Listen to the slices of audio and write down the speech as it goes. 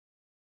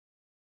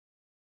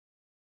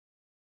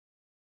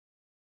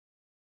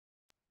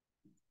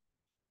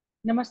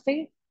नमस्ते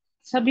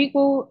सभी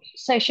को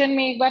सेशन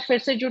में एक बार फिर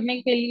से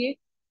जुड़ने के लिए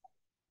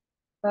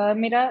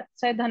मेरा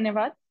सह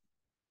धन्यवाद।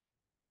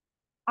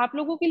 आप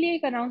लोगों के लिए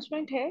एक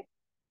अनाउंसमेंट है।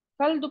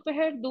 कल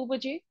दोपहर 2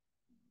 बजे,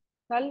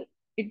 call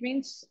it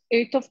means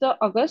 8 of the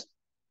अगस्त,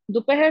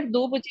 दोपहर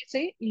 2 बजे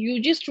से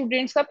यूजी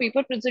स्टूडेंट्स का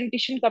पेपर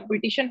प्रेजेंटेशन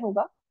कंपटीशन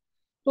होगा।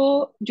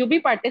 तो जो भी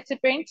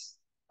पार्टिसिपेंट्स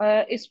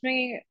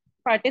इसमें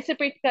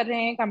पार्टिसिपेट कर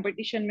रहे हैं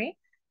कंपटीशन में,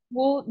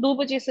 वो 2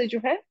 बजे से जो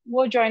है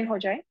वो ज्वाइन हो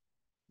जाए।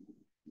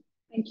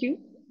 Thank you.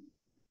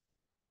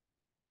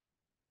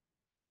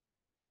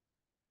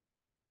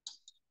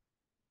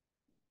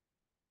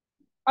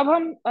 अब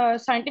हम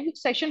साइंटिफिक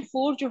सेशन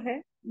 4 जो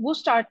है वो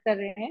स्टार्ट कर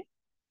रहे हैं।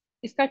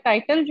 इसका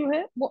टाइटल जो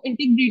है वो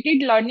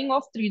इंटीग्रेटेड लर्निंग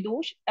ऑफ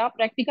त्रिदोष या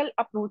प्रैक्टिकल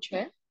अप्रोच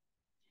है।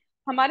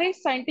 हमारे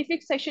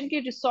साइंटिफिक सेशन के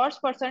resource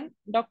person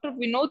doctor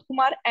Vinod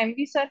Kumar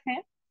MV sir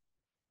हैं।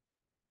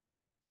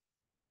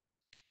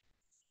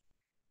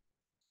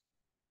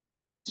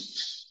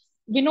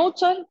 Vinod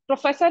sir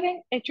professor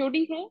and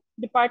HOD हैं,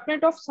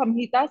 department of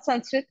Samhita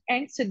Sanskrit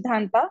and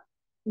Siddhanta,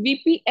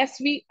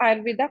 वीपीएसवी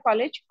Ayurveda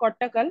college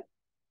कोट्टकल।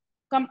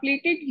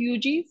 completed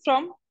UG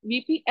from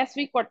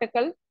VPSV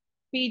Kottakkal,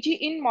 PG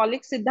in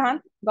Maulik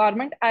Siddhant,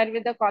 Government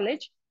Ayurveda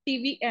College,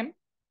 TVM,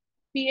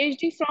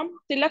 PhD from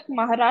Tilak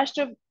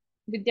Maharashtra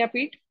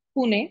Vidyapit,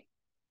 Pune.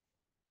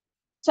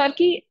 Sir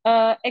की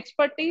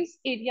expertise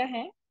area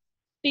है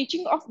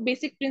teaching of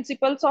basic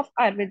principles of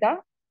Ayurveda,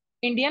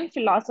 Indian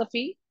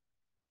philosophy,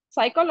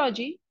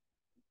 psychology,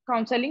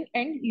 counselling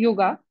and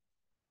yoga,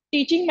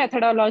 teaching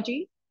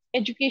methodology,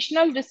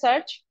 educational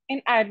research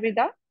in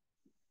Ayurveda,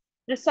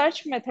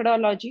 research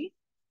methodology.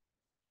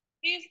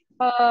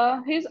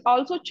 He is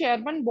also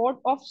chairman board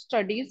of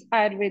studies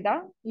Ayurveda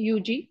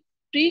UG,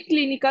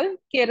 preclinical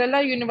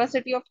Kerala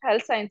University of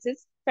Health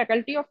Sciences,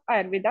 Faculty of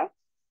Ayurveda,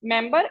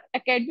 member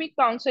Academic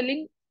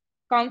Counseling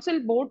Council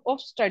Board of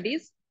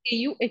Studies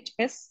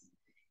AUHS.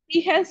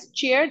 He has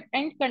chaired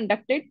and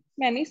conducted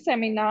many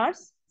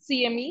seminars,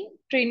 CME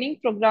training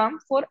program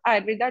for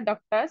Ayurveda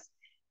doctors,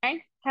 and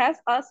has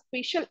a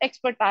special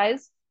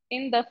expertise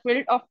in the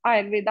field of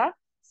Ayurveda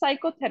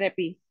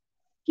psychotherapy.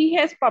 He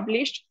has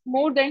published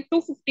more than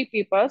 250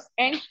 papers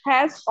and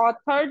has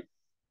authored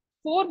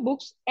 4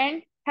 books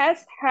and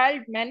has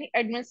held many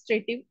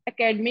administrative,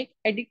 academic,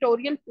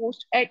 editorial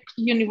posts at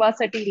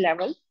university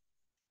level.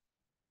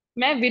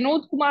 मैं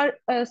Vinod Kumar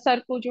sir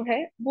को जो है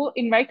वो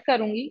invite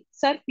करूंगी।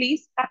 Sir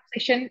please आप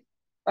session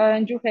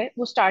जो है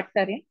वो स्टार्ट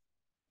करें।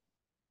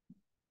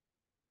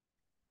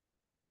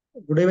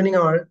 Good evening,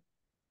 all.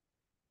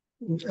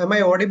 Am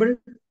I audible?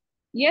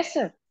 Yes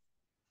sir.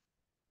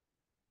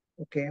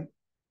 Okay.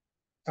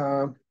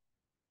 Uh,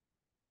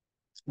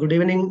 Good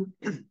evening.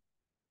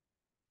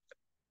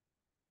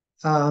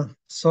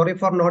 Sorry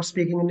for not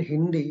speaking in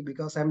Hindi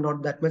because I'm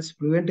not that much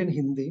fluent in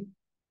Hindi.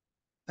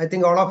 I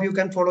think all of you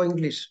can follow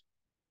English.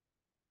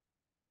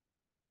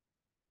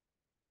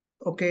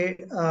 Okay.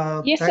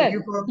 Yes Thank sir,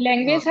 you for.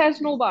 Language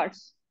has no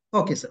bars.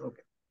 Okay, sir.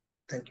 Okay.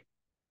 Thank you.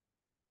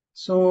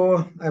 So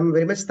I'm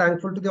very much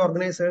thankful to the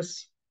organizers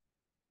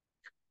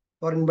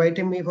for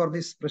inviting me for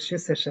this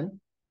precious session.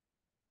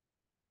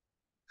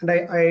 And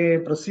I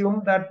presume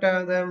that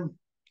the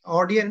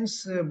audience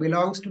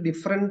belongs to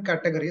different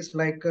categories,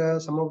 like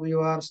some of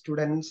you are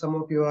students, some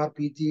of you are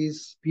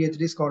PGs,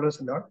 PhD scholars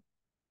and all.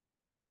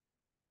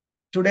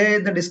 Today,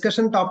 the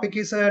discussion topic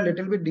is a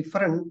little bit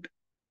different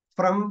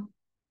from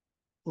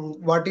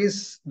what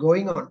is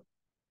going on,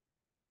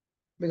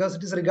 because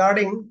it is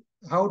regarding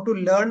how to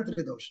learn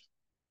Tridosha.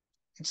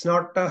 It's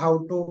not how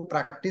to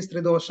practice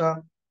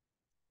Tridosha,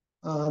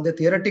 the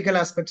theoretical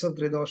aspects of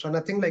Tridosha,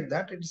 nothing like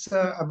that. It's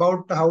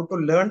about how to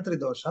learn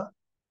Tridosha,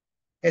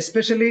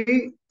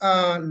 especially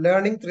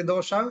learning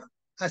Tridosha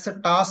as a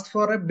task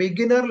for a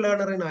beginner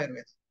learner in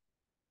Ayurveda.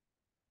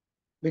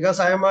 Because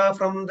I am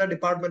from the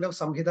department of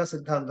Samhita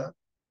Siddhanta,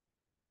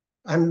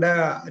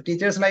 and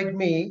teachers like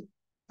me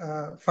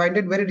find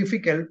it very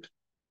difficult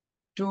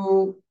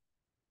to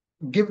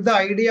give the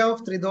idea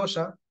of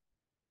Tridosha,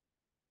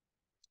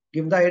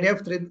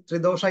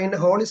 Tridosha in a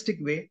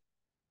holistic way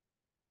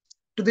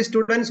to the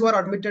students who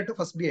are admitted to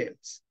first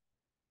BAMs.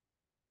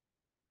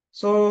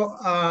 So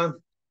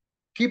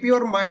keep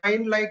your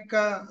mind like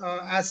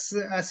as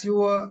you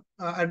were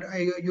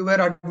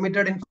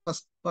admitted in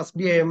first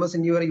BAMs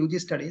in your UG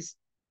studies,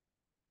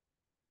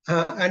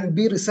 and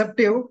be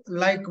receptive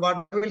like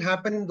what will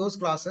happen in those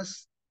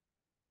classes,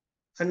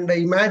 and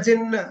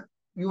imagine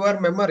your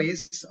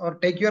memories, or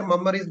take your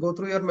memories, go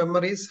through your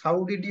memories.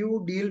 How did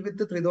you deal with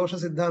the Tridosha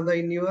Siddhanta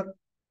in your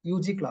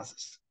UG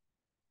classes?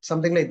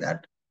 Something like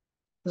that.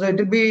 So it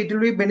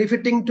will be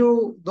benefiting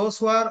to those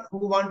who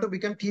want to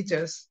become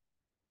teachers,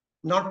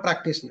 not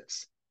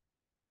practitioners.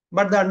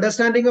 But the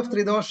understanding of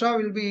Tridosha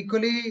will be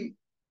equally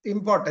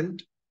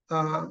important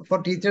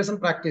for teachers and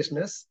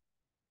practitioners.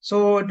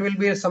 So it will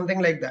be something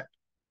like that.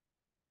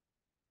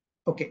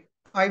 Okay,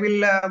 I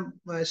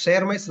will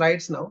share my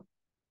slides now.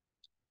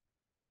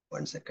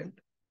 1 second.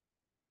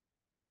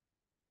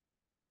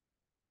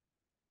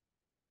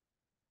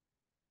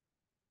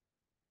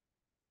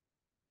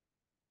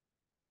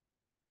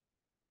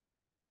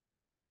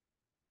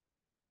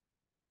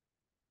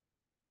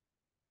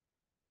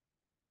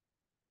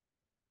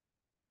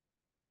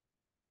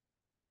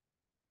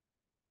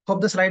 Hope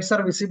the slides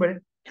are visible.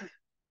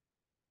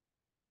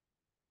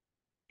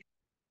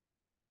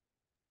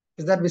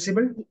 Is that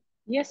visible?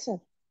 Yes, sir.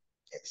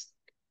 Yes.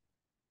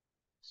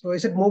 So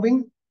is it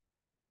moving?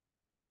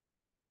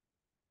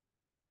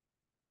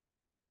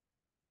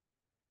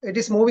 It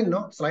is moving,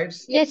 no?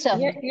 Slides? Yes, sir.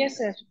 Yes,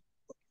 sir.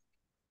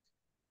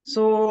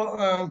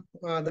 So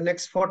the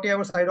next 40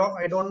 hours,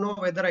 I don't know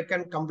whether I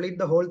can complete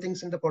the whole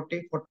things in the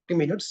 40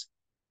 minutes.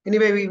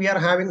 Anyway, we are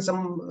having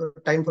some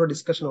time for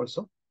discussion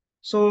also.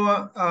 So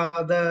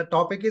the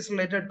topic is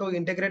related to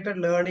integrated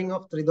learning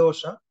of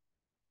Tridosha,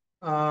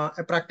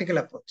 a practical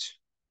approach.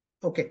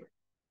 Okay.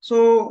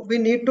 So we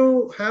need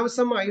to have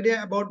some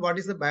idea about what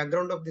is the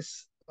background of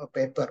this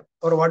paper,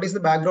 or what is the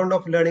background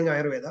of learning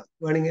Ayurveda,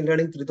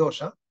 learning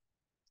Tridosha.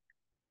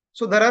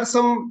 So there are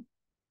some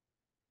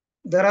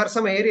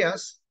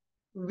areas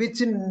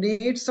which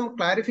need some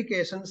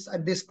clarifications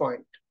at this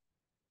point.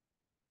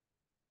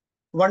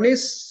 One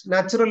is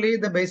naturally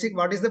the basic,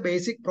 what is the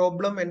basic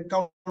problem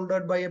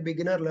encountered by a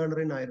beginner learner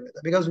in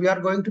Ayurveda? Because we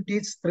are going to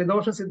teach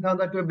Tridosha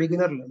Siddhanta to a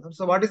beginner learner.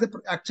 So what is the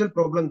actual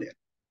problem there?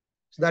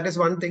 So that is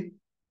one thing.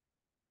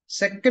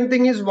 Second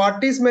thing is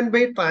what is meant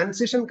by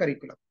transition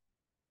curriculum.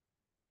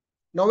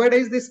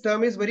 Nowadays, this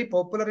term is very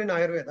popular in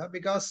Ayurveda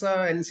because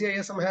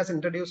NCISM has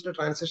introduced a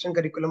transition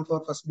curriculum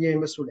for first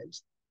BA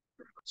students.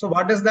 So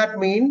what does that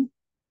mean?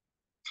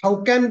 How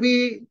can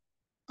we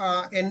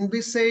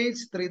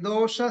envisage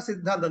Tridosha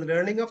Siddhanta, the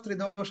learning of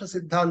Tridosha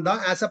Siddhanta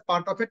as a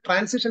part of a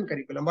transition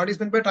curriculum? What is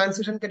meant by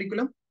transition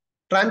curriculum?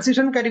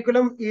 Transition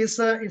curriculum is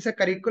a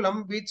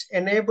curriculum which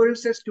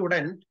enables a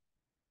student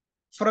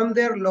from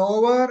their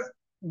lower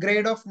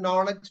grade of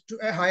knowledge to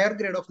a higher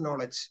grade of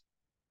knowledge.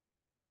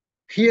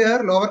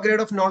 Here, lower grade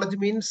of knowledge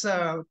means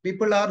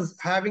people are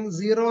having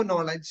zero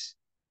knowledge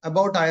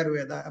about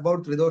Ayurveda,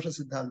 about Tridosha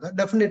Siddhanta.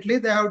 Definitely,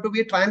 they have to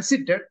be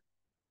transited.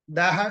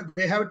 They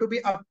have to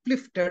be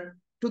uplifted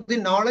to the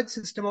knowledge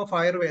system of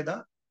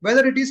Ayurveda.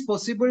 Whether it is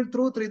possible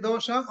through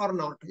Tridosha or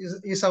not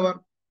is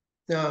our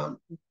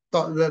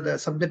the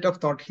subject of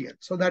thought here.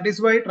 So that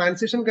is why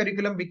transition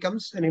curriculum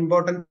becomes an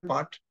important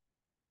part,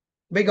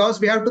 because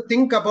we have to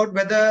think about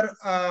whether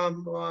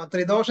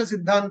Tridosha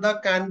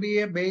Siddhanta can be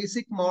a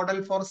basic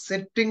model for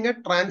setting a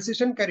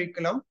transition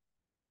curriculum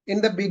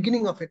in the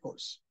beginning of a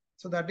course.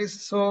 So that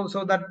is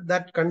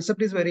that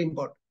concept is very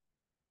important.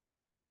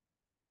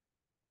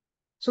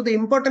 So the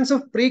importance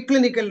of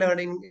preclinical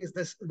learning is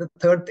the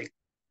third thing.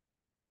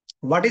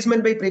 What is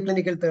meant by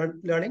preclinical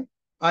learning?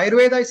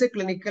 Ayurveda is a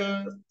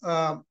clinical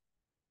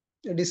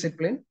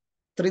discipline.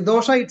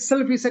 Tridosha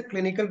itself is a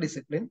clinical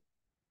discipline.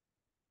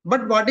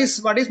 But what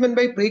is meant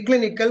by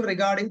preclinical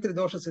regarding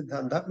Tridosha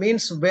Siddhanta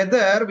means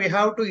whether we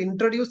have to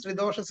introduce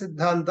Tridosha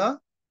Siddhanta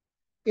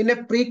in a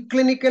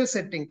preclinical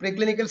setting.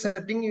 Preclinical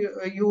setting,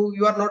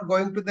 you are not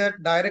going to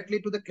directly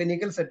to the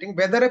clinical setting.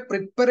 Whether a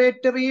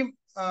preparatory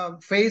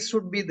phase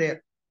should be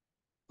there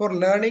for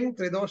learning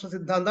Tridosha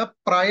Siddhanta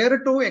prior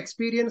to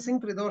experiencing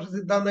Tridosha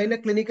Siddhanta in a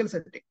clinical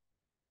setting.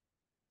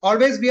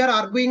 Always we are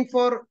arguing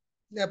for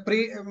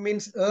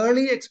means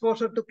early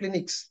exposure to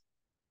clinics.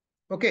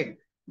 Okay,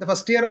 the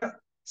first year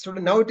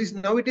student, now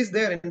it is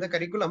there in the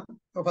curriculum.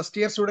 First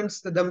year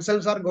students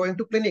themselves are going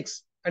to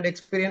clinics and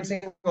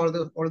experiencing all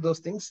those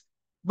things.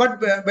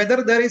 But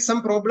whether there is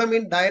some problem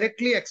in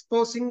directly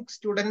exposing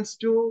students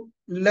to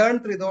learn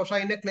Tridosha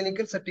in a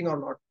clinical setting or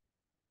not.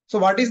 So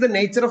what is the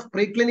nature of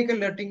preclinical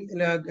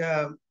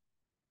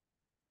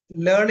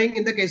learning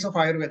in the case of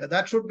Ayurveda?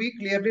 That should be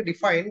clearly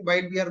defined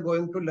while we are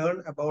going to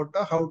learn about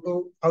how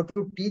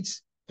to teach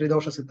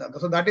Tridosha Siddhanta.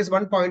 So that is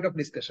one point of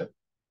discussion.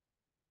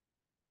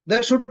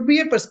 There should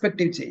be a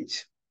perspective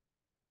change,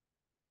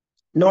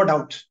 no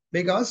doubt,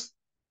 because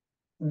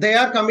they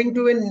are coming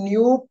to a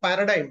new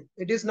paradigm.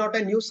 It is not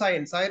a new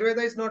science.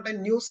 Ayurveda is not a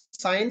new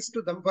science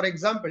to them. For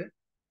example,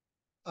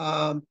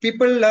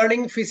 people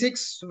learning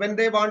physics, when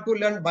they want to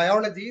learn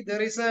biology,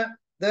 there is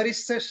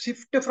a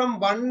shift from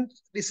one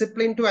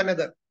discipline to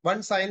another,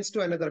 one science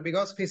to another,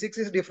 because physics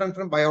is different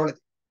from biology.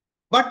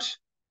 But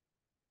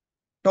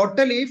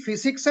totally,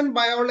 physics and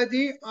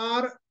biology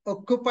are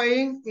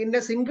occupying in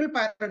a single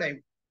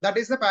paradigm. That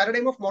is the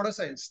paradigm of modern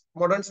science.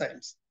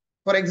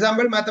 For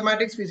example,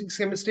 mathematics, physics,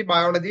 chemistry,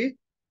 biology,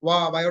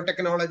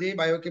 biotechnology,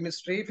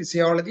 biochemistry,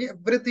 physiology,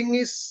 everything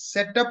is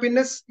set up in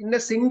a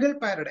single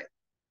paradigm.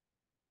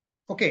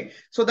 Okay,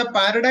 so the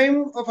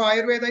paradigm of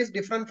Ayurveda is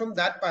different from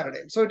that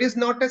paradigm. So it is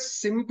not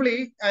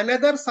simply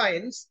another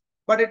science,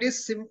 but it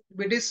is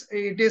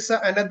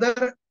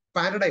another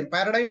paradigm.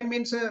 Paradigm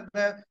means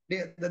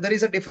there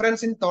is a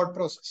difference in thought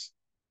process.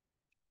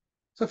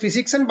 So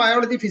physics and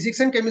biology, physics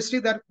and chemistry,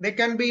 that they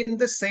can be in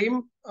the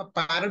same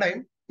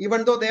paradigm,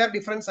 even though they are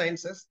different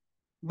sciences.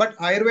 But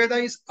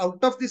Ayurveda is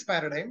out of this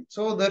paradigm.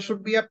 So there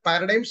should be a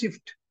paradigm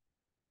shift.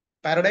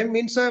 Paradigm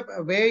means a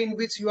way in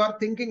which you are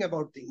thinking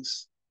about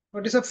things.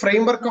 It is a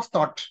framework of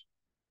thought.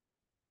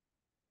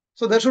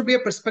 So there should be a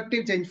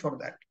perspective change for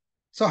that.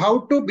 So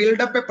how to build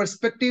up a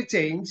perspective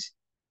change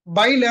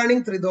by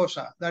learning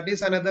Tridosha? That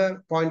is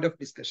another point of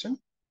discussion.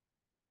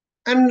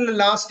 And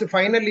last,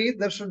 finally,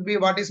 there should be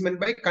what is meant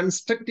by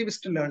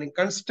constructivist learning.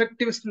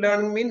 Constructivist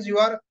learning means you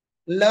are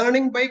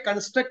learning by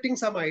constructing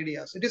some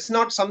ideas. It is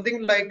not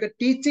something like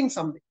teaching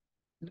something.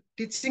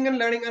 Teaching and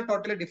learning are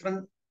totally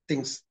different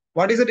things.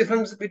 What is the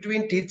difference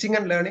between teaching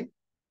and learning?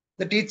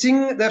 The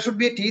teaching, there should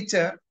be a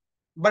teacher,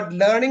 but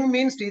learning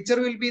means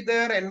teacher will be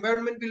there,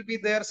 environment will be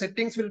there,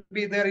 settings will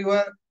be there,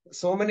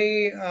 so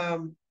many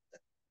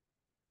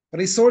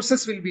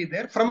resources will be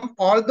there. From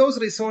all those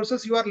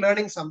resources, you are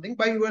learning something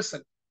by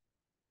yourself.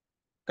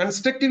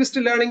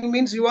 Constructivist learning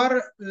means you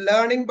are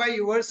learning by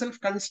yourself,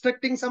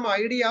 constructing some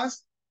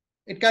ideas.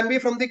 It can be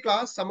from the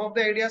class. Some of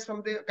the ideas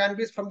can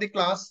be from the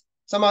class.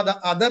 Some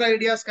other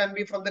ideas can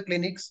be from the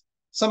clinics.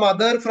 Some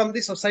other from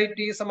the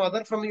society. Some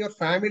other from your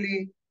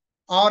family,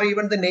 or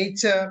even the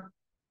nature,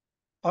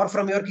 or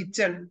from your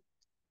kitchen.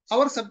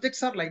 Our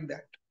subjects are like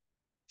that.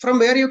 From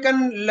where you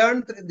can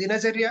learn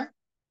Dinacharya,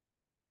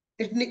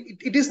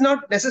 it is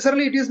not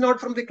necessarily, it is not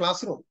from the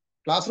classroom.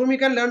 Classroom, you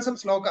can learn some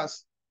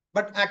slokas,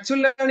 but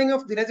actual learning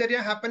of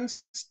Dinacharya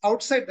happens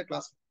outside the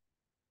classroom.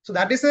 So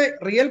that is a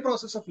real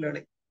process of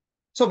learning.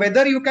 So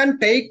whether you can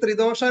take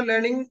Tridosha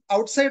learning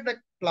outside the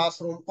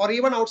classroom or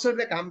even outside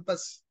the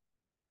campus,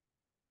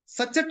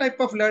 such a type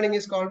of learning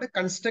is called a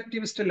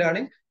constructivist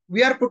learning.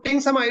 We are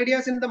putting some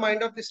ideas in the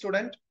mind of the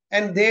student,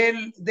 and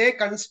they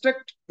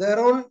construct their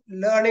own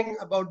learning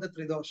about the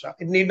Tridosha.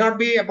 It need not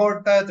be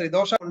about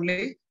Tridosha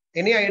only.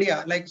 Any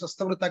idea like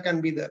Swastavruta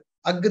can be there.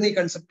 Agni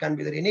concept can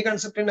be there. Any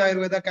concept in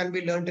Ayurveda can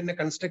be learned in a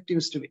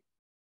constructivist way.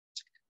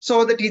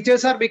 So the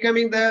teachers are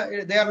becoming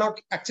they are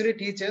not actually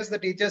teachers. The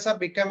teachers are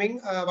becoming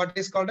what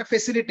is called a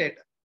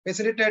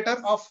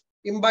facilitator of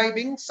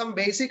imbibing some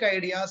basic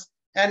ideas,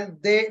 and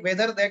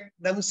whether they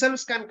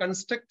themselves can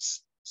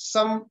construct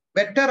some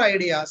better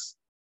ideas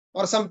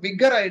or some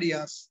bigger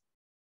ideas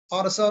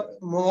or so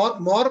more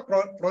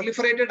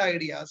proliferated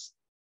ideas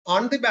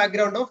on the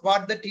background of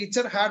what the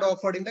teacher had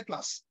offered in the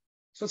class.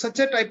 So such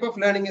a type of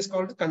learning is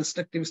called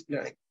constructivist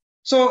learning.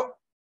 So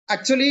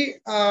actually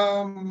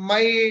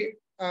my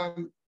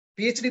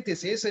PhD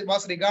thesis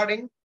was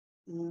regarding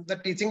the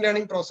teaching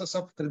learning process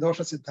of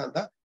Tridosha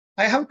Siddhanta.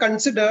 I have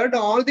considered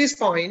all these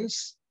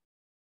points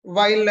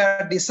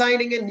while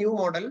designing a new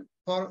model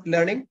for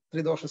learning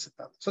Tridosha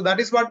Siddhanta. So that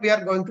is what we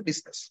are going to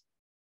discuss.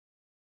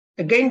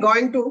 Again,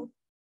 going to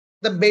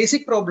the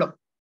basic problem.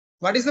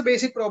 What is the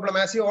basic problem?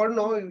 As you all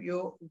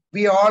know,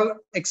 we all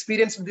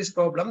experience this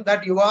problem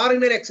that you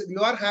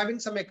are having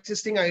some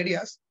existing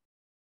ideas.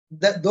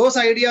 Those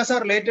ideas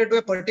are related to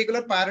a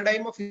particular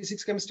paradigm of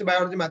physics, chemistry,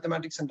 biology,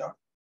 mathematics, and all.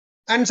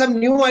 And some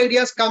new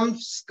ideas come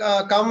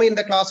in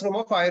the classroom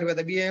of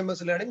Ayurveda,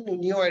 BAMS learning,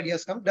 new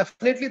ideas come.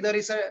 Definitely there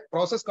is a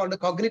process called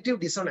cognitive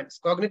dissonance.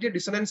 Cognitive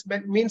dissonance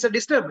means a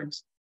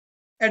disturbance.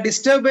 A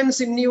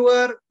disturbance in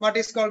your, what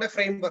is called a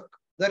framework.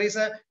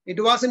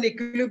 It was in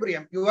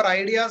equilibrium. Your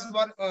ideas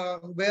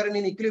were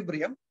in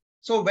equilibrium.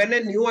 So when a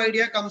new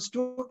idea comes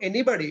to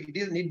anybody,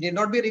 it need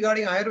not be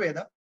regarding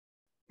Ayurveda.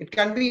 It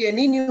can be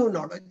any new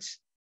knowledge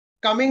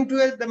coming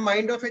to the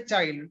mind of a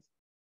child.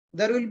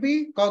 There will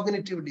be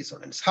cognitive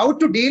dissonance. How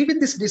to deal with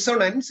this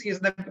dissonance is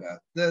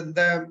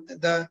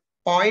the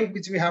point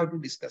which we have to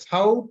discuss.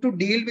 How to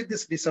deal with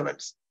this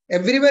dissonance.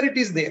 Everywhere it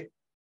is there.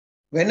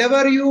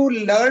 Whenever you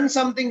learn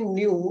something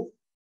new,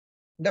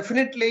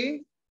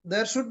 definitely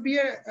there should be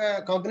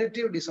a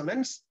cognitive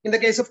dissonance. In the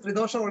case of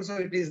Tridosha also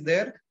it is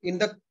there. In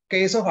the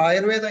case of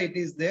Ayurveda it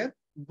is there.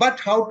 But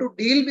how to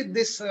deal with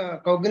this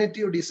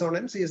cognitive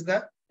dissonance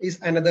is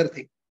another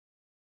thing.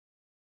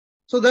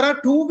 So there are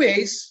two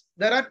ways.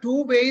 There are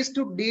two ways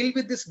to deal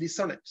with this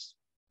dissonance.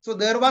 So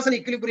there was an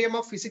equilibrium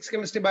of physics,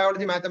 chemistry,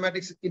 biology,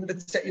 mathematics in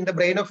the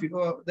brain of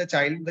the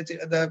child,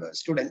 the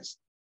students.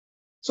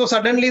 So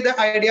suddenly the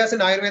ideas in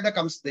Ayurveda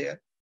comes there,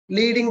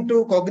 leading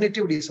to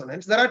cognitive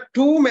dissonance. There are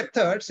two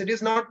methods. It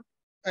is not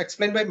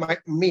explained by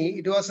me.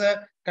 It was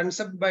a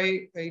concept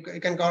by, you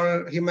can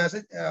call him as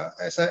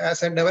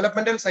a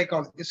developmental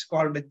psychologist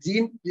called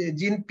Jean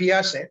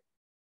Piaget.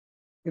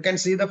 You can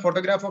see the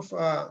photograph of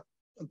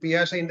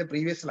Piaget in the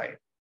previous slide.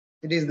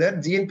 It is there,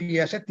 Jean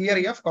Piaget,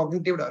 theory of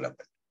cognitive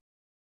development.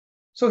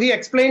 So he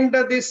explained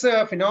this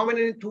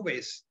phenomenon in two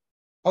ways.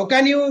 How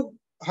can you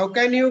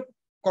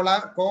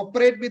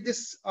cooperate with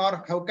this,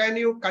 or how can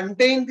you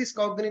contain this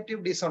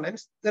cognitive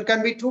dissonance? There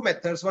can be two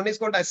methods. One is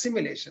called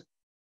assimilation.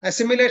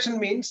 Assimilation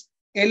means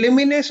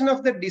elimination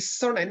of the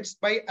dissonance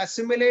by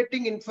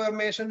assimilating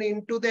information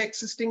into the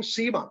existing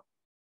schema.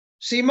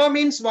 Schema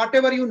means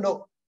whatever you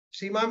know.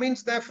 Schema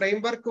means the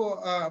framework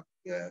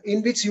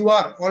in which you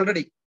are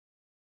already.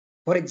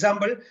 For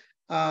example,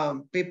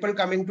 people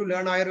coming to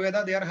learn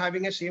Ayurveda, they are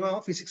having a schema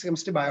of physics,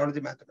 chemistry, biology,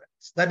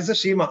 mathematics. That is a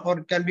schema, or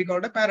it can be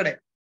called a paradigm.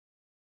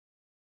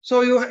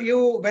 So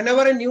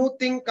whenever a new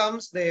thing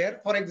comes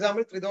there, for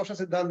example, Tridosha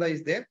Siddhanta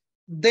is there,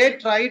 they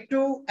try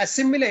to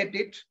assimilate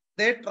it.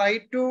 They try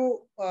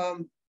to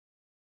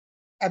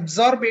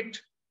absorb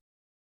it,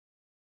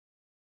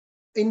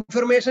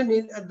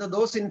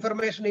 those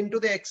information into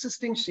the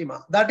existing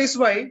schema. That is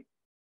why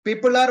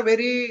people are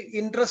very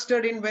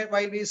interested in,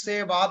 while we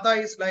say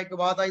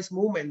Vata is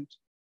movement,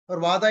 or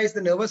Vata is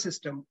the nervous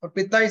system, or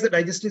Pitta is the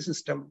digestive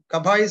system,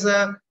 Kapha is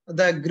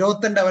the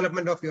growth and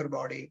development of your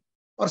body,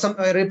 or some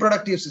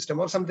reproductive system,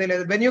 or something like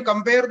that. When you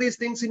compare these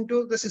things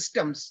into the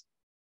systems,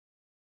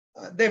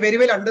 they very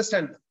well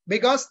understand them,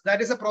 because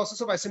that is a process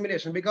of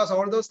assimilation, because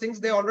all those things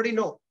they already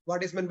know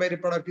what is meant by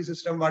reproductive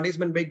system, what is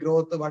meant by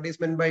growth, what is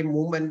meant by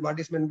movement, what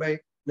is meant by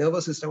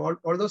nervous system.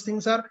 All those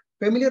things are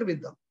familiar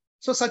with them.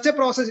 So such a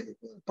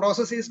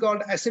process is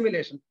called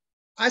assimilation.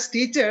 As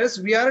teachers,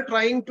 we are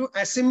trying to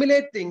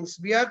assimilate things.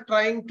 We are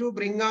trying to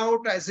bring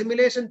out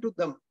assimilation to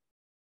them.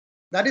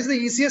 That is the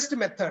easiest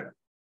method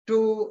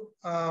to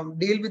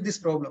deal with this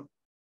problem.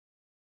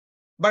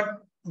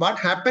 But what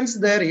happens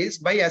there is,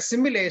 by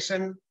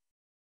assimilation,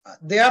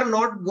 they are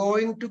not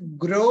going to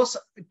grow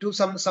to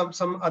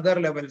some other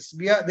levels.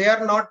 They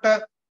are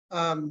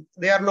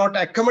not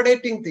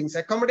accommodating things.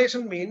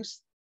 Accommodation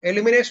means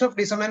elimination of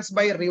dissonance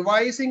by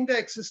revising the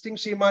existing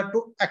schema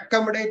to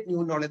accommodate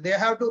new knowledge. They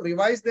have to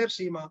revise their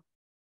schema.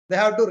 They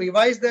have to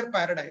revise their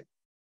paradigm.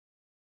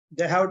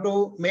 They have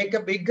to make a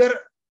bigger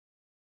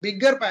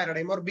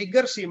paradigm or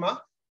bigger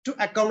schema to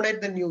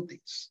accommodate the new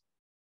things.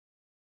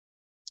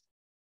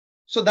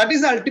 So that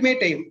is the ultimate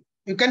aim.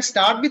 You can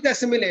start with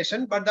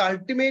assimilation, but the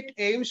ultimate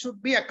aim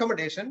should be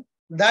accommodation.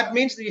 That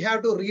means you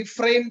have to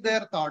reframe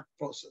their thought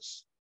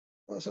process.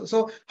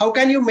 So how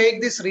can you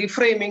make this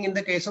reframing in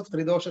the case of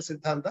Tridosha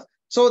Siddhanta?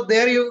 So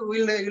there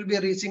you'll be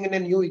reaching in a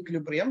new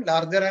equilibrium,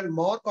 larger and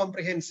more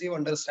comprehensive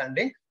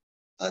understanding.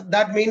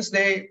 That means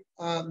they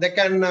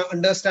can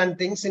understand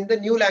things in the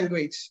new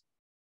language.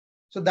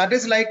 So that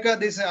is like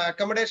this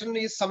accommodation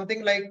is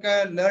something like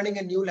learning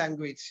a new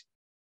language.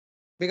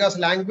 Because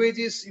language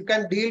is, you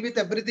can deal with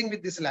everything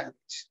with this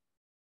language.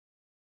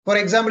 For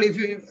example, if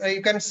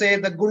you can say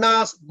the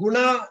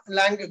guna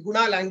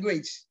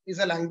language is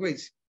a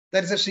language.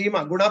 There is a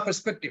schema, guna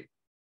perspective.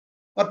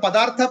 Or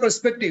padartha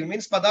perspective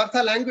means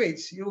padartha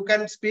language. You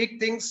can speak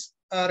things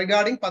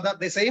regarding padartha,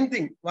 the same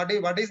thing. What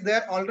is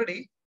there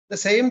already? The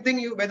same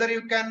thing, whether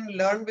you can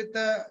learn with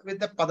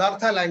the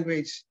padartha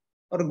language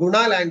or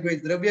guna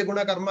language, dravya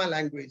guna karma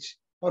language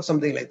or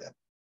something like that.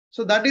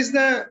 So that is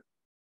the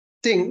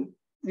thing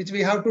which we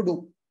have to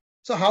do.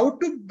 So how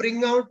to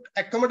bring out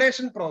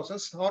accommodation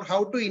process or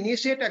how to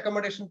initiate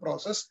accommodation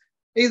process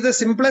is the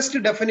simplest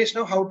definition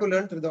of how to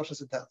learn Tridosha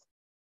Siddhanta.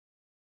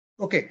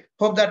 Okay,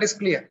 hope that is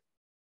clear.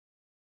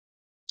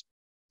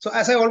 So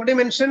as I already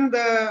mentioned,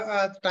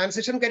 the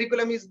transition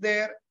curriculum is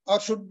there or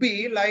should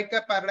be like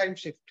a paradigm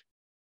shift.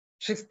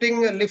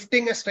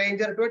 Lifting a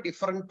stranger to a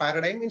different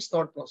paradigm in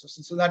thought process.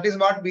 So that is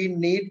what we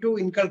need to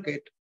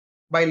inculcate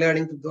by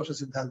learning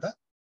Tridosha Siddhanta.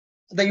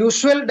 The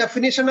usual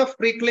definition of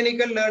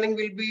preclinical learning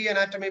will be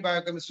anatomy,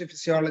 biochemistry,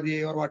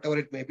 physiology, or whatever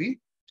it may be.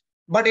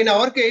 But in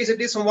our case, it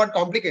is somewhat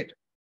complicated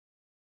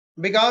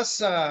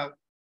because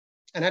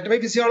anatomy,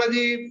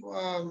 physiology,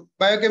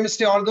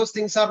 biochemistry, all those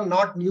things are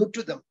not new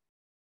to them.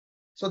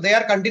 So they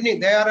are continuing.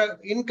 They are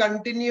in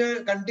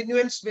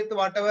continuance with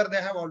whatever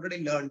they have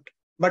already learned.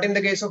 But in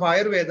the case of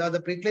Ayurveda,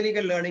 the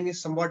preclinical learning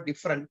is somewhat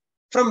different.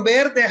 From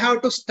where they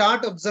have to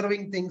start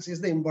observing things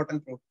is the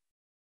important point.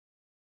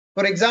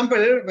 For example,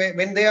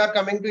 when they are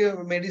coming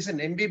to medicine,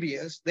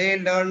 MBBS, they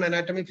learn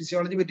anatomy,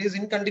 physiology, which is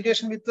in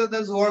continuation with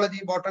the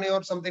zoology, botany,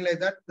 or something like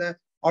that.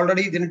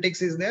 Already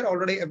genetics is there,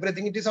 already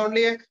everything. It is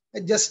only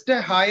just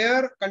a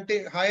higher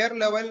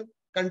level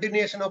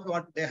continuation of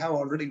what they have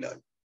already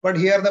learned. But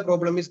here the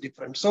problem is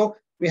different. So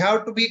we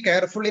have to be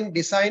careful in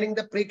designing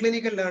the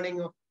preclinical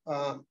learning of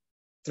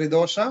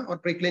Tridosha or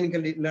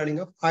preclinical learning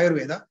of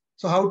Ayurveda.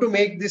 So how to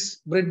make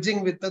this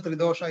bridging with the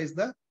Tridosha is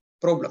the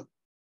problem.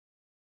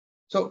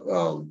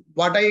 So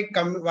what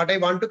I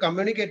want to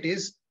communicate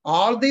is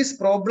all these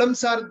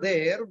problems are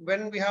there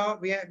when we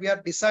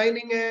are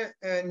designing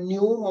a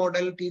new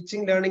model,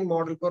 teaching learning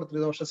model for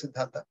Tridosha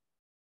Siddhanta.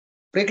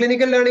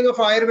 Preclinical learning of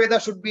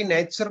Ayurveda should be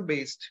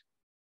nature-based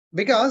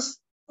because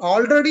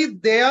already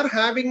they are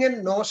having a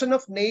notion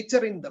of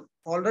nature in them.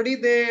 Already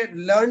they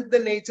learned the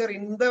nature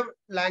in the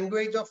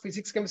language of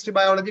physics, chemistry,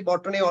 biology,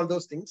 botany, all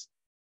those things.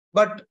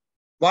 But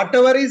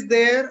whatever is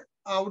there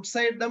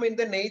outside them in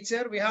the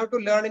nature, we have to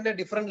learn in a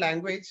different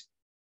language.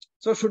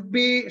 So should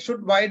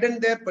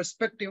widen their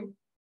perspective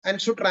and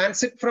should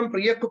transit from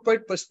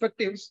preoccupied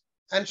perspectives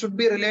and should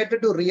be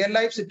related to real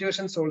life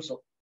situations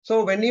also.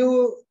 So when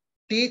you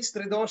teach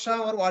Tridosha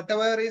or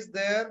whatever is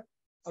there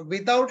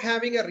without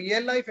having a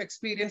real life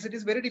experience, it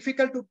is very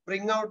difficult to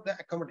bring out the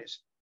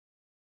accommodation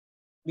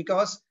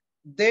because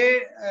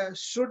they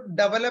should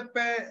develop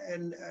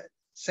a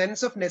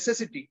sense of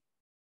necessity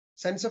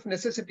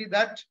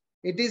that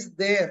it is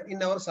there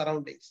in our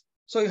surroundings.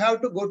 So you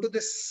have to go to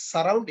the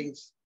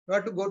surroundings. You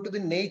have to go to the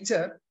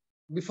nature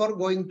before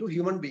going to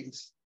human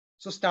beings.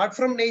 So start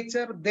from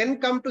nature, then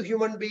come to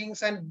human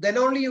beings, and then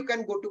only you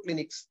can go to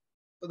clinics.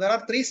 So there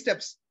are 3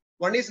 steps.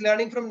 One is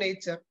learning from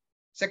nature.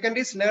 Second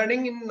is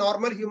learning in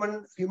normal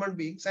human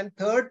beings. And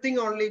third thing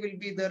only will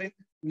be there in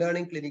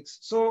learning clinics.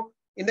 So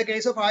in the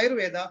case of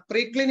Ayurveda,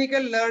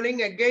 preclinical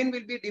learning again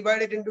will be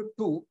divided into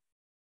 2.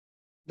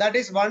 That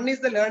is, one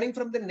is the learning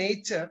from the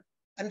nature.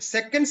 And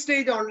second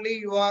stage only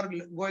you are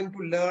going to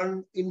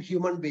learn in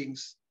human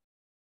beings.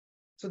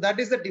 So that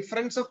is the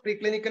difference of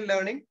preclinical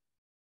learning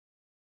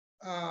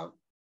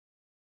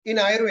in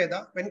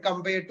Ayurveda when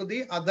compared to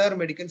the other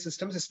medical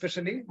systems,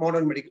 especially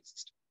modern medical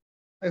system.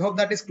 I hope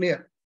that is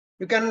clear.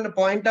 You can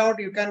point out,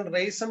 you can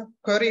raise some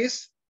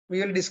queries.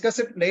 We will discuss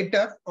it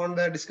later on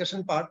the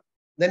discussion part.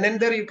 Then and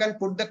there you can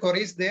put the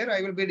queries there.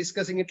 I will be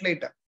discussing it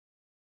later.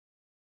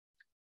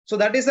 So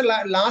that is the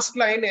last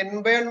line,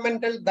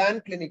 environmental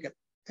than clinical.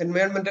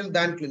 Environmental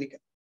than clinical.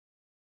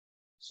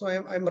 So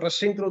I'm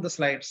rushing through the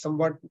slides.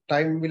 Somewhat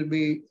time will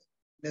be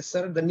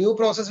lesser. The new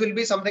process will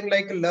be something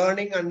like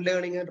learning,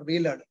 unlearning, and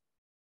relearning.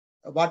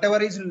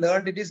 Whatever is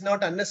learned, it is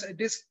not unnecessary.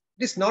 It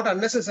is not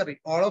unnecessary.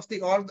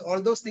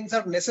 All those things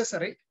are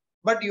necessary,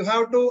 but you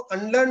have to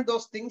unlearn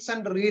those things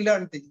and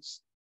relearn things.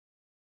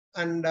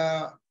 And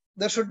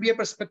there should be a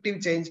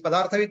perspective change.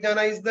 Padartha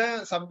Vijnana is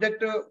the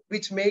subject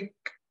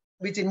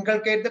which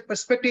inculcate the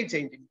perspective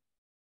changing.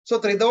 So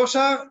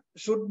Tridosha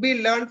should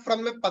be learned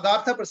from a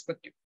Padartha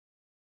perspective.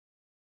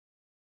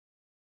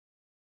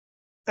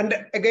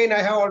 And again,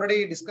 I have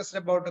already discussed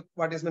about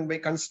what is meant by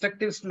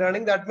constructive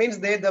learning. That means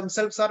they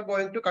themselves are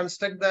going to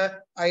construct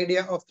the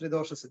idea of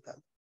Tridosha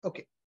Siddhanta.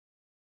 Okay.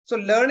 So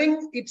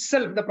learning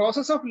itself, the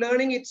process of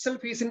learning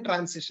itself is in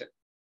transition.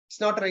 It's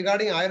not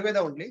regarding Ayurveda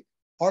only.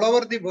 All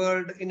over the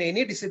world, in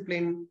any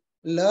discipline,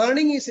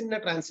 learning is in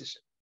a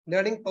transition.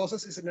 Learning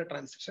process is in a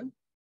transition.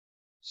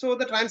 So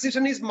the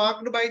transition is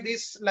marked by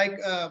this, like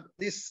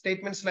these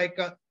statements like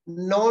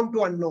known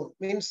to unknown.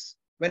 Means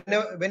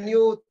when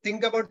you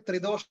think about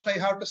Tridosha, I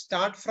have to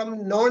start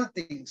from known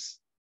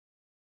things.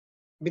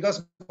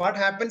 Because what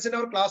happens in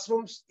our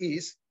classrooms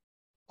is,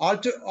 all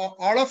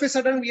of a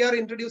sudden we are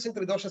introducing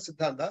Tridosha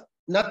Siddhanta.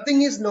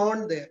 Nothing is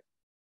known there.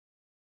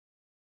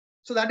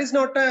 So that is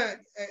not a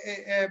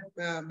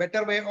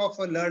better way of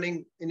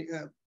learning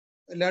in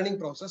learning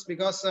process,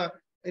 because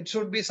it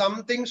should be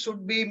something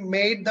should be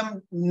made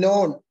them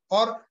known,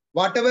 or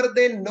whatever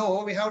they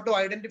know, we have to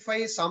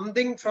identify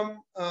something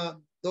from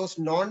those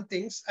known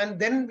things, and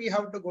then we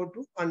have to go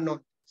to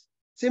unknown.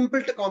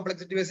 Simple to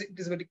complex, it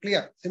is very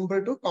clear.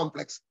 Simple to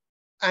complex.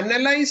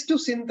 Analyze to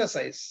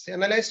synthesize.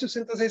 Analyze to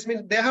synthesize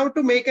means they have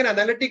to make an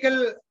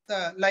analytical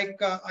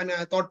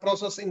thought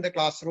process in the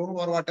classroom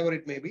or whatever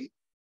it may be.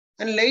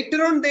 And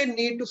later on, they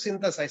need to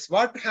synthesize.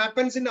 What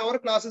happens in our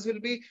classes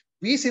will be,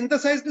 we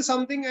synthesized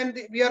something and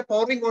we are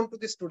pouring on to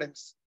the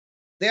students.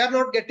 They are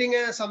not getting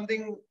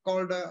something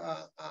called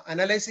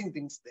analyzing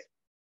things there.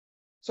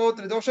 So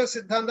Tridosha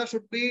Siddhanta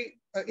should be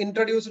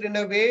introduced in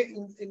a way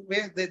in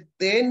where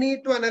they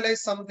need to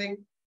analyze something.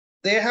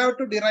 They have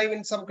to derive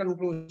in some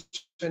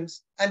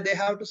conclusions, and they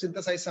have to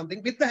synthesize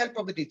something with the help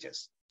of the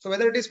teachers. So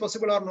whether it is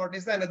possible or not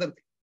is another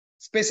thing.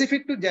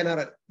 Specific to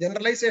general.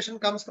 Generalization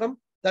comes from,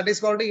 that is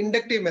called the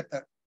inductive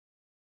method.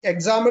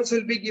 Examples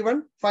will be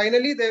given.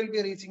 Finally, they will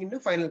be reaching into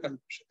final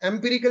conclusion.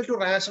 Empirical to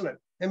rational.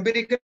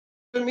 Empirical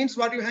means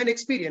what you have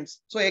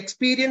experience. So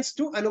experience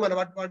to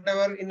anumana.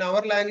 Whatever in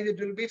our language,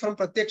 it will be from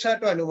pratyaksha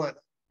to anumana.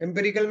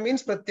 Empirical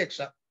means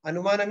pratyaksha.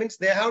 Anumana means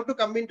they have to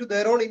come into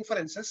their own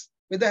inferences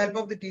with the help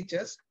of the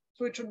teachers.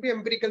 So it should be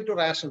empirical to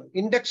rational.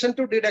 Induction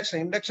to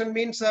deduction. Induction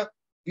means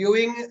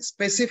viewing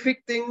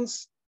specific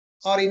things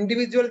or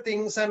individual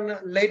things, and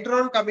later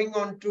on coming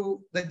on to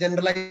the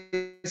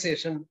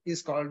generalization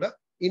is called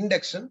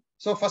induction.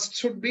 So first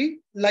should be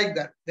like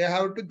that. They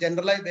have to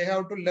generalize, they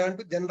have to learn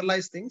to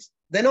generalize things.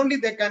 Then only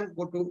they can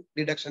go to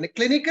deduction. A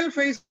clinical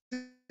phase,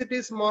 it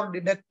is more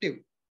deductive.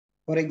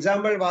 For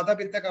example, Vata,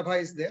 Pitta,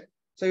 Kapha is there.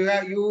 So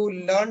you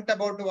learnt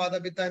about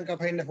Vata, Pitta and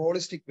Kapha in a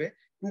holistic way.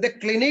 In the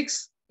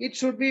clinics, it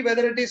should be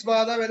whether it is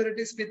Vata, whether it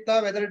is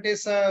Pitta, whether it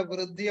is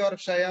Vriddhi or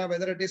Shaya,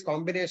 whether it is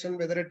combination,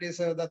 whether it is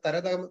the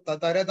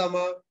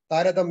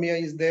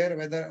Taratama is there,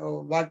 whether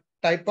what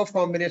type of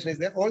combination is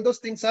there. All those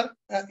things are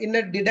in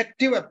a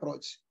deductive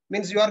approach.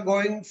 Means you are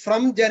going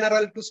from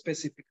general to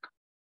specific.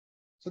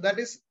 So that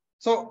is,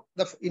 so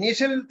the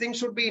initial thing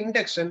should be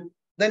induction.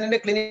 Then in a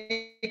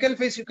clinical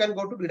phase, you can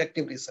go to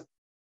deductive reason.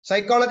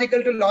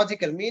 Psychological to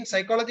logical means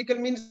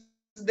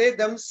they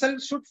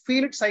themselves should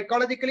feel it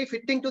psychologically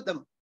fitting to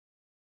them.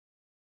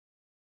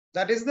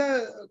 That is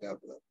the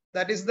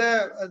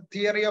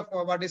theory of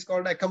what is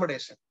called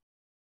accommodation,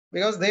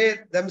 because they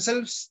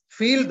themselves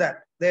feel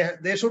that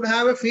they should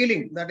have a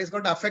feeling that is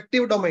called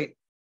affective domain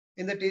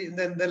in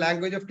the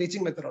language of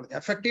teaching methodology.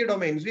 Affective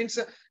domain means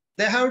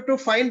they have to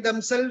find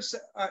themselves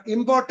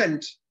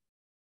important,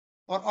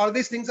 or all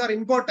these things are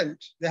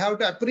important. They have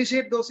to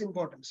appreciate those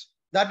importance.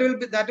 That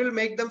will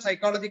make them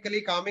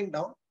psychologically calming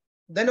down.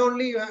 Then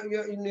only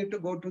you need to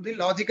go to the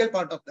logical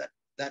part of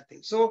that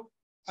thing. So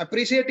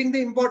appreciating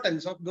the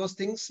importance of those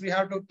things, we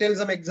have to tell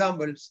some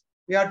examples.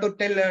 We have to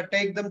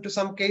take them to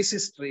some case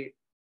history,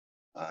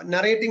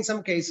 narrating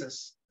some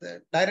cases,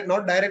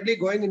 not directly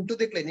going into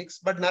the clinics,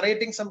 but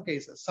narrating some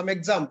cases, some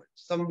examples,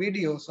 some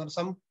videos, or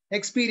some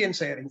experience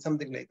sharing,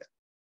 something like that.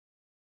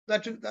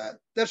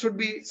 There should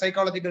be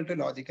psychological to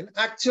logical.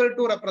 Actual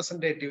to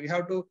representative. You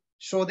have to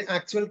show the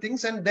actual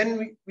things, and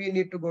then we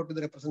need to go to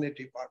the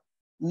representative part.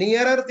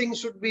 Nearer things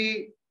should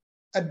be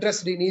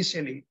addressed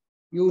initially.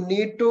 You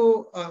need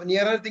to,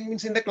 nearer thing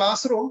means in the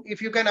classroom,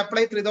 if you can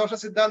apply Tridosha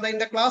Siddhanta in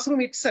the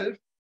classroom itself,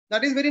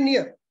 that is very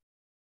near.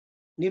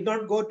 Need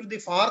not go to the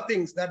far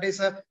things. That is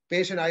a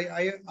patient.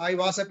 I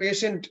was a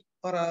patient,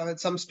 or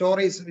some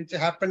stories which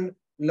happened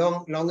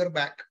longer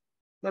back.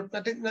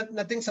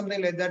 Nothing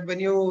something like that. When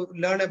you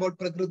learn about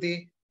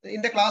Prakriti,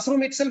 in the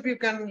classroom itself, you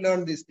can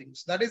learn these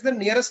things. That is the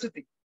nearest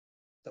thing.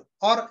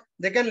 Or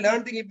they can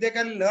learn things, if they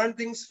can learn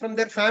things from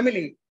their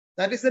family,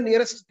 that is the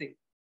nearest thing.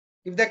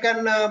 If they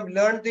can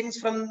learn things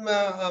from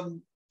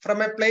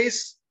a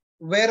place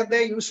where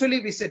they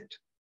usually visit,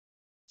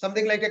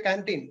 something like a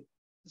canteen,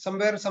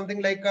 somewhere,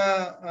 something like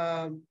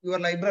your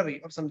library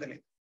or something like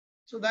that.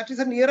 So that is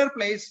a nearer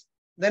place.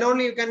 Then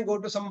only you can go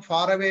to some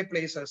faraway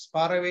places,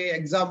 faraway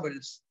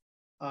examples,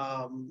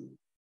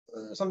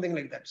 something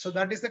like that. So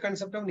that is the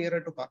concept of nearer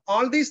to far.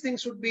 All these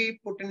things should be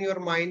put in your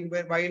mind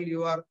while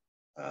you are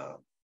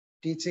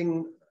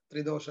teaching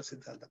Tridosha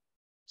Siddhanta.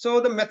 So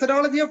the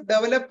methodology of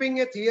developing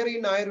a theory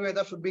in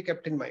Ayurveda should be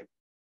kept in mind.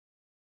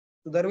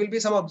 So there will be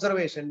some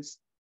observations,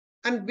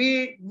 and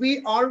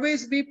we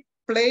always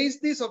place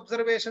this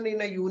observation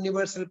in a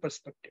universal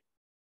perspective.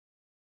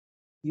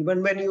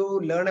 Even when you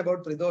learn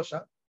about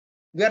Tridosha,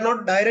 we are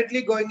not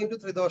directly going into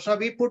Tridosha.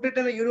 We put it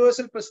in a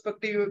universal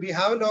perspective. We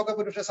have Loka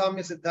Purusha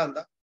Samya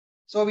Siddhanta.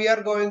 So we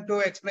are going to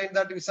explain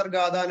that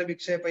Visarga Adana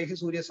Vikshepaihi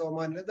Surya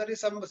Soma. There is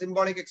some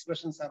symbolic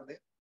expressions are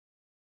there.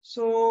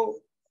 So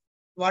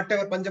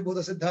whatever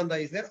Panchabhuta Siddhanta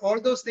is there, all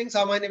those things,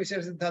 Samanya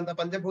Vishesha Siddhanta,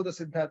 Panchabhuta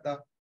Siddhanta,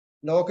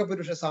 Loka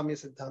Purusha Samya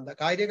Siddhanta,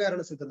 Karyakarana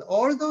Siddhanta,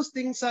 all those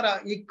things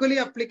are equally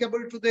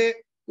applicable to the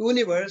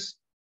universe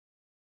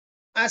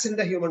as in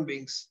the human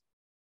beings.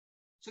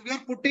 So we are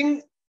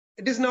putting,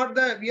 it is not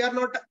we are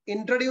not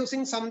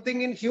introducing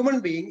something in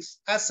human beings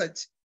as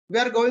such. We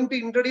are going to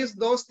introduce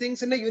those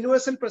things in a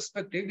universal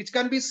perspective, which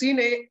can be seen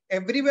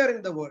everywhere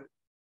in the world.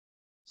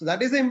 So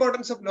that is the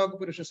importance of Loka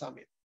Purusha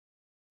Samya.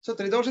 So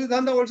Tridosha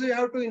Siddhanta also you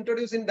have to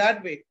introduce in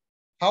that way,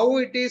 how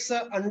it is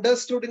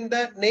understood in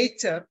the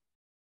nature.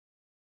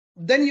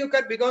 Then you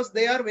can, because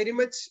they are very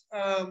much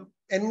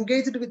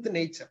engaged with the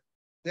nature.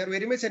 They are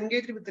very much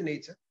engaged with the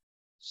nature.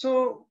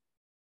 So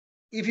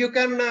if you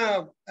can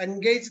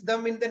engage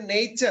them in the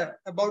nature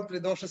about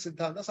Tridosha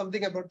Siddhanta,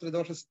 something about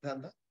Tridosha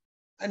Siddhanta,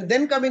 and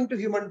then coming to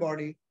human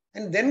body,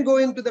 and then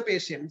going to the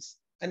patients,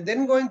 and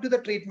then going to the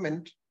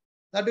treatment,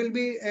 that will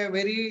be a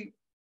very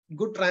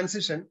good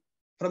transition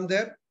from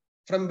there,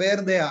 from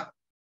where they are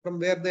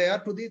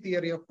to the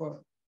theory of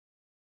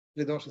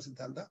Tridosha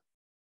Siddhanta.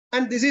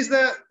 And this is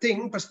the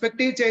thing,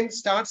 perspective change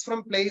starts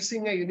from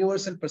placing a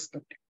universal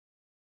perspective.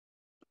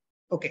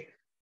 Okay.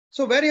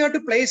 So where you have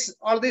to place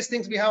all these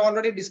things, we have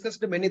already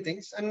discussed many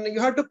things, and you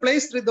have to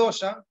place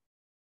Tridosha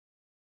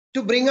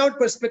to bring out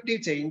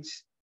perspective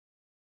change,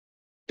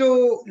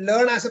 to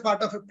learn as a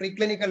part of a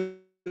preclinical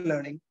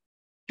learning,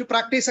 to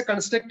practice a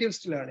constructive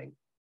learning,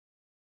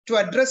 to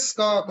address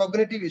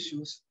cognitive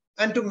issues,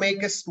 and to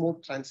make a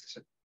smooth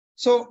transition.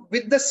 So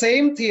with the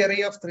same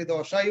theory of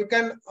Tridosha, you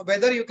can,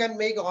 whether you can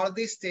make all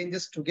these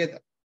changes together.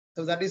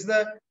 So that is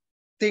the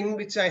thing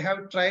which I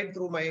have tried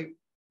through my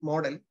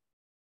model.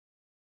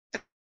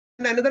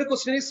 And another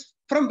question is,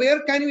 from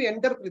where can you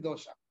enter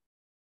Tridosha?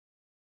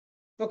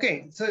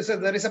 Okay, so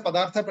there is a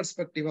Padartha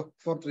perspective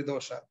for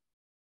Tridosha.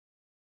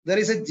 There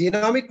is a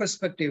genomic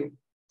perspective.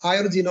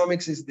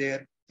 Ayurgenomics is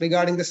there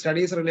regarding the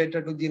studies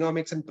related to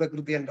genomics and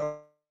Prakriti and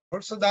all.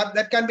 So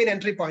that can be an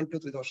entry point to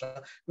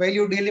Tridosha, where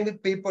you're dealing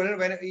with people,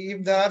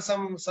 if there are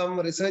some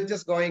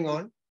researches going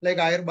on, like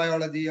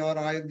Ayurbiology or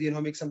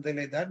Ayurgenomics, something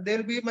like that,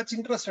 they'll be much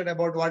interested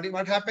about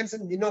what happens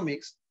in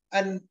genomics,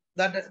 and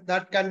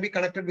that can be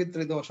connected with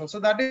Tridosha. So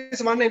that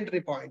is one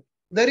entry point.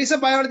 There is a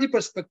biology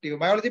perspective.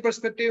 Biology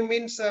perspective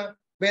means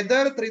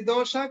whether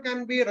Tridosha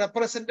can be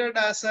represented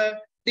as a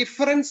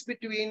difference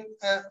between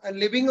a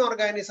living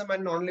organism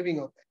and non-living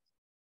organism.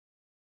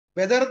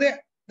 Whether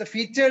the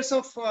features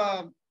of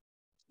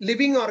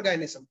living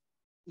organism,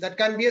 that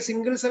can be a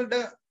single-celled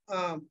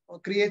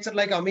creature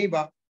like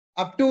amoeba,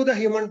 up to the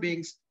human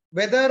beings,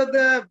 whether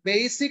the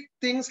basic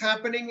things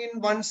happening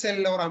in one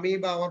cell or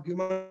amoeba or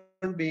human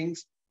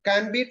beings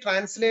can be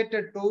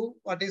translated to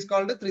what is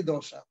called a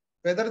Tridosha,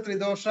 whether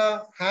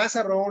Tridosha has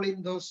a role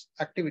in those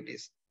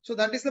activities. So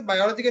that is the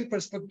biological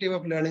perspective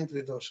of learning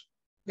Tridosha.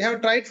 We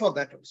have tried for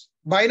that also.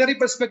 Binary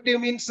perspective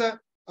means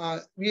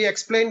we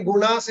explain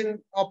gunas in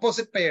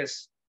opposite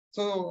pairs.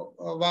 So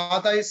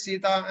Vata is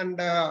Sita and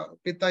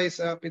Pitta is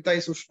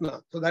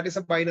Ushna. So that is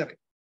a binary.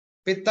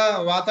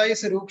 Vata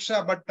is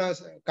Ruksha, but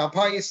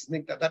Kapha is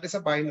Nikta. That is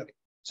a binary.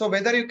 So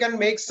whether you can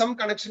make some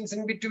connections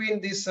in between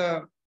these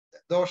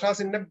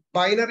doshas in a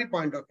binary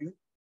point of view.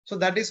 So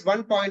that is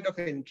one point of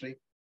entry.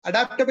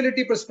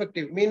 Adaptability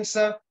perspective means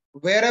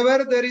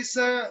wherever there is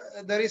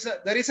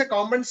a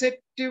compensative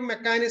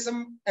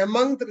mechanism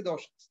among three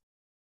doshas.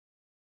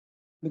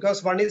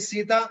 Because one is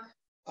Sita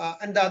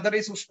and the other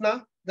is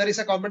Ushna, there is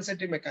a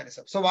compensating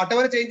mechanism. So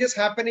whatever changes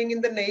happening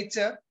in the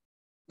nature,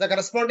 the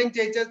corresponding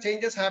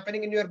changes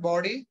happening in your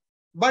body,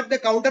 but the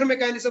counter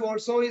mechanism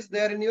also is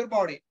there in your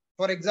body.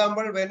 For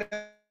example,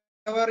 whenever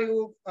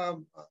you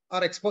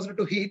are exposed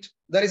to heat,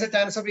 there is a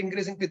chance of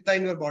increasing pitta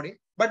in your body.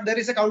 But there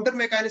is a counter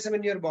mechanism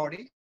in your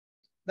body,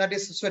 that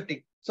is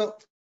sweating. So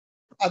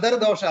other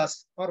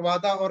doshas or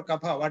vata or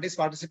kapha, what is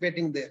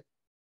participating there?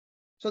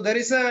 So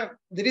this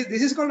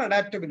is called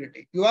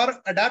adaptability. You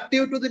are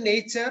adaptive to the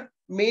nature,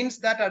 means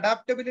that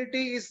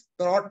adaptability is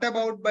brought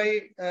about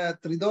by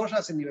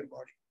tridoshas in your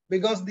body,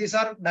 because these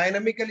are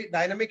dynamic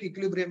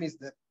equilibrium is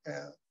there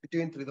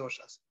between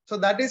tridoshas. So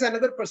that is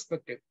another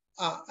perspective.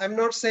 I'm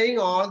not saying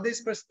all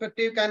this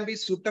perspective can be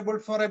suitable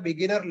for a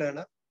beginner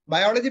learner.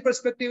 Biology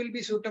perspective will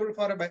be suitable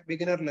for a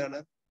beginner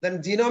learner.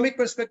 Then genomic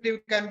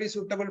perspective can be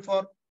suitable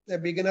for a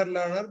beginner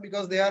learner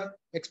because they are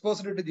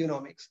exposed to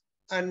genomics.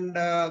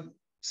 And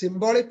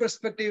symbolic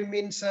perspective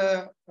means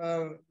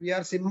we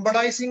are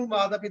symbolizing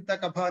Vata Pitta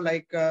Kapha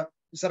like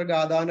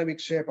Visarga Adana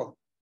Vikshepam.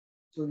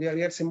 So we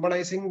are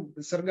symbolizing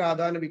Visarga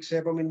Adana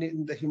Vikshepam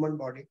in the human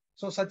body.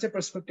 So such a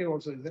perspective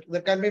also is there.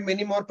 There can be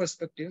many more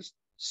perspectives.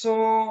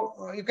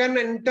 So you can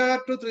enter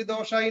to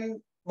Tridosha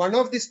in one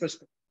of these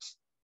perspectives.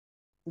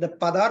 The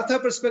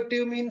Padartha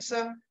perspective means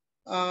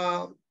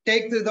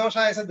take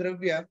Tridosha as a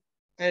Dravya,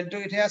 and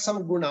it has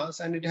some gunas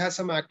and it has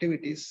some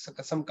activities,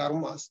 some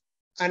karmas.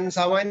 And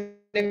Samanya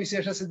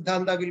Vishesha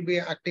Siddhanta will be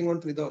acting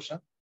on Tridosha.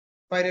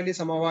 Finally,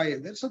 Samavaya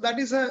is there. So that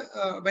is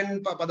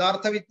when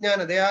Padartha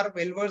Vijnana, they are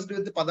well versed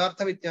with the Padartha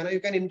Vijnana, you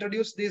can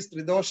introduce this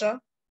Tridosha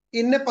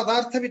in a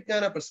Padartha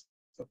Vijnana perspective.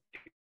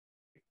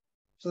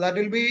 So that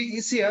will be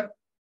easier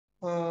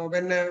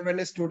when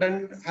a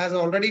student has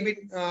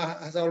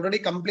already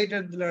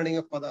completed the learning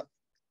of Padartha.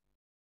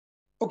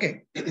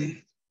 Okay.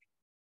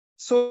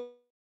 So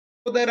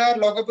there are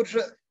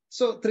Lokapurusha.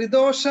 So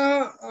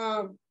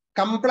Tridosha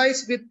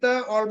complies with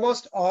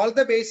almost all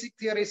the basic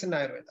theories in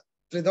Ayurveda.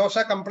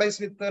 Tridosha complies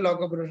with the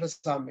Lokapurusha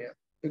Samya,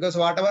 because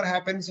whatever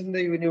happens in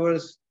the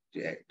universe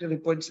it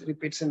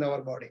repeats in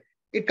our body.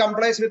 It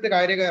complies with the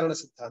Karya-Karana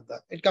Siddhanta.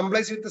 It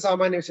complies with the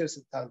Samanya Vishesha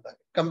Siddhanta.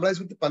 It complies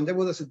with the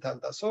Panchabhuta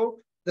Siddhanta.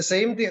 So the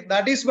same thing.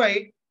 That is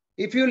why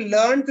if you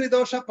learn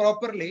Tridosha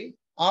properly,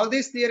 all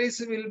these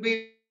theories will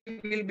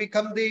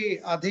become the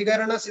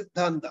Adhikarana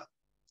Siddhanta.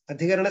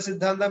 Adhikarana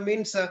Siddhanta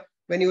means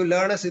when you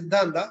learn a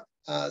Siddhanta,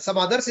 some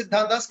other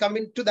Siddhantas come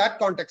into that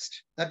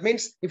context. That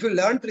means if you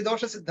learn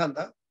Tridosha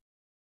Siddhanta,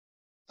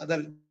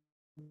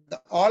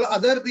 all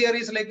other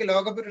theories like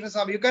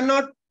Lokapurusha, you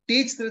cannot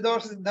teach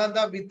Tridosha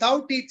Siddhanta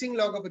without teaching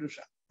Lokapurusha,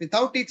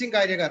 without teaching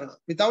Karya-Karana,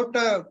 without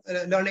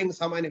learning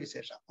Samanya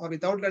Vishesha, or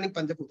without learning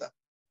Panchabhuta.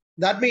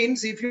 That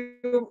means if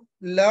you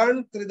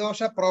learn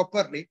Tridosha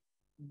properly,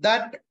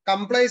 that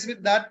complies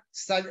with that,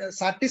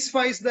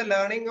 satisfies the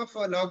learning of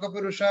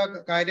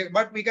Lokapurusha Karya,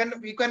 but we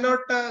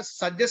cannot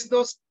suggest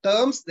those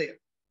terms there.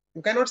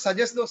 You cannot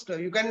suggest those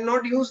terms. You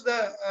cannot use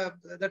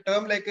the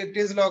term like it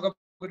is Lokapurusha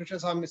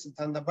Samya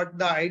Siddhanta, but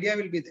the idea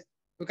will be there.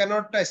 You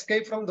cannot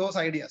escape from those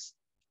ideas.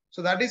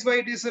 So that is why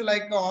it is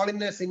like all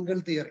in a single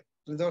theory.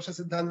 Tridosha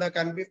Siddhanta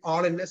can be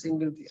all in a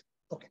single theory.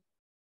 Okay.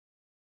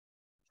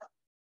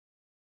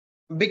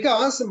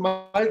 Because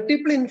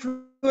multiple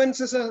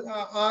influences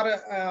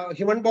are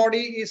human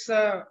body is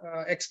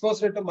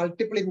exposed to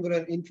multiple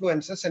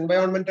influences: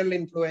 environmental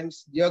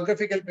influence,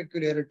 geographical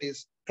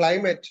peculiarities,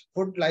 climate,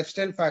 food,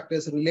 lifestyle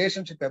factors,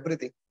 relationship,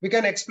 everything. We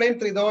can explain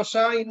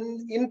Tridosha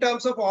in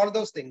terms of all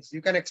those things.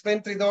 You can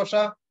explain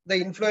Tridosha, the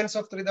influence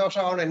of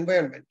Tridosha on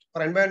environment,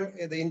 or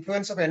the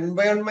influence of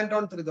environment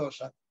on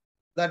Tridosha.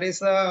 That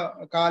is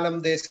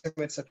Kalam,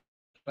 Desham, etc.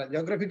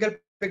 Geographical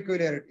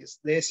peculiarities,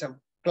 Desham,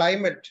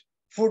 climate,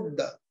 food,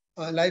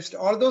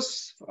 lifestyle,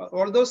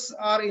 all those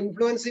are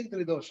influencing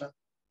Tridosha.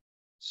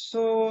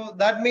 So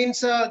that means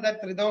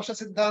that Tridosha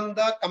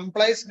Siddhanta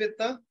complies with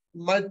the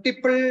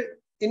multiple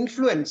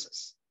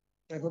influences.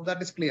 I hope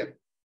that is clear.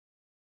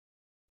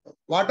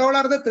 What all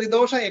are the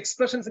Tridosha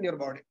expressions in your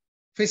body?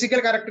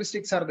 Physical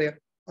characteristics are there,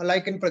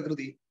 like in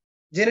Prakriti.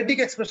 Genetic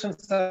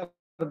expressions are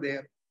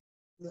there,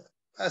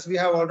 as we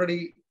have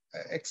already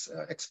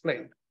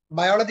explained.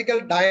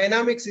 Biological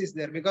dynamics is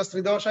there, because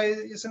Tridosha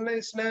is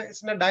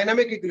in a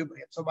dynamic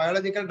equilibrium. So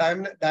biological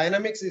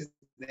dynamics is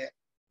there.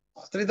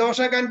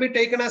 Tridosha can be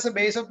taken as a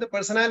base of the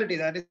personality,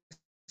 that is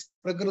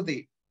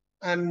Prakriti,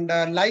 and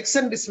likes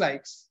and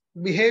dislikes,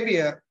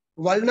 behavior,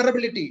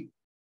 vulnerability,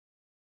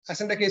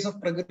 as in the case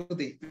of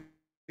Prakriti.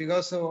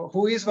 Because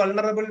who is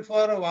vulnerable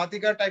for a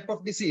Vatika type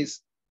of disease,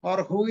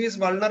 or who is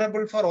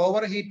vulnerable for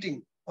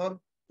overheating,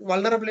 or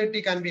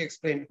vulnerability can be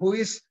explained. Who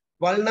is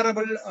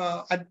vulnerable,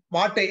 at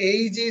what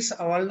age is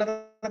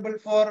vulnerable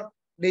for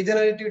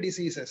degenerative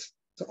diseases.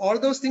 So all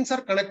those things are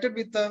connected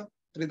with the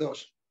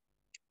Tridosha.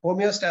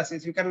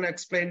 Homeostasis, you can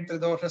explain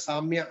Tridosha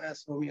Samya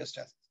as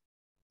homeostasis.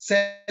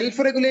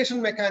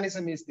 Self-regulation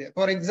mechanism is there.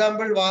 For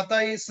example,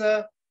 Vata is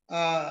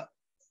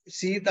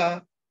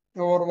Sita,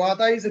 or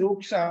Vata is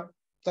Ruksha,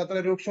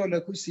 Tatra Ruksha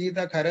Lakhu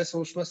Sita Khara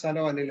Sushma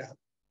Sala Vanila.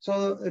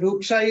 So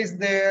Ruksha is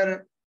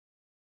there,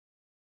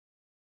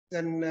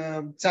 then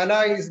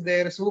Chala is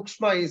there,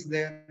 Sukshma is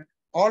there.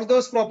 All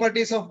those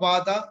properties of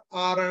Vata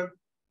are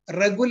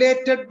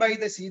regulated by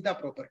the Sita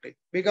property.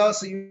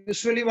 Because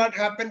usually what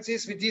happens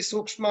is, which is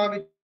Sukshma,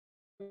 which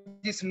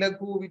which is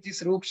Laghu, which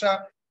is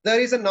Ruksha, there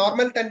is a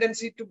normal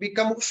tendency to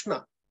become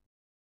Ushna.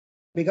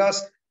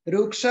 Because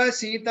Ruksha,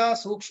 Sita,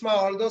 Sukshma,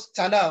 all those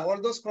Chala,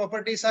 all those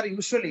properties are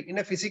usually in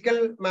a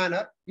physical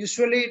manner.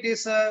 Usually it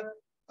is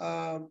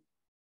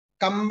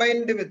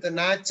combined with,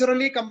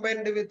 naturally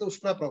combined with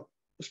Ushna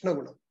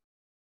Guna.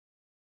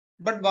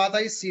 But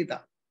Vata is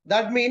Sita.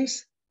 That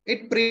means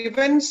it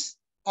prevents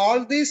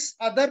all these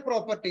other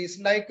properties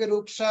like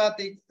Ruksha,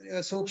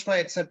 Sukshma,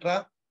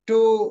 etc.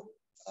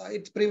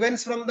 It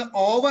prevents from the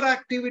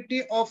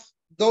overactivity of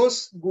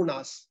those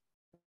gunas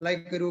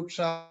like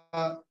Ruksha,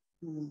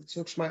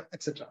 Sukshma,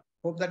 etc.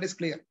 Hope that is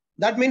clear.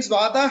 That means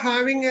Vata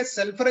having a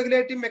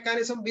self-regulating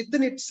mechanism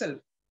within itself.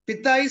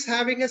 Pitta is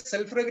having a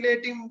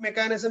self-regulating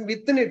mechanism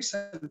within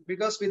itself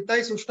because Pitta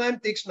is Ushna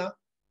and Tikshna.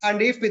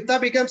 And if Pitta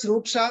becomes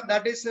Ruksha,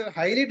 that is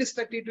highly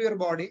destructive to your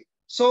body.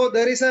 So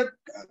there is a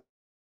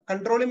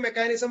controlling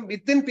mechanism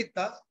within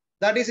Pitta.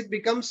 That is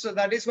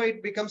why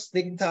it becomes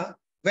Snigdha.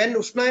 When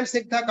Ushna and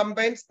Snigdha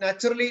combines,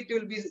 naturally it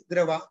will be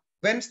Drava.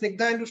 When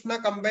Snigdha and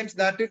Ushna combines,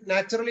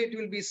 naturally it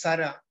will be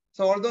Sara.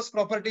 So all those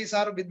properties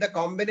are with the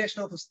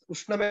combination of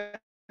Ushna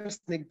and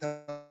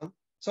Snigdha.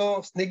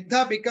 So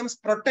Snigdha becomes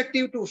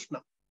protective to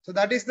Ushna. So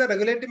that is the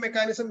regulative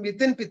mechanism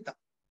within Pitta.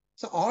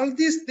 So all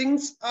these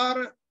things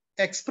are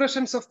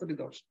expressions of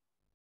Tridosha.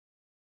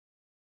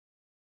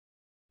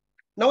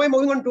 Now I'm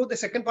moving on to the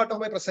second part of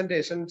my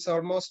presentation. So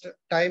almost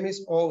time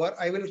is over.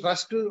 I will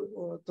rush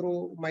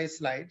through my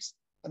slides.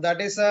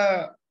 That is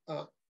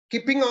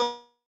keeping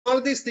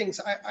all these things.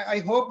 I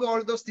hope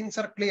all those things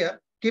are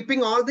clear.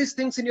 Keeping all these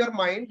things in your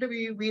mind,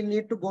 we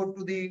need to go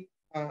to the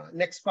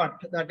next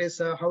part. That is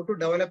how to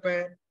develop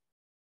a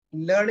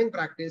learning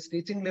practice,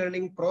 teaching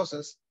learning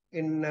process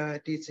in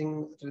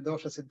teaching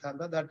Tridosha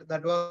Siddhanta.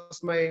 That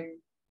was my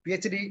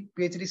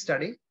PhD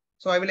study.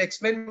 So I will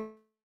explain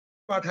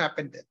what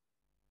happened there.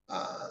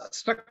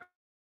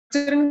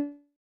 Structuring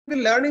the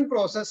learning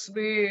process,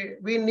 we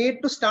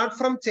need to start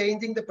from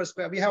changing the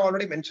perspective. We have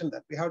already mentioned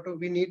that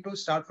we need to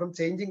start from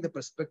changing the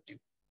perspective.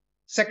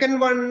 Second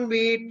one,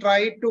 we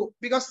try to,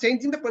 because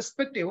changing the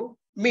perspective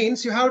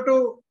means you have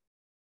to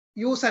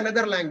use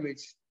another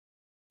language.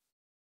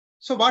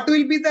 So what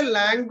will be the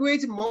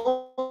language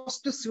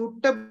most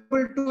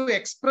suitable to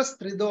express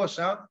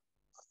Tridosha?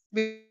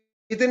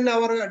 Within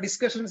our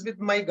discussions with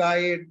my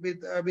guide,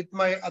 with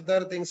my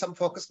other things, some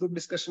focus group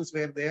discussions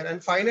were there.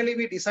 And finally,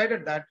 we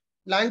decided that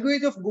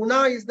language of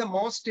Guna is the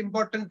most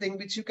important thing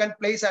which you can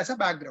place as a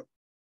background.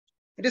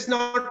 It is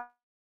not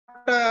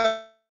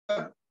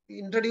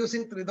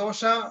introducing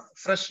Tridosha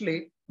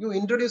freshly. You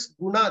introduce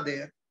Guna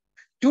there.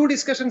 Two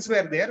discussions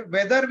were there,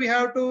 whether we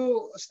have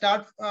to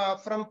start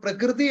from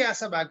Prakriti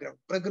as a background.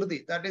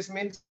 Prakriti, that is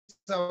means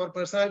our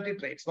personality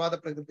traits, Vada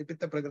Prakriti,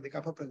 Pitta Prakriti,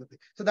 Kapha Prakriti.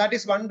 So that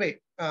is one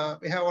way.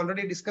 We have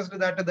already discussed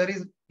that there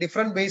is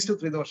different ways to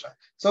Tridosha.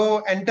 So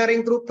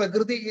entering through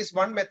Prakriti is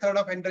one method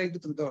of entering to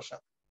Tridosha.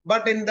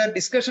 But in the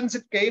discussions,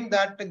 it came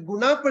that the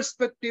Guna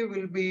perspective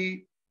will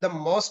be the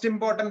most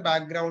important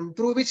background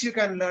through which you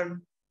can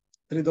learn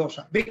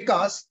Tridosha,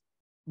 because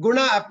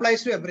Guna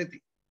applies to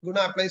everything.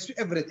 Guna applies to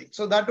everything.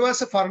 So that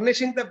was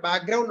furnishing the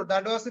background.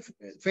 That was the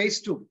phase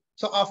 2.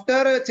 So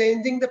after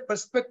changing the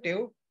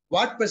perspective,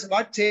 what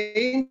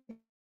change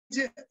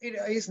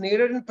is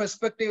needed in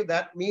perspective?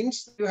 That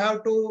means you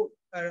have to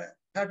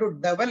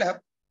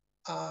develop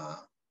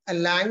a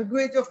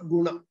language of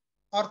Guna,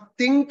 or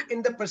think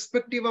in the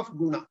perspective of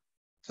Guna.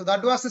 So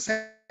that was the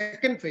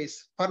second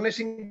phase,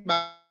 furnishing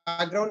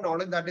background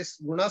knowledge, that is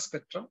Guna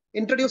spectrum.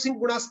 Introducing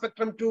Guna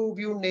spectrum to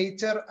view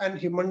nature and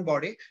human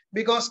body,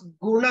 because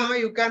Guna,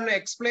 you can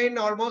explain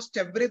almost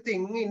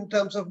everything in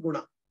terms of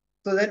Guna.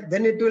 So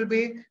then it will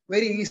be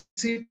very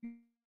easy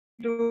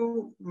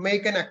to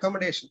make an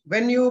accommodation.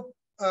 When you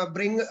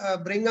bring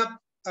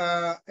up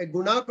a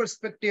Guna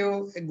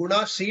perspective, a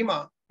Guna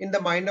Shima in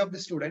the mind of the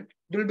student,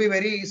 it will be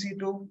very easy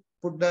to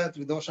put the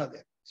Tridosha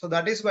there. So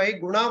that is why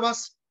Guna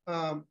was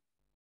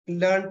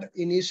learned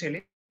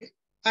initially.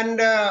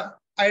 And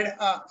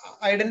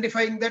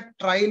identifying the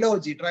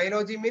trilogy.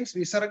 Trilogy means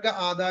Visarga,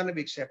 Adana,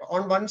 Vikshepa.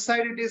 On one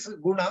side, it is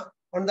Guna.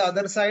 On the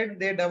other side,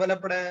 they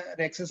developed an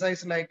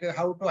exercise like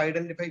how to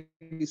identify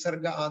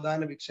Visarga,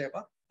 Adana,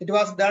 Vikshepa. It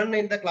was done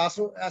in the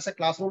classroom as a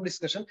classroom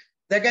discussion.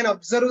 They can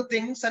observe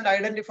things and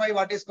identify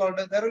what is called,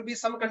 there will be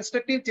some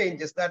constructive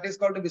changes, that is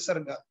called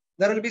Visarga.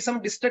 There will be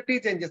some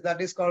destructive changes, that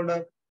is called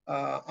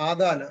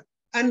Adana.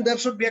 And there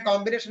should be a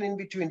combination in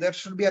between. There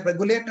should be a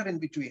regulator in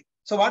between.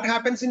 So what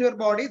happens in your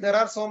body? There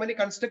are so many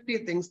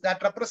constructive things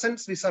that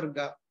represents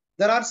Visarga.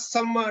 There are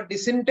some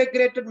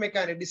disintegrated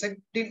mechanisms,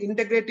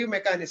 integrative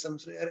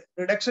mechanisms,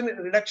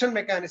 reduction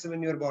mechanism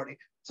in your body.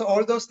 So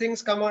all those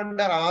things come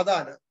under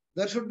Adana.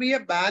 There should be a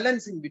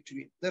balance in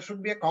between. There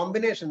should be a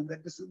combination.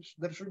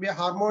 There should be a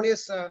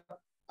harmonious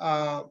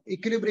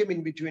equilibrium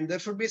in between. There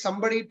should be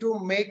somebody to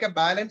make a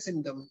balance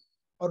in them,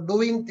 or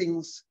doing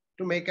things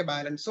to make a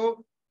balance.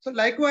 So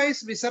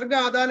likewise,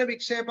 Visarga, Adana,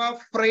 Vikshepa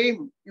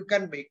frame you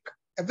can make.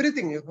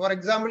 Everything. For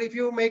example, if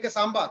you make a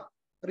sambar,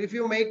 or if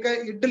you make a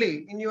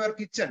idli in your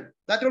kitchen,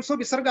 that also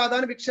Visarga,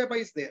 Adana, Vikshepa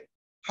is there.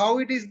 How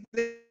it is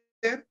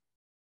there?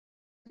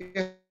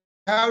 You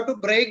have to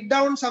break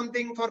down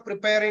something for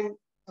preparing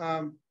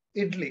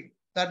idli.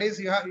 That is,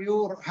 you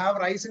have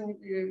rice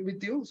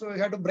with you, so you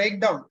have to break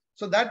down.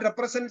 So that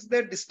represents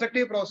the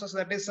destructive process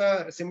that is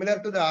similar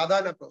to the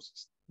adana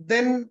process.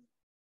 Then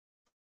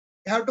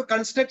you have to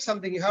construct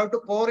something. You have to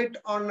pour it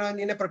on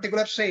in a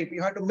particular shape.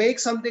 You have to make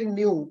something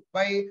new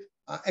by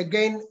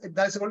again.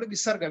 That's called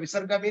visarga.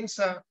 Visarga means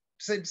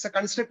it's a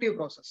constructive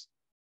process.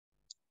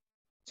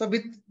 So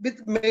with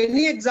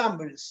many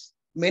examples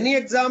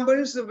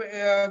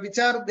which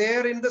are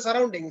there in the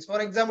surroundings. For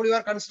example, you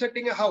are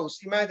constructing a house.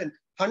 Imagine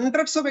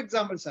hundreds of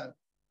examples are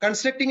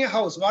constructing a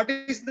house. What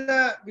is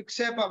the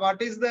vikshepa?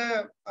 What is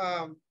the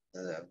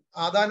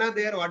adana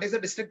there? What is the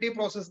destructive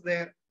process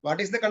there?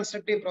 What is the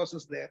constructive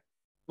process there?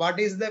 What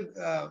is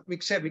the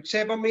vikshepa?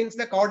 Vikshepa means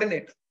the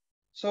coordinate.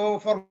 So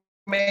for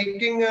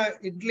making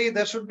idli,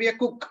 there should be a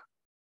cook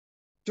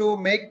to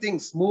make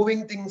things,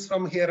 moving things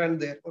from here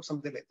and there or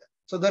something like that.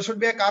 So there should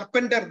be a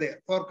carpenter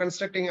there for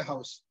constructing a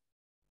house.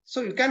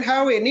 So you can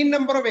have any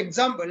number of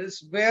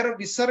examples where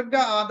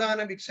visarga,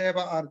 adana, vikshepa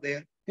are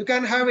there. You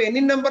can have any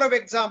number of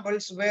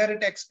examples where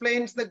it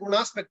explains the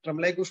guna spectrum,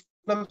 like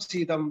ushnam,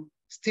 sitam,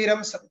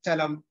 sthiram,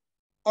 chalam,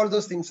 all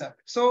those things are.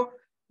 So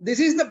this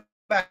is the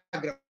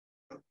background.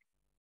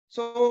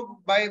 So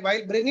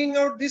while bringing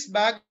out this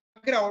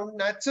background,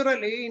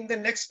 naturally in the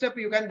next step,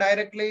 you can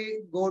directly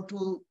go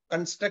to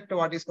construct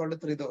what is called a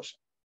TRIDOSHA.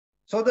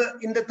 So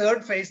in the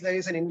third phase, there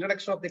is an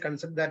introduction of the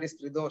concept that is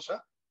TRIDOSHA.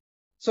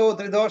 So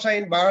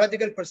TRIDOSHA in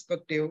biological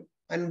perspective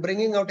and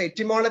bringing out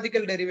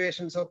etymological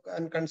derivations of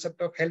and concept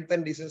of health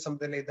and disease,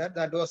 something like that.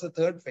 That was the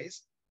third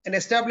phase. And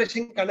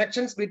establishing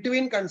connections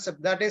between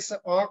concepts. That is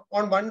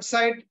on one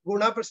side,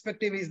 guna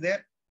perspective is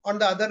there. On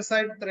the other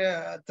side,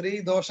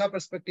 TRIDOSHA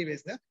perspective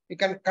is there. We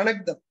can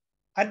connect them.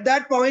 At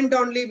that point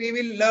only, we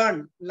will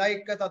learn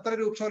like Tatra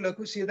Ruksho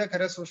Laku Sida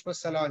Khara Sushma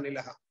Sala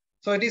Anilaha.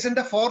 So it is in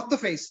the fourth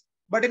phase.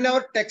 But in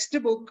our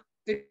textbook,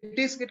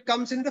 it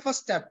comes in the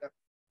first chapter,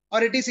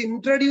 or it is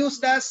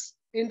introduced as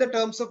in the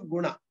terms of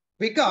guna.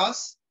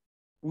 Because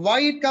why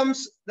it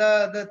comes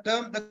the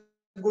term the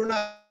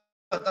guna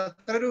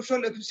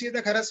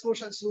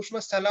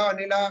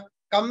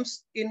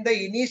comes in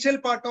the initial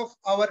part of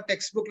our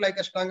textbook like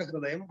Ashtanga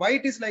Hridayam. Why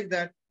it is like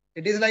that?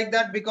 It is like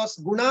that because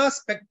guna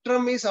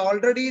spectrum is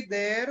already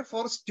there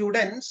for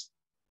students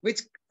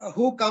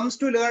who comes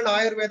to learn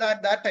Ayurveda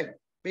at that time,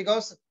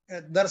 because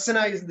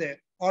darsana is there.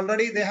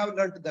 Already they have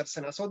learned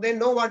darsana. So they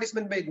know what is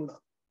meant by guna.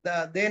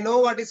 They know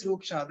what is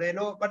ruksha. They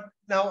know, but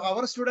now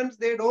our students,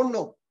 they don't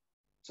know.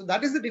 So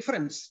that is the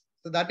difference.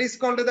 So that is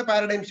called the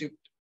paradigm shift.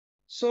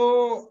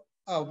 So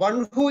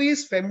one who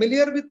is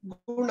familiar with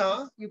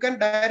guna, you can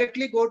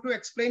directly go to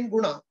explain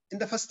guna in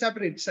the first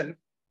chapter itself.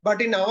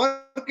 But in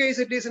our case,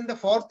 it is in the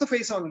fourth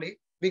phase only,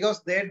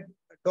 because they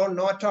don't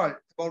know at all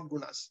about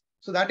gunas.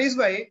 So that is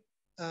why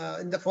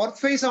in the fourth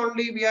phase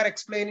only, we are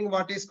explaining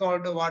what is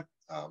called what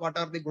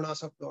are the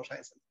gunas of dosha.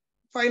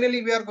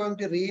 Finally, we are going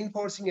to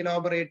reinforcing,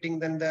 elaborating,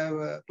 then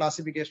the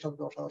classification of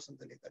dosha or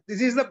something like that.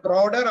 This is the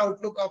broader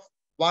outlook of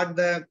what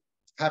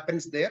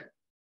happens there.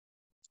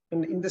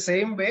 And in the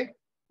same way,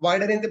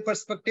 widening the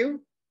perspective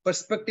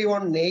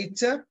on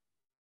nature,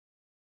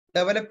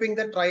 developing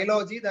the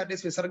trilogy, that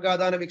is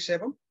Visargadana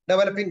Vikshepam,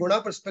 developing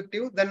guna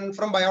perspective, then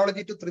from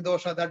biology to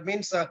TRIDOSHA. That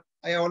means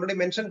I already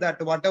mentioned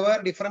that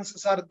whatever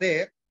differences are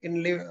there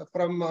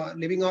from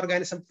living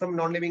organism from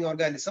non-living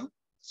organism.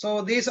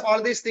 So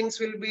all these things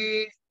will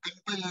be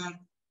compared,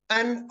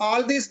 and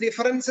all these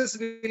differences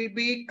will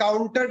be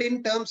counted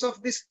in terms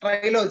of this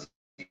trilogy.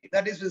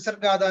 That is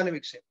Visargadana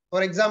Vikshepam.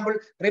 For example,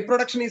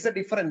 reproduction is a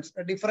difference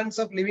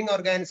of living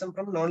organism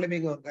from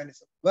non-living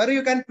organism. Where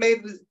you can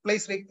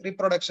place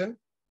reproduction.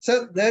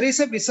 So there is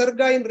a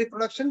Visarga in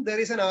reproduction, there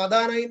is an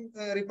Adana in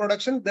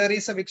reproduction, there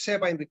is a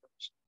Vikshepa in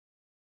reproduction.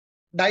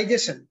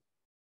 Digestion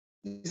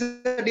is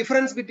a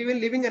difference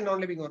between living and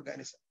non-living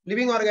organism.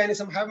 Living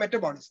organism have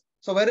metabolism.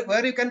 So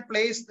where you can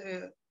place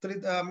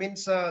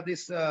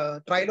this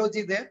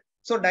trilogy there.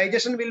 So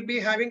digestion will be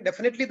having,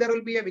 definitely there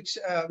will be a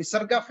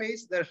Visarga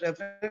phase,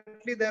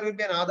 definitely there will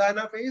be an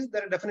Adana phase,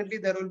 definitely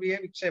there will be a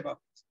Vikshepa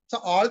phase. So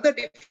all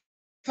the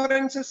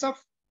differences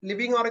of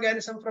living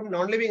organism from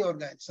non-living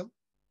organism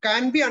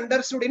can be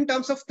understood in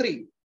terms of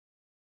three.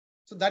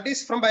 So that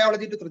is from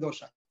biology to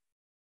TRIDOSHA.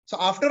 So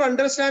after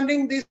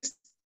understanding these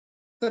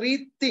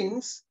three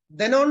things,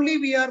 then only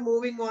we are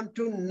moving on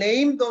to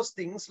name those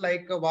things,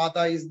 like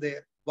Vata is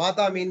there.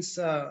 Vata means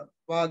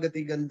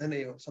Vagati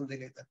Gandhanayo, something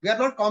like that. We are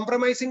not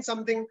compromising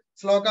something,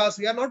 slokas.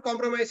 We are not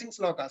compromising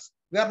slokas.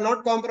 We are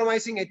not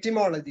compromising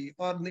etymology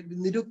or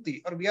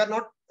nirukti, or we are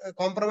not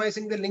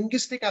compromising the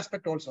linguistic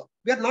aspect also.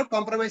 We are not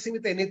compromising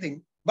with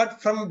anything.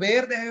 But from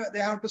where they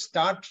have to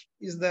start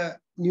is the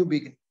new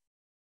beginning.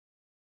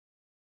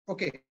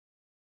 Okay.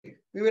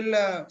 We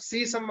will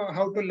see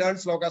how to learn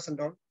slokas and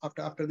all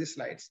after these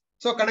slides.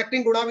 So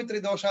connecting guna with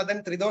TRIDOSHA,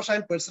 then TRIDOSHA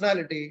and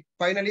personality.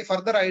 Finally,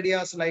 further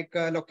ideas like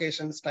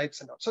locations,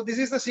 types, and all. So this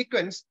is the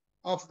sequence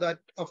of that.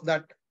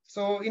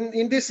 So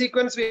in this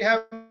sequence, we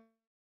have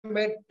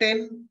made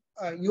 10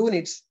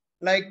 units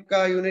Like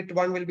unit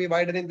 1 will be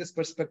widening this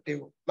perspective.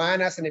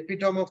 Man as an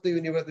epitome of the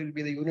universe will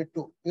be the unit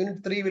 2.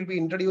 Unit 3 will be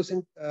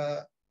introducing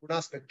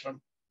Guna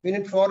spectrum.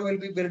 Unit 4 will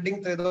be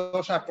building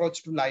Tridosha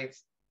approach to life.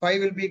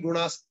 5 will be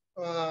Gunas,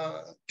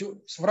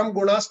 from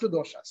Gunas to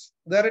Doshas.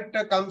 There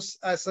it comes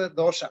as a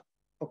Dosha.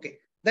 Okay.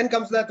 Then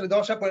comes the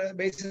Tridosha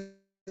basis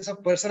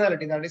of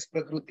personality, that is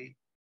Prakruti.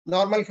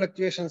 Normal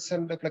fluctuations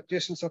and the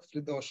fluctuations of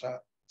Tridosha.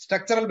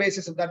 Structural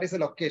basis of that is the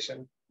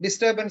location.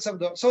 Disturbance of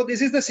the. So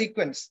this is the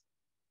sequence.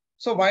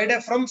 So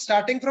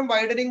starting from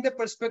widening the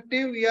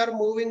perspective, we are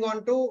moving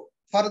on to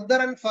further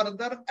and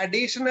further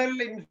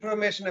additional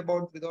information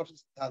about Tridosha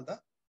Siddhanta.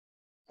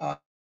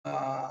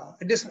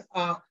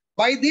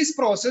 By this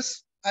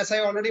process, as I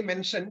already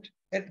mentioned,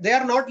 they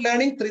are not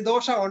learning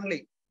Tridosha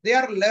only. They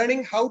are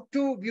learning how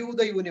to view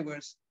the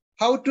universe,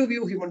 how to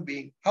view human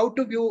being, how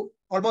to view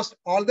almost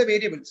all the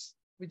variables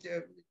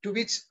to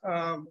which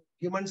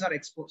humans are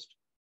exposed.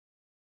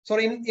 So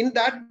in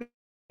that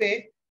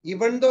way,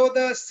 even though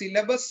the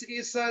syllabus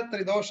is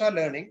Tridosha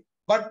learning,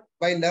 but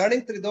by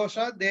learning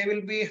Tridosha, they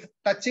will be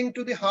touching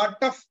to the heart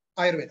of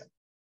Ayurveda,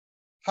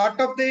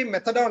 heart of the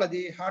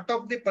methodology, heart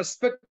of the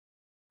perspective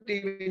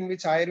in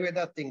which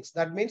Ayurveda thinks.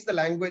 That means the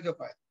language of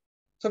Ayurveda.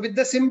 So with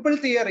the simple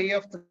theory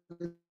of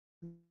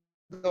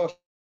Tridosha,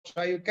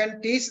 you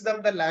can teach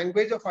them the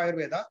language of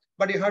Ayurveda,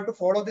 but you have to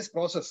follow this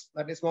process.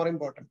 That is more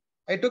important.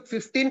 I took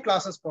 15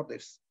 classes for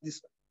this.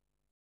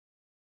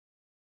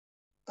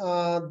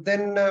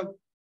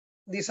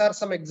 These are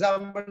some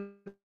examples.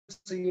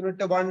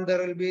 Unit 1,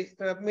 there will be,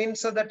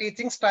 means the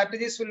teaching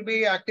strategies will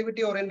be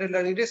activity-oriented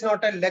learning. It is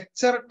not a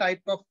lecture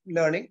type of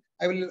learning.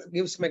 I will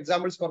give some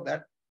examples for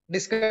that.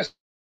 Discussions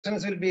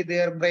will be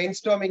there,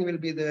 brainstorming will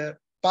be there,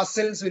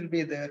 puzzles will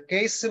be there,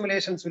 case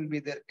simulations will be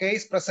there,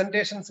 case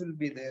presentations will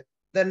be there.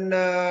 Then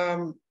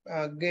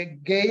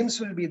games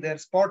will be there,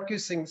 sport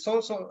quizzing.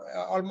 So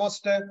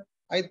almost,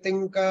 I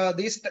think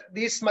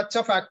these much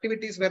of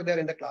activities were there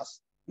in the class.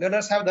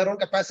 Learners have their own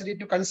capacity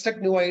to construct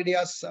new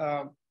ideas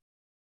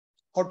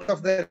out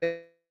of their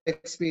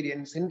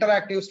experience.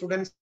 Interactive,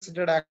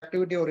 student-centered,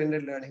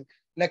 activity-oriented learning,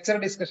 lecture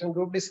discussion,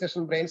 group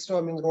discussion,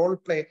 brainstorming, role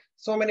play,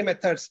 so many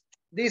methods.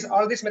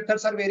 All these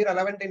methods are very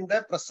relevant in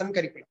the present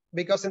curriculum,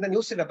 because in the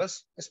new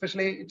syllabus,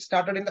 especially it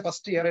started in the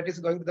first year, it is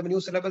going to, the new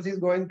syllabus is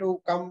going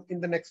to come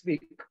in the next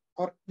week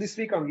or this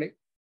week only.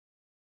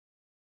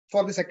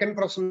 For the second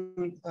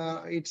professional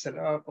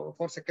itself,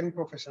 for second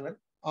professional,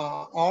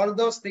 all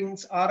those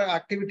things are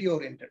activity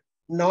oriented.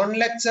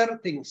 Non-lecture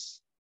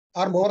things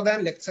are more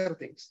than lecture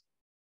things.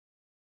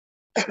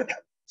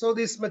 So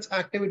this much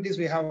activities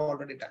we have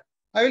already done.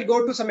 I will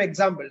go to some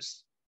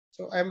examples.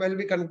 So I will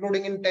be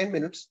concluding in 10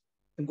 minutes.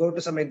 I'll go to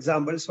some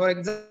examples. For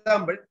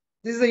example,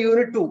 this is the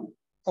unit 2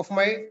 of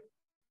my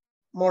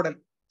model.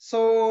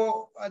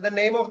 So the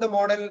name of the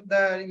model,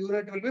 the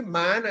unit will be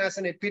Man as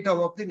an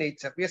Epitome of the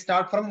Nature. We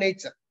start from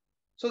nature.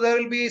 So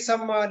there will be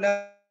some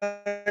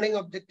learning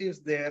objectives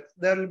there.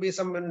 There will be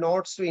some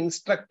notes to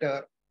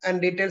instructor and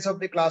details of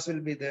the class will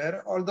be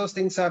there. All those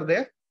things are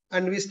there.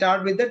 And we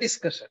start with the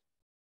discussion.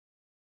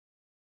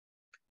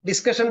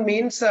 Discussion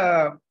means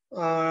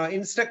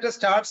instructor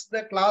starts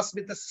the class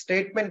with a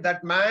statement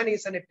that man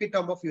is an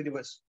epitome of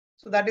universe.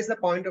 So that is the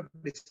point of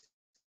discussion.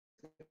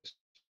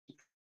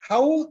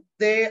 How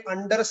they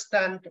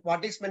understand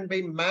what is meant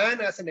by man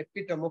as an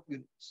epitome of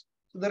universe.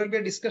 So there will be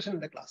a discussion in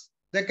the class.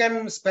 They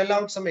can spell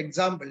out some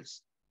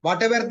examples.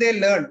 Whatever they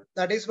learn,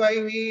 that is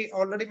why we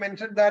already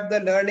mentioned that the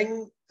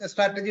learning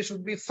strategy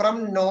should be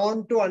from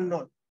known to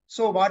unknown.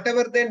 So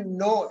whatever they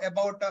know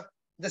about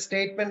the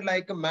statement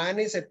like man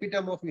is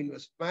epitome of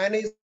universe, man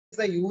is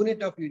the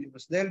unit of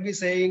universe. They'll be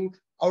saying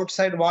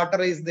outside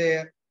water is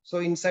there, so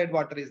inside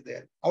water is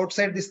there.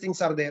 Outside these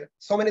things are there.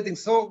 So many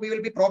things. So we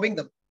will be probing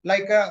them.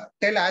 Like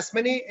tell as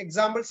many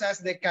examples as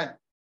they can.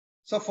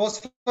 So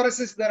phosphorus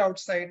is there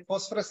outside,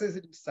 phosphorus is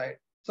inside.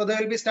 So they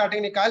will be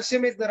starting,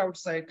 calcium is there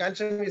outside,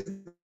 calcium is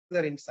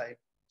there inside.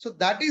 So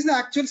that is the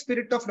actual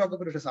spirit of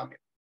Lokapurusha Samya.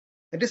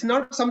 It is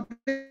not something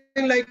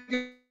like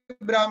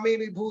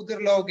Brahmi,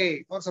 Vibhu,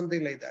 Loge or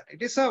something like that.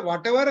 It is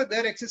whatever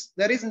there exists.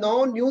 There is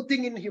no new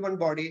thing in human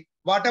body.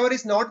 Whatever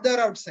is not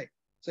there outside.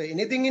 So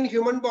anything in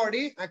human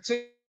body,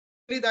 actually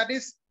that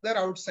is there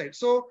outside.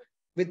 So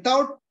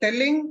without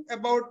telling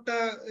about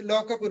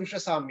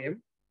Lokapurusha Samyam,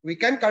 we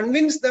can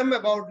convince them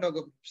about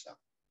Lokapurusha.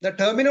 The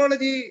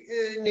terminology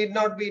need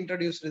not be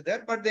introduced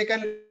there, but they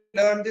can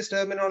learn this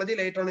terminology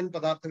later on in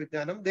Padartha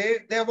Vijnanam.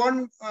 They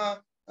won't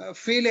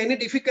feel any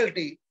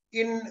difficulty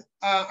in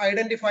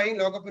identifying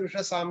Lokapurusha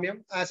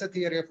Samyam as a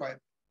theory of Ayurveda.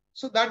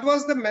 So that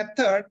was the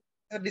method.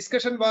 The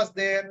discussion was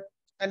there,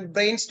 and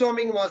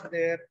brainstorming was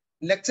there,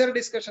 lecture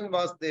discussion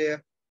was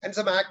there, and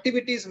some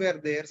activities were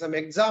there, some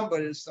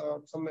examples,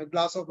 some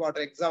glass of water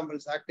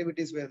examples,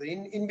 activities were there.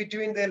 In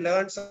between, they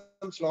learned some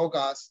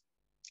slokas.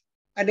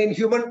 And in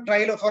human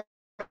trial, for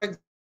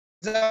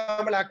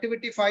example,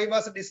 activity 5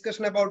 was a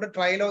discussion about the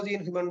trilogy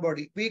in human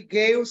body. We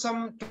gave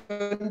some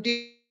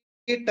 20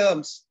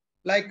 terms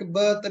like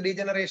birth,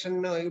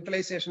 degeneration,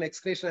 utilization,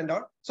 excretion, and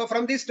all. So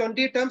from these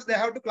 20 terms, they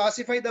have to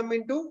classify them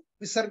into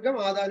Visargam,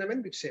 Adhanam,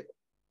 and Vikshepam.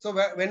 So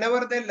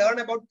whenever they learn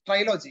about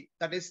trilogy,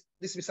 that is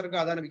this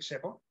Visarga Adana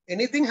Vikshepam,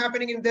 anything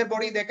happening in their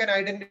body, they can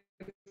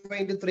identify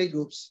into 3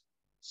 groups.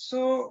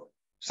 So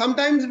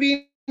sometimes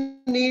we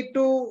need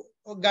to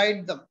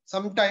guide them.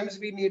 Sometimes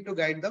we need to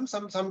guide them.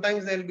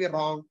 Sometimes they'll be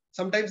wrong.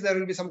 Sometimes there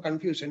will be some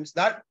confusions.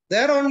 That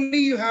there only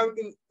you have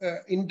to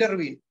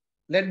intervene.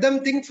 Let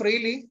them think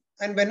freely.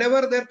 And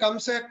whenever there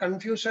comes a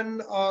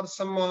confusion or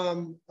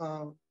some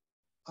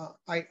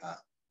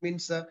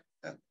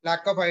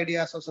lack of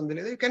ideas or something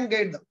like that, you can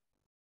guide them.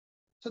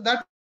 So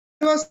that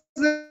was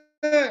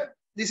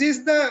this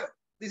is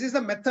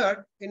the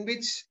method in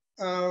which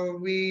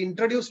we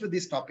introduced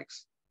these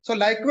topics. So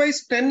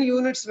likewise, 10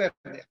 units were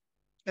there,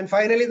 and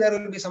finally there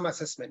will be some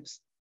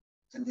assessments.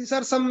 And these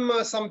are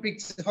some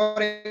pictures.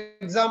 For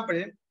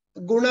example,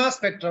 guna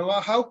spectrum.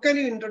 How can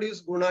you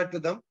introduce guna to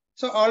them?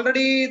 So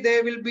already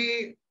they will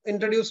be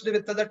introduced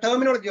with the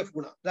terminology of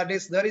guna. That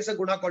is, there is a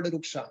guna called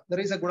ruksha. There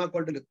is a guna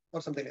called luk,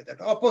 or something like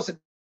that. Opposite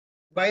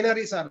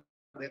binaries are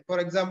there. For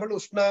example,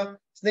 ushna,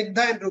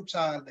 snigdha, and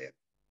ruksha are there.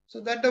 So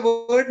that the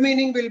word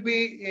meaning will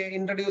be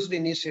introduced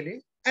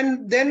initially,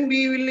 and then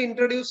we will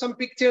introduce some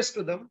pictures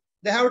to them.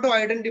 They have to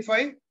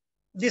identify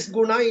this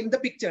guna in the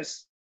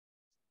pictures,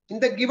 in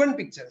the given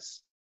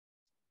pictures.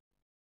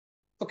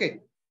 Okay.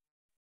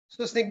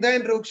 So snigdha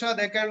and ruksha,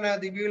 they can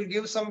we will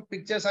give some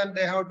pictures and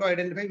they have to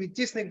identify which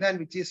is snigdha and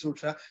which is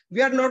ruksha.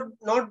 We are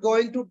not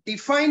going to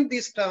define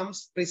these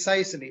terms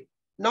precisely,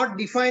 not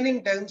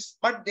defining terms,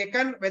 but they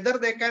can, whether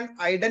they can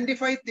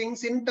identify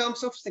things in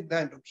terms of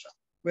snigdha and ruksha.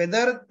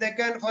 Whether they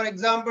can, for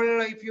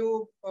example, if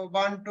you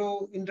want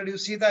to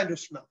introduce Sita and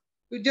Ushna,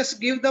 you just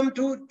give them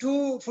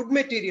two food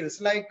materials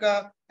like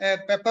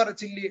pepper,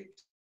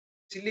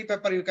 chili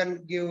pepper you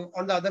can give.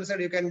 On the other side,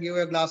 you can give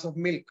a glass of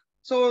milk.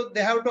 So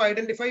they have to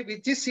identify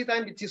which is Sita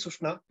and which is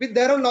Ushna. With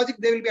their own logic,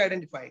 they will be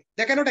identifying.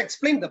 They cannot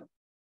explain them.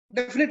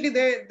 Definitely,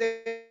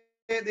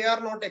 they are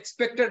not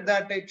expected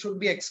that it should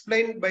be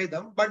explained by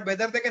them, but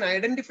whether they can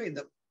identify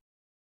them.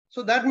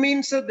 So that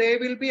means they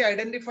will be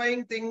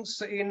identifying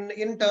things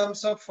in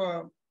terms of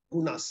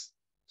gunas.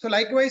 So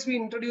likewise, we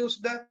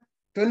introduced the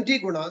 20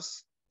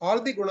 gunas,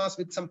 all the gunas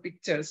with some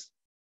pictures,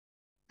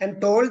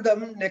 and told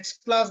them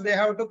next class they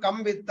have to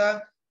come with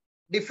the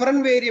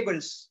different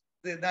variables.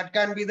 That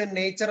can be the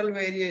natural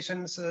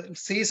variations,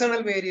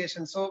 seasonal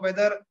variations. So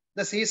whether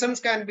the seasons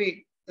can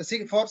be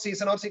 4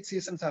 seasons or 6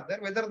 seasons are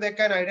there, whether they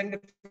can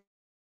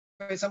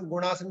identify some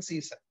gunas in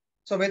season.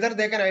 So whether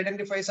they can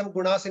identify some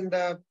gunas in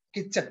the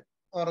kitchen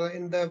or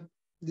in the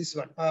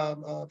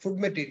food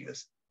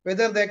materials,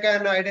 whether they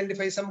can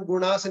identify some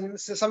gunas in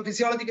some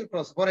physiological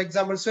process. For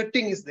example,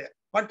 sweating is there.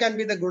 What can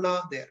be the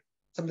guna there?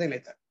 Something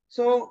like that.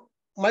 So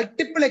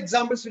multiple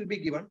examples will be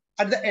given.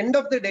 At the end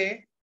of the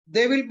day,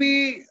 they will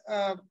be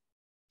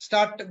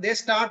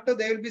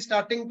they will be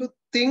starting to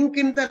think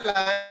in the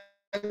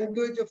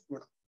language of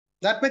guna.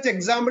 That much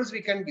examples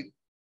we can give.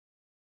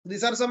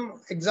 These are some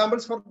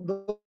examples for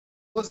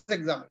those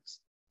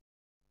examples.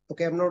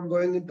 Okay, I'm not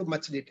going into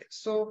much detail.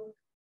 So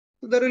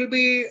there will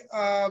be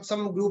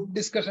some group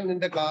discussion in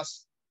the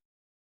class.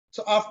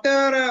 So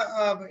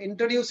after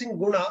introducing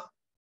guna,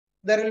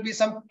 there will be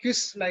some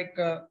quiz like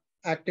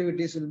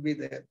activities will be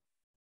there.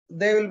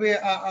 They will be,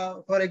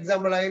 for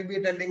example, I will be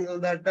telling them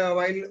that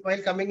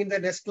while coming in the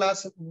next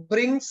class,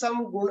 bring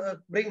some guna,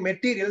 bring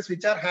materials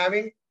which are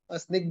having a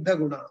snigdha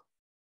guna,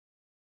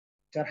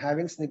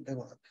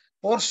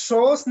 or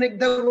show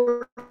snigdha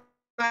guna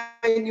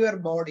in your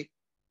body.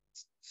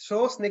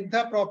 Show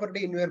snigdha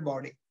property in your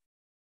body.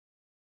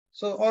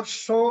 So, or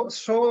show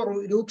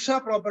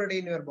ruksha property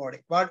in your body,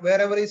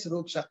 wherever is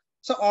ruksha.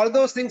 So all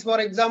those things, for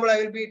example,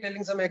 I will be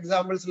telling some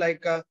examples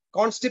like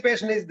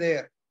constipation is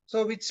there.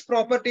 So which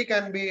property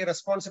can be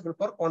responsible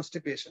for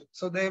constipation?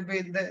 So it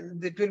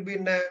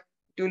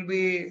will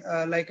be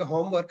like a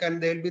homework,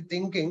 and they will be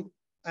thinking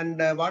and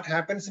what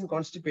happens in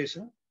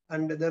constipation,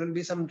 and there will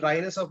be some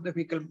dryness of the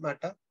fecal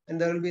matter,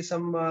 and there will be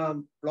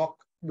some block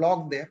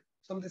there.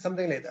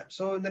 Something like that.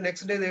 So in the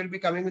next day, they will be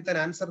coming with an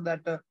answer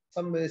that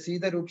some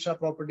Siddha Ruksha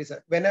properties.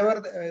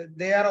 Whenever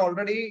they are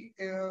already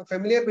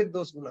familiar with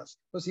those gunas,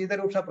 so Siddha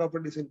Ruksha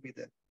properties will be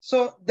there.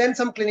 So then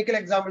some clinical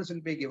examples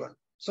will be given.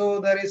 So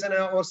there is an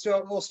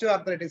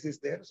osteoarthritis is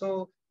there.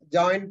 So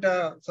joint,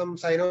 some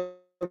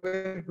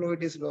synovial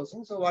fluid is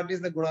losing. So what is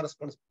the guna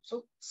response?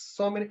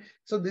 So many.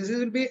 So this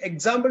will be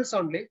examples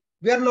only.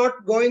 We are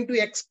not going to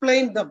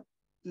explain them.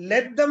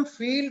 Let them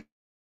feel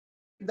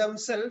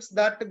themselves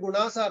that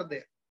gunas are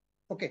there.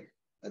 Okay,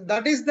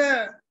 that is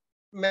the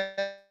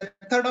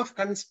method of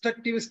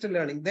constructivist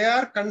learning. They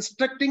are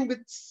constructing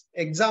with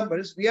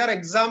examples. We are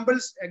example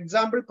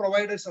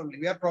providers only.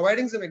 We are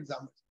providing some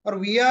examples, or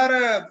we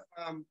are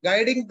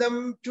guiding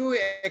them to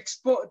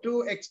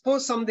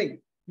expose something.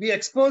 We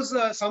expose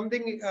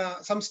something,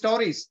 some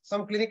stories,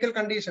 some clinical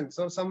conditions,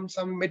 or some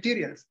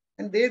materials,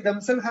 and they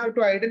themselves have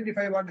to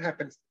identify what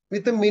happens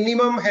with the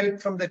minimum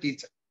help from the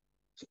teacher.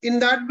 In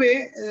that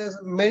way,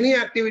 many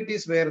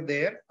activities were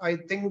there. I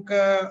think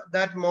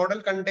that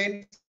model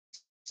contains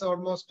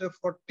almost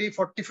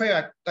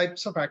 40-45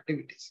 types of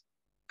activities.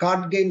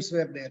 Card games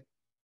were there.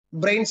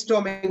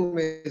 brainstorming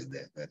is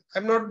there.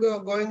 I'm not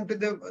going to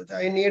the,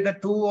 I need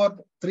 2 or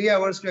 3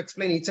 hours to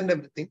explain each and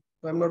everything.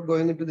 So I'm not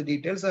going into the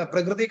details.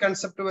 Prakriti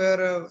concept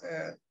were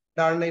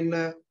done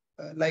in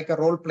like a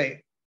role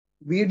play.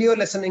 Video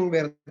listening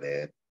were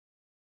there.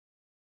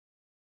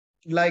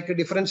 Like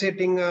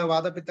differentiating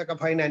Vada Pitta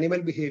Kapha in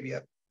animal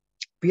behavior.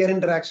 Peer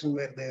interaction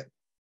were there.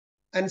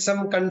 And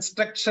some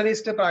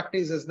constructionist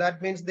practices.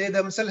 That means they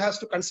themselves has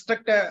to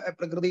construct a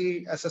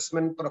Prakriti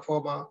assessment pro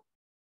forma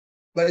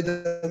by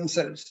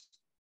themselves.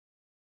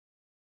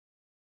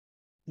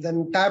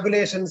 Then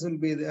tabulations will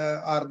be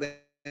are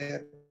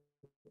there.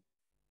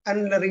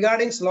 And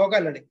regarding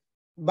sloka learning,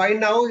 by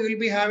now you will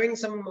be having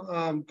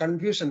some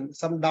confusion,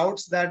 some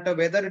doubts that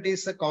whether it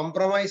is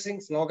compromising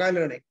sloka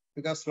learning,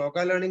 because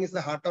sloka learning is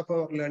the heart of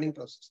our learning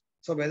process.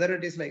 So whether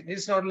it is like,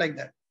 it's not like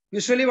that.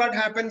 Usually what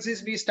happens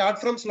is we start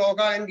from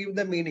sloka and give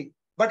the meaning.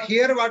 But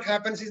here what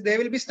happens is they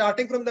will be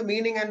starting from the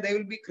meaning and they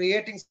will be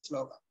creating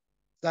sloka.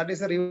 That is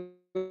the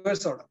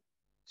reverse order.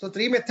 So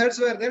 3 methods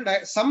were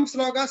there. Some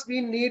slokas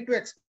we need to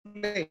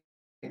explain.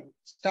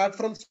 Start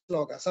from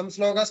sloka. Some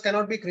slokas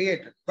cannot be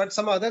created, but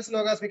some other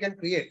slokas we can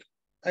create.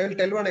 I will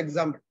tell one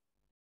example.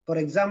 For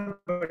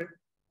example,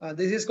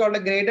 this is called a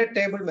graded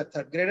table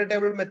method. Graded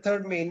table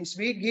method means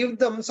we give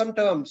them some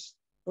terms.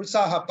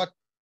 Ulsaha,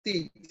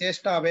 Bhakti,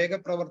 Cheshta, Vega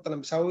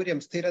Pravartanam, Shauryam,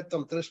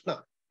 Sthiratvam,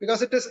 Trishna.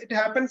 Because it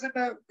happens at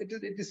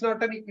it is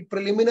not a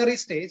preliminary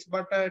stage,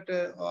 but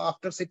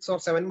after 6 or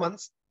 7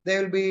 months,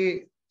 they will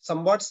be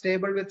somewhat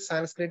stable with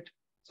Sanskrit.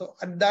 So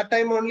at that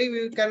time only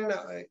we can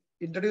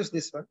introduce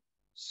this one.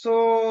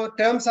 So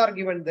terms are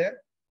given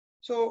there.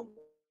 So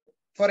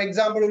for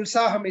example,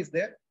 Ulsaham is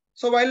there.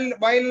 So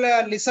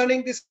while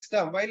listening this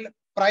term, while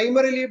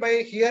primarily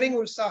by hearing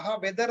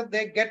Ulsaha, whether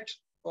they get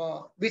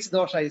which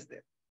dosha is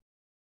there.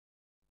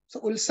 So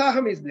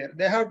Ulsaham is there.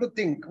 They have to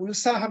think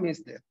Ulsaham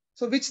is there.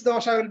 So which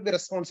dosha will be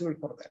responsible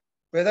for that?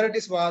 Whether it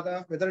is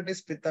Vada, whether it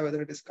is Pitta,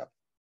 whether it is Kapha.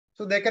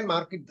 So they can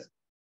mark it there.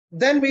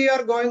 Then we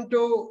are going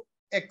to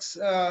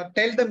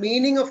tell the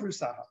meaning of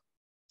Ulsaha.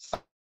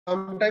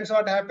 Sometimes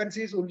what happens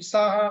is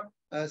Ulsaha,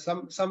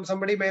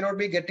 somebody may not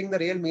be getting the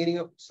real meaning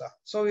of Ulsaha.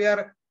 So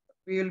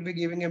we will be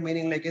giving a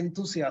meaning like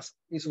enthusiasm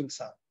is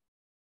Ulsaha.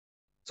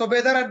 So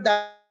whether at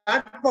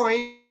that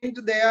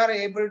point they are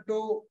able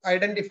to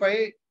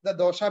identify the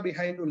dosha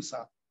behind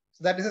Ulsaha.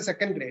 So that is the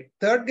second grade.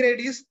 Third grade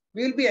is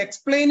we will be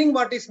explaining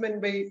what is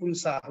meant by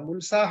Ulsaham.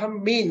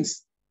 Ulsaham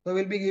means, so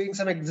we will be giving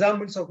some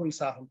examples of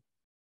Ulsaham.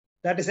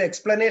 That is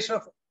explanation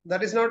of,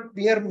 that is not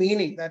mere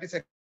meaning, that is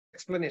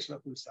explanation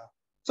of Ulsaha.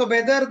 So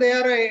whether they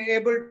are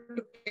able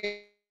to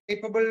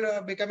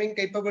becoming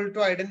capable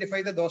to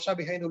identify the dosha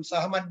behind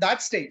Ulsaham at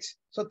that stage.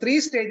 So 3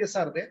 stages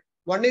are there.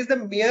 One is the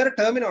mere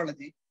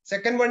terminology.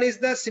 Second one is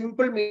the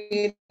simple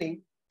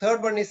meaning.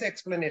 Third one is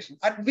explanation.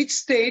 At which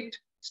state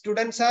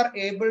students are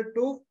able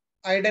to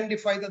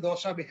identify the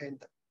dosha behind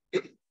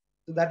them.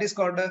 So that is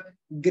called a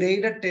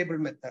graded table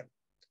method.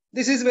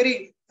 This is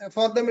very,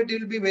 for them it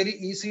will be very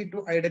easy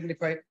to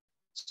identify.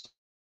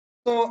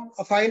 So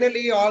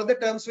finally all the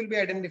terms will be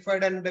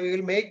identified and we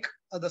will make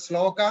the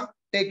sloka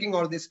taking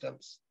all these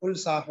terms.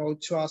 Ulsaha,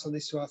 Uchvasa,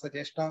 Nishvasa,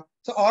 Cheshta.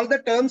 So all the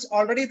terms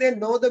already they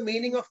know the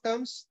meaning of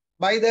terms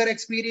by their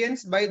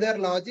experience, by their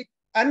logic,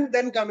 and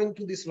then coming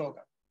to the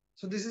sloka.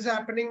 So this is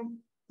happening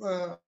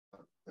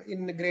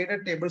in the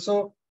graded table.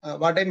 So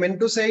what I meant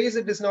to say is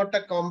it is not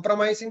a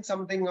compromising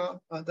something,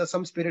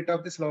 some spirit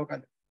of the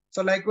sloka.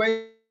 So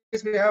likewise,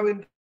 we have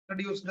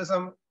introduced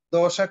some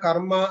dosha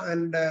karma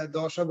and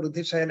dosha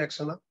vruddhishaya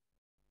lakshana,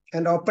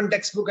 and open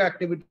textbook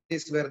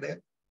activities were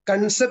there.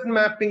 Concept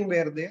mapping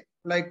were there,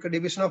 like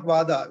division of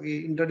Vada,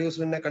 we introduced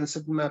in a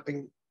concept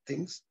mapping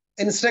things.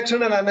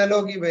 Instruction and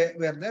analogy were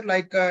there,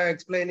 like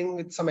explaining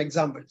with some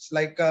examples,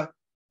 like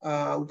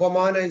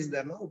Upamana is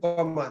there, no?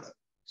 Upamana.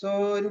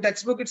 So in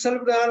textbook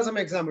itself, there are some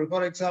examples.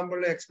 For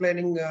example,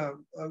 explaining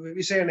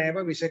Vishaya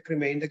Neva, Vishaya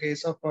Krima in the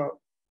case of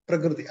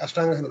Prakriti,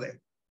 Ashtanga Hridaya.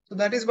 So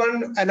that is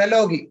one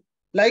analogy.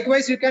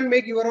 Likewise, you can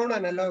make your own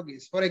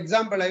analogies. For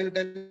example, I will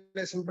tell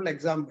a simple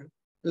example.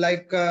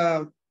 Like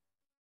there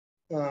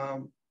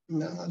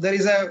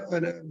is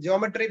a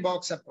geometry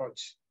box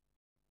approach.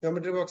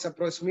 Geometry box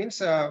approach means,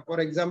 for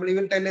example, you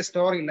will tell a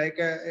story like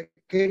a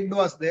kid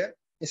was there.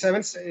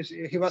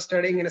 He was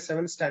studying in a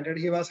 7th standard.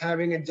 He was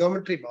having a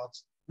geometry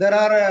box. There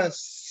are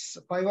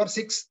 5 or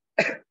 6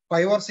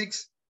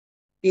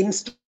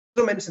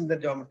 instruments in the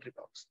geometry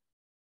box.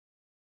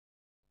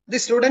 The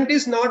student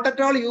is not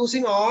at all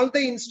using all the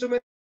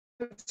instruments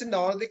in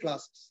all the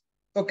classes.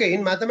 Okay,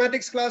 in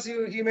mathematics class,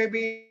 he may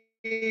be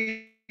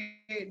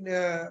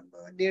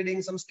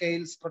needing some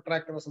scales,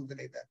 protractor or something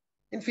like that.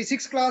 In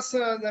physics class,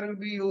 there will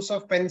be use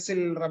of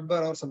pencil,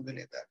 rubber or something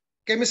like that.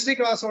 Chemistry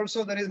class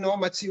also, there is no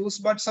much use,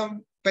 but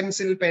some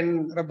pencil,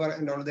 pen, rubber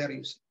and all they are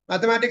using.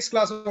 Mathematics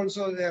class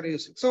also they are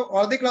using. So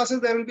all the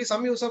classes, there will be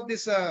some use of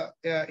these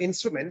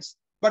instruments,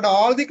 but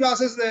all the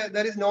classes,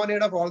 there is no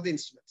need of all the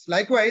instruments.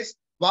 Likewise,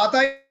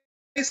 Vata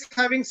is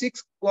having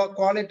 6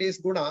 qualities,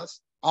 gunas.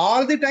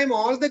 All the time,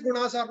 all the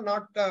gunas are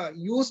not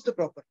used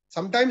properly.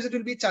 Sometimes it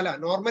will be chala.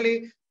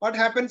 Normally, what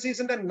happens is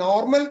in the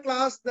normal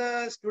class,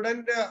 the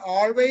student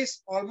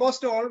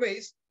almost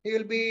always, he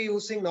will be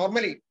using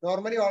always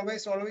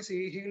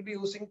he will be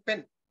using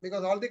pen,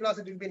 because all the class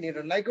it will be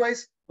needed.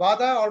 Likewise,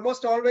 Vada,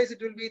 almost always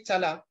it will be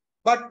chala.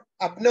 But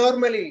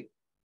abnormally,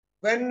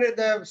 when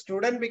the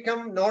student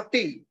become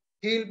naughty,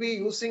 he will be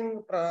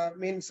using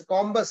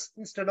compass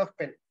instead of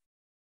pen.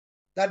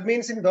 That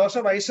means in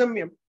dosha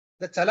Vaishamyam,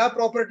 the chala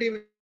property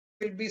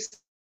will be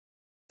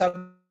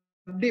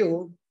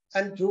subdued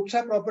and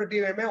Juksha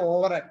property may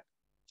overact.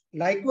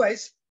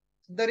 Likewise,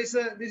 this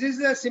is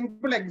a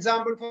simple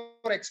example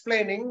for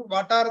explaining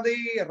what are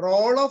the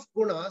role of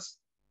gunas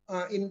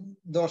in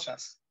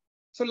doshas.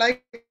 So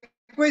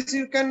likewise,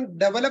 you can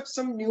develop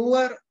some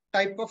newer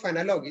type of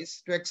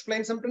analogies to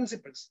explain some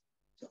principles.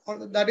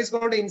 So that is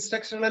called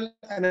instructional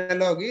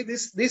analogy.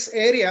 This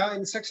area,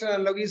 instructional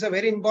analogy, is a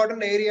very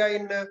important area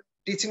in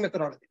teaching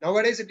methodology.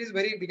 Nowadays, it is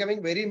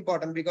becoming very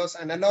important because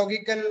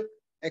analogical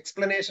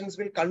explanations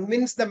will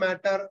convince the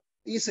matter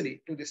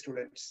easily to the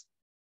students.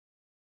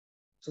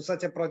 So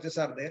such approaches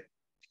are there.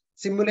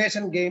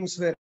 Simulation games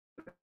were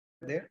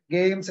there.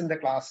 Games in the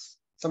class,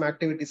 some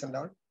activities and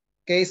all.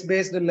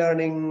 Case-based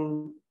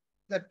learning,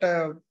 that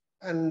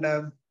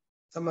and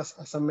some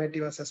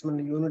summative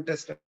assessment, unit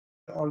test,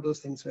 all those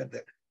things were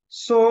there.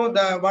 So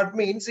what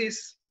means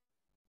is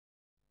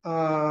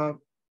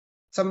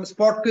some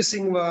spot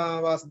quizzing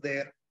was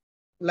there.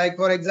 Like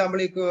for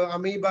example,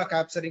 amoeba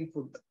capturing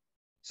food.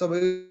 So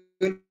we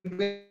will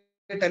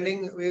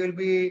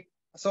be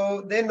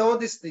so they know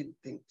this thing.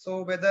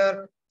 So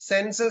whether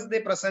senses the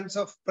presence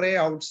of prey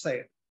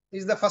outside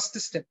is the first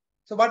step.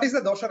 So what is the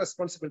dosha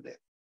responsible there?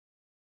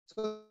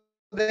 So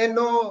they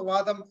know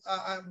vadam,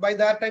 by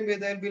that time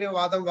there will be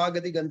vadam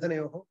vagati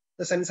gandhanayoho,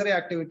 the sensory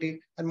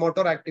activity and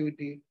motor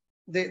activity,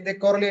 they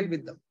correlate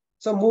with them.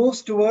 So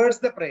moves towards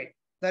the prey.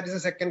 That is the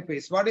second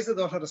phase. What is the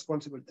dosha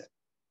responsible there?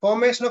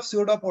 Formation of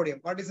pseudopodium.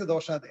 What is the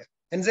dosha there?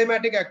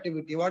 Enzymatic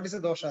activity. What is the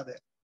dosha there?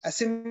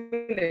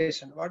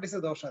 Assimilation. What is the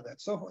dosha there?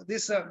 So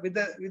this with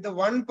the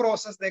one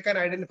process they can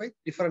identify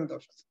different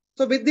doshas.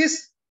 So with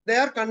this they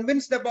are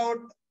convinced about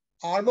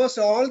almost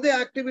all the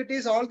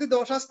activities, all the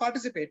doshas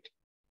participate.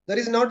 There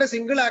is not a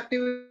single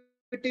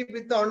activity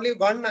with only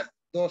one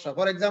dosha.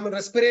 For example,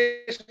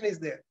 respiration is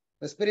there.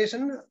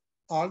 Respiration,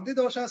 all the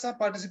doshas are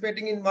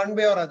participating in one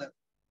way or other.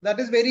 That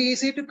is very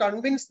easy to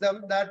convince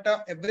them that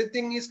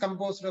everything is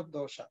composed of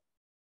dosha.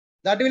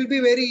 That will be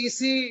very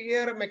easy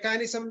here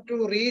mechanism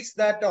to reach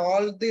that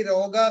all the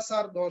rogas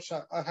are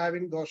dosha, are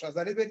having doshas.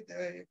 That is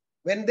very,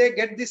 when they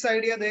get this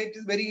idea, it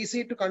is very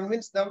easy to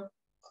convince them.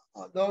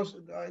 Those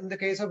in the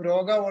case of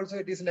roga also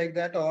it is like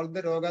that. All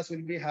the rogas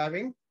will be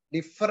having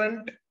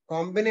different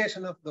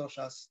combination of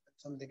doshas,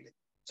 something like that.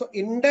 So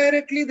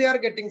indirectly they are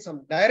getting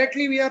some.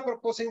 Directly we are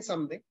proposing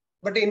something,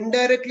 but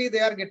indirectly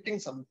they are getting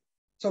something.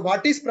 So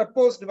what is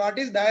proposed, what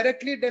is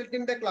directly dealt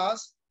in the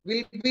class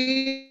will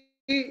be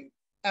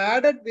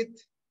added with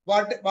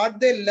what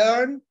they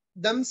learn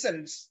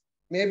themselves,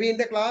 maybe in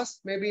the class,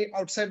 maybe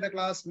outside the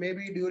class,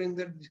 maybe during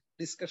the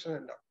discussion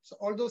and all. So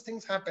all those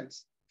things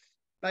happens.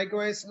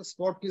 Likewise,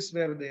 sport quiz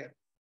were there.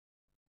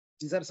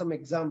 These are some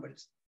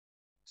examples.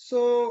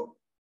 So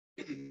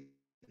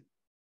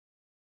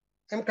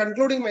I'm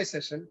concluding my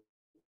session.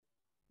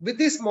 With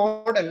this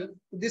model,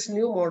 this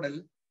new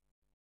model,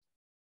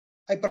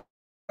 I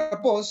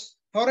propose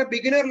for a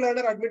beginner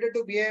learner admitted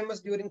to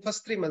BAMS during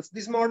first 3 months.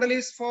 This model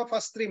is for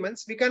first 3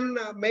 months. We can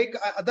make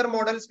other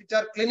models which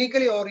are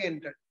clinically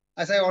oriented.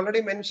 As I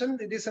already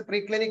mentioned, it is a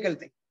preclinical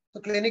thing.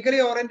 So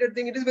clinically oriented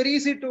thing, it is very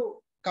easy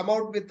to come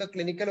out with the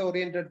clinical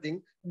oriented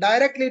thing.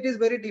 Directly, it is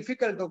very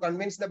difficult to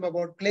convince them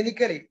about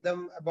clinically,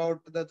 about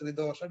the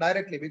TRIDOSHA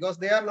directly, because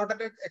they are not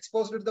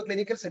exposed to the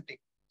clinical setting.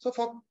 So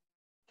for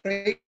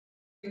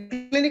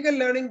clinical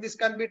learning, this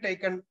can be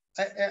taken.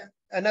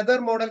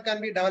 Another model can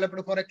be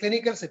developed for a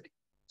clinical setting.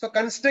 So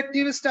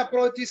constructivist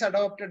approach is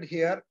adopted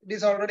here. It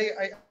is already,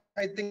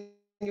 I think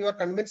you are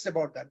convinced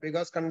about that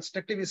because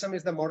constructivism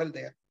is the model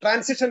there.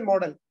 Transition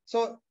model.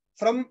 So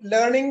from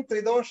learning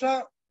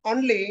TRIDOSHA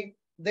only,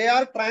 they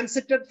are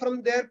transited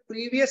from their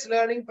previous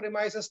learning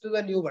premises to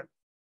the new one.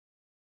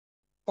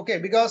 Okay,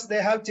 because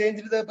they have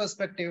changed their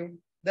perspective.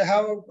 They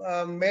have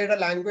made a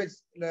language,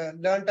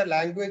 learned a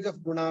language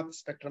of guna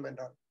spectrum and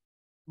all.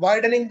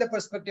 Widening the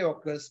perspective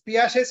occurs.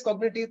 Piaget's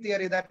cognitive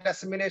theory, that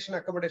assimilation,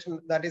 accommodation,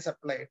 that is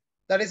applied.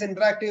 That is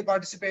interactive,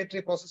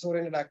 participatory,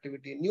 process-oriented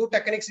activity. New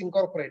techniques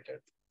incorporated.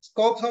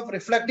 Scopes of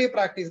reflective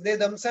practice. They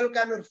themselves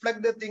can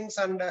reflect the things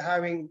and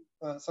having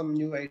some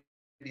new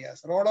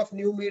ideas. Role of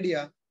new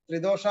media,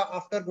 TRIDOSHA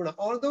after guna.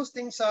 All those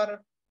things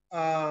are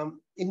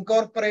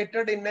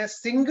incorporated in a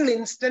single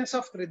instance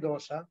of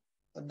TRIDOSHA.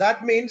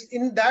 That means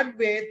in that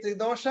way,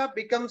 TRIDOSHA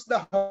becomes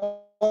the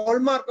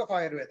hallmark of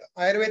Ayurveda,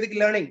 Ayurvedic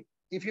learning.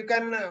 If you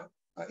can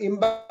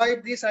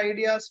imbibe these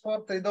ideas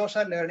for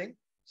TRIDOSHA learning,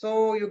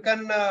 so you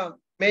can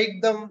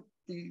make them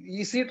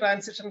easy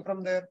transition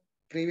from their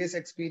previous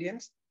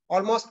experience.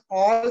 almost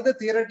all the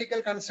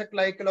theoretical construct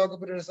like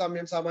Lokapurusha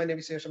Samyam, Samanya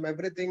Vishesham,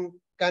 everything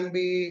can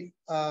be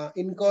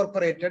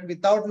incorporated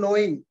without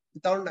knowing.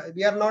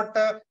 We are not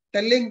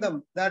telling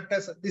them that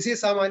this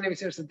is Samanya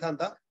Vishesha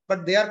Siddhanta,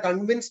 but they are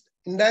convinced,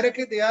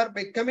 indirectly they are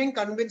becoming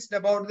convinced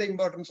about the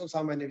importance of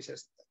Samanya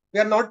Vishesha. We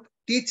are not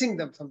teaching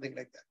them something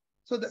like that.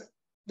 So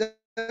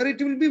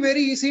it will be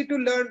very easy to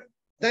learn.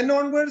 Then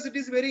onwards, it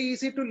is very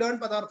easy to learn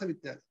Padartha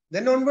Vijnana.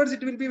 Then onwards,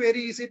 it will be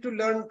very easy to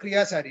learn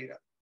Kriya Sharira.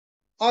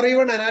 Or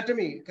even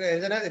anatomy.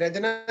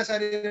 Rajana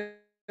Sharira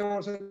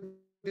also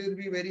will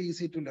be very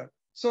easy to learn.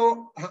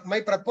 So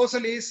my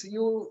proposal is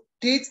you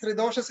teach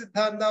Tridosha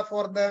Siddhanta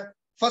for the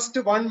first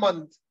 1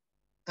 month.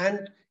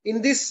 And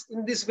in this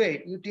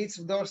way, you teach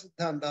Tridosha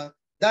Siddhanta.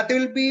 That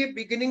will be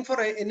beginning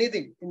for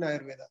anything in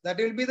Ayurveda. That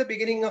will be the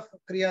beginning of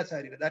Kriya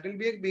Sharira. That will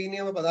be a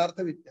beginning of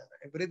Padartha Vijnana.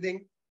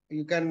 Everything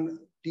you can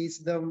teach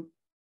them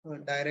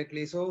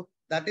directly. So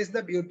that is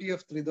the beauty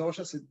of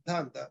Tridosha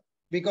Siddhanta,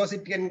 because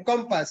it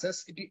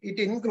encompasses, it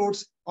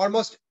includes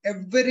almost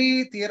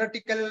every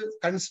theoretical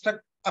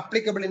construct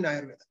applicable in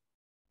Ayurveda.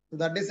 So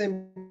that is the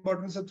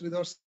importance of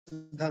Tridosha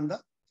Siddhanta.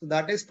 So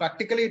that is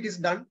practically it is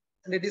done,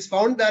 and it is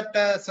found that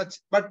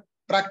but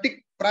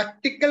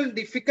practical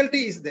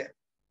difficulty is there.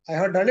 I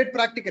have done it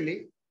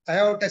practically. I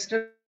have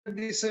tested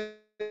this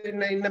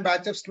in a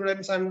batch of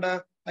students, and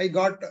I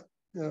got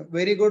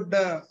very good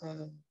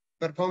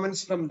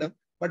performance from them.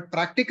 But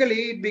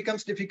practically it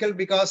becomes difficult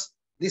because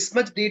this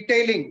much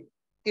detailing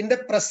in the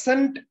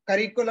present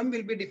curriculum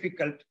will be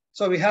difficult.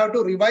 So we have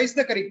to revise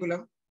the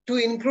curriculum to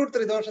include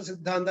Tridosha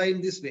Siddhanta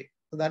in this way.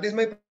 So that is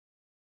my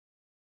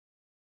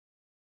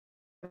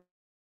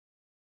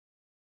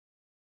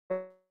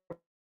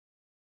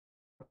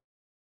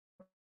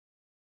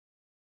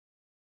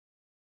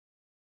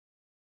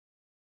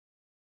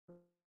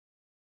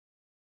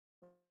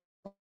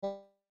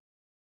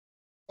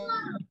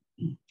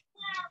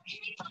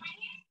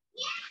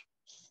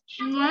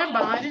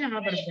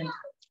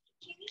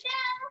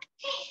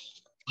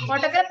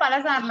Kottakkal pala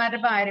saarmaരുടെ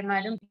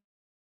ഭാര്യമാരും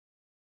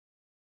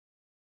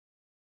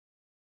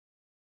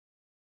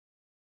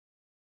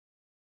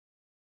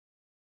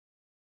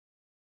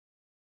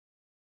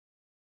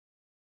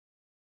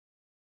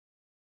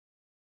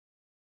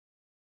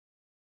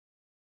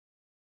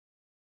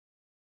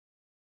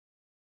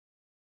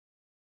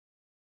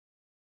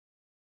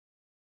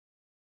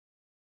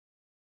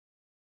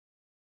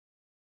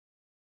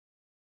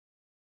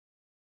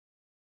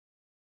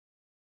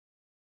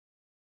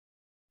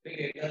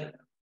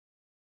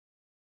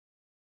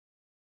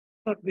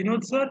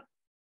Vinod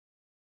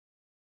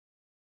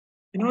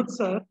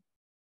sir,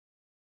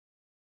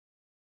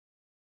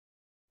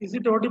 is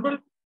it audible?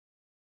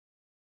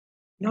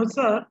 Vinod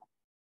sir,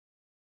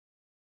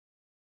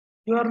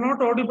 you are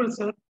not audible,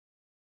 sir.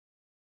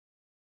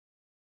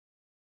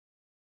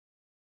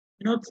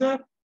 Vinod sir.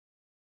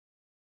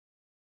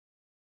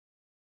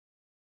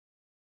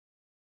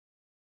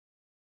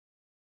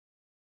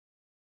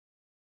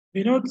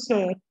 Vinod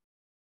sir,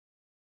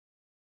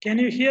 can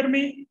you hear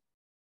me?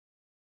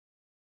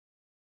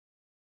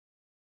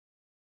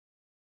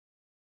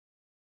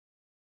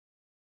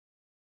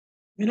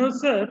 Vinod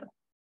sir,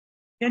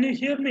 can you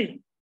hear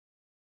me?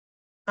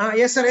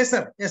 yes, sir. Yes,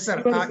 sir. Yes, sir.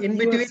 In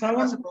between, sound,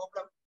 there was a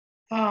problem.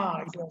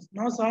 It was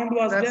no sound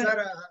was there.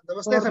 Sir,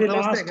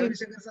 namaste,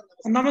 sir.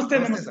 Namaste,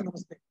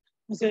 namaste,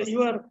 namaste.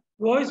 Your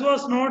voice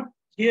was not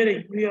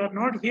hearing. We are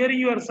not hearing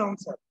your sound,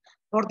 sir,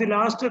 for the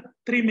last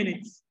 3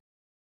 minutes.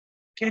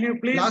 Can you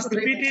please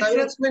repeat it, sir? I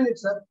will explain it,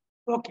 sir.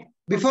 Okay.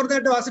 Before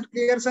that, was it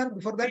clear, sir?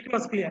 Before that? It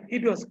was clear.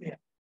 It was clear.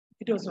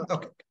 It was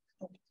okay.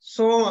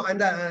 So,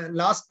 and the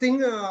last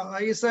thing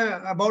is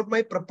about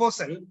my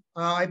proposal.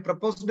 I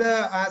proposed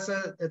as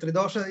a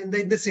Tridosha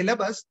in the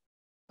syllabus.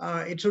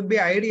 It should be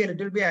ideal. It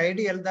will be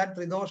ideal that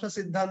Tridosha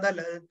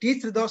Siddhanta,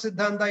 teach Tridosha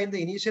Siddhanta in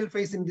the initial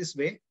phase in this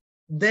way.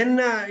 Then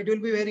it will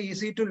be very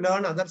easy to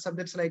learn other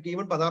subjects like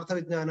even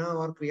Padartha Vijnana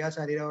or Kriya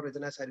Sharira or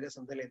Rajana Sharira,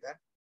 something like that.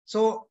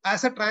 So,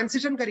 as a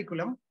transition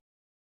curriculum,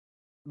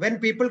 when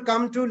people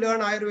come to learn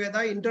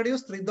Ayurveda,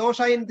 introduce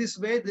Tridosha in this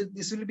way,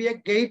 this will be a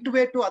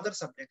gateway to other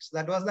subjects.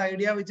 That was the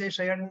idea which I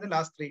shared in the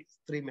last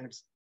three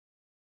minutes.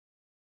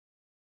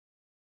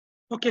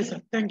 Okay,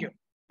 sir. Thank you.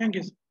 Thank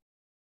you, sir.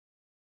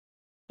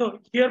 So,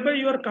 hereby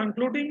you are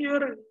concluding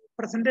your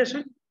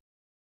presentation?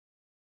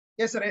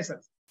 Yes, sir. Yes,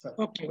 sir.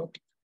 Okay,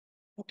 okay.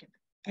 Okay.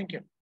 Thank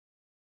you.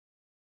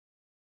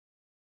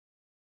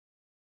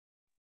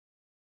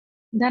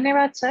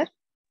 धन्यवाद sir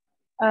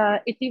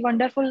इतनी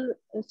wonderful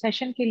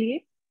session के लिए।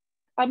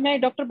 अब मैं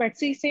doctor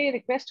Betsy से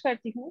request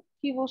करती हूँ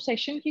कि वो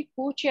सेशन की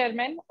को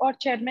चेयरमैन और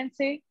चेयरमैन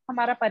से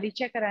हमारा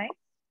परिचय कराएं।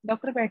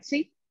 Doctor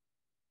Betsy.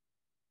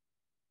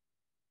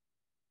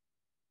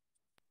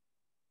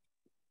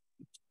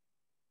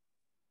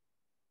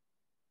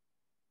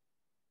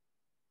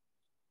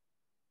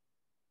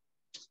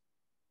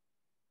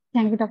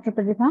 Thank you, Dr.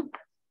 Pratibha.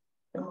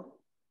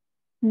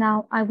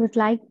 Now, I would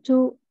like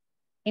to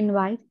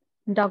invite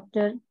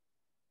Dr.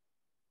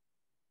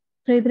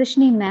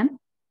 Priyadarshini ma'am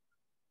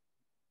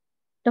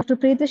Dr.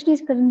 Priyadarshini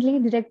is currently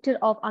Director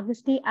of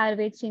Agasti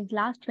Ayurveda since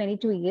last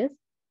 22 years.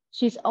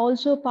 She is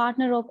also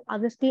partner of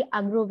Agasti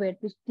Agrovet,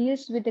 which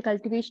deals with the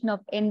cultivation of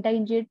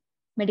endangered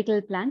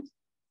medical plants.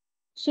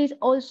 She is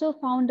also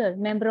founder,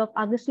 member of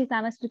Agasti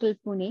Pharmaceutical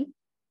Pune.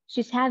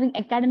 She's having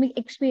academic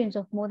experience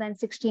of more than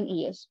 16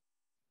 years.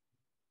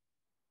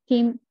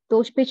 Team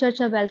Dosh Pe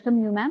Charcha,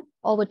 welcome you, ma'am.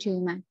 Over to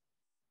you, ma'am.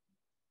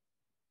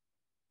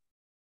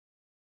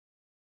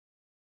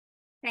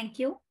 Thank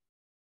you.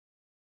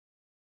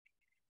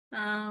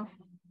 Am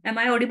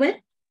I audible?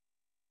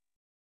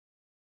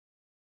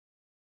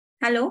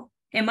 Hello,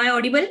 am I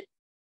audible?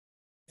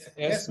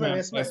 Yes, ma'am.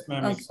 Yes, ma'am. Yes,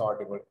 ma'am, Okay. it's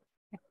audible.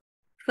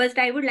 First,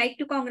 I would like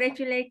to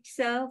congratulate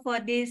sir for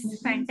this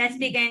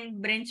fantastic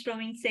and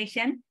brainstorming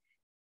session.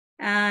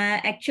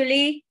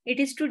 Actually, it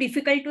is too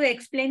difficult to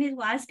explain his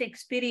vast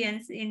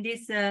experience in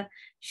this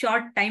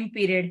short time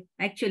period,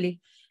 actually.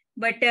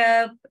 But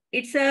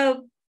it's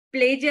a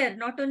pleasure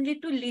not only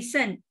to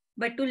listen,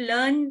 but to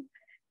learn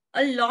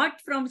a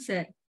lot from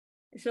sir.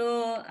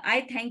 So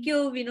I thank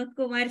you,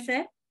 Vinodkumar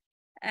sir.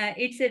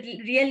 It's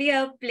really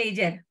a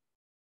pleasure.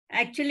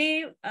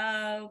 Actually,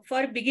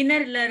 for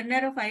beginner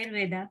learner of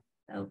Ayurveda,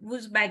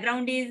 whose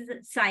background is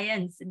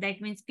science,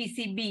 that means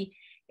PCB,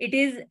 it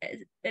is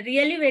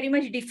really very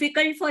much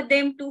difficult for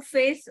them to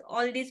face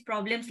all these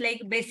problems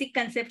like basic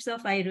concepts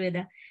of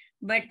Ayurveda.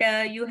 But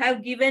you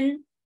have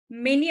given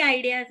many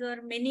ideas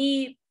or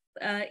many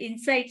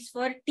insights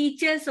for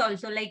teachers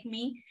also like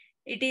me.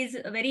 It is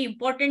very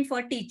important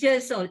for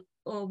teachers also,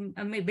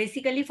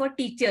 basically for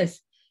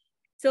teachers.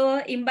 So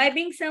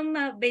imbibing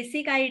some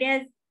basic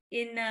ideas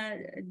in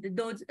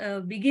those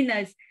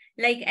beginners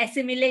like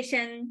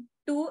assimilation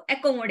to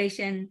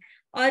accommodation,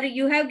 or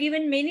you have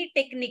given many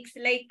techniques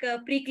like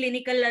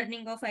preclinical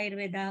learning of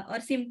Ayurveda or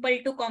simple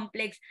to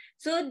complex.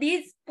 So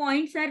these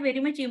points are very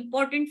much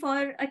important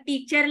for a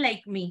teacher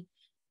like me.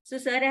 So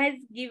sir has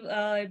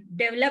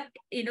developed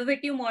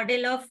innovative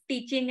model of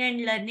teaching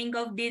and learning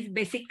of these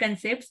basic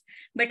concepts.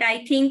 But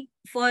I think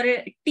for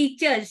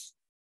teachers,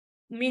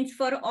 means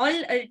for all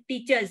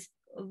teachers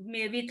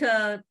with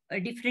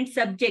different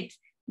subjects,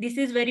 this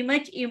is very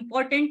much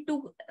important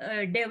to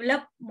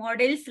develop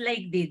models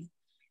like this.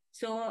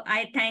 So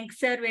I thank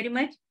sir very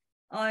much.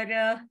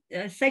 और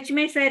सच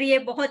में sir ये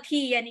बहुत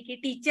ही यानी कि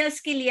teachers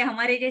के लिए,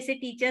 हमारे जैसे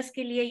टीचर्स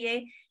के लिए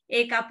ये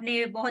एक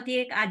आपने बहुत ही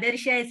एक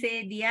आदर्श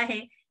ऐसे दिया है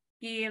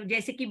कि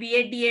जैसे कि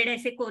बीएड डीएड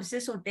ऐसे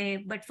कोर्सेस होते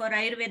हैं, but for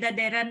Ayurveda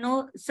there are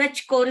no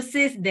such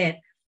courses there.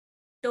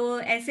 तो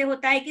ऐसे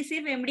होता है कि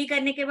सिर्फ एमडी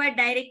करने के बाद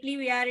directly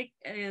we are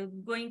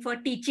going for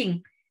teaching.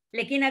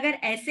 लेकिन अगर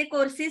ऐसे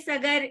कोर्सेस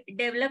अगर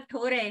डेवलप्ड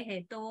हो रहे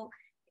हैं तो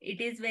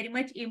it is very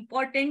much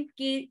important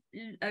कि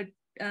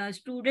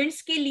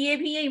स्टूडेंट्स के लिए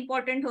भी ये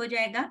इम्पोर्टेंट हो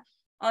जाएगा.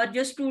 और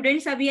जो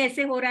स्टूडेंट्स अभी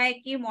ऐसे हो रहा है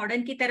कि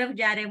मॉडर्न की तरफ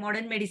जा रहे हैं,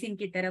 मॉडर्न मेडिसिन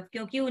की तरफ,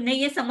 क्योंकि उन्हें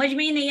ये समझ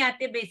में ही नहीं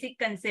आते basic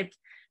concept.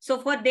 So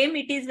for them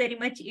it is very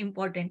much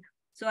important.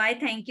 So I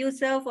thank you,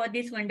 sir, for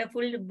this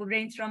wonderful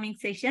brainstorming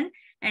session,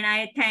 and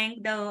I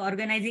thank the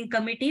organizing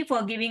committee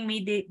for giving me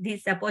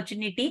this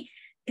opportunity.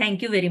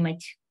 Thank you very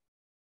much.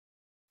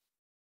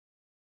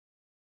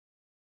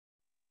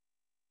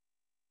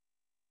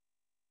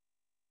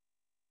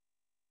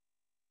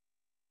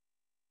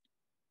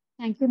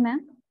 Thank you,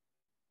 ma'am.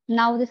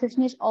 Now the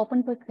session is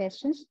open for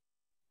questions.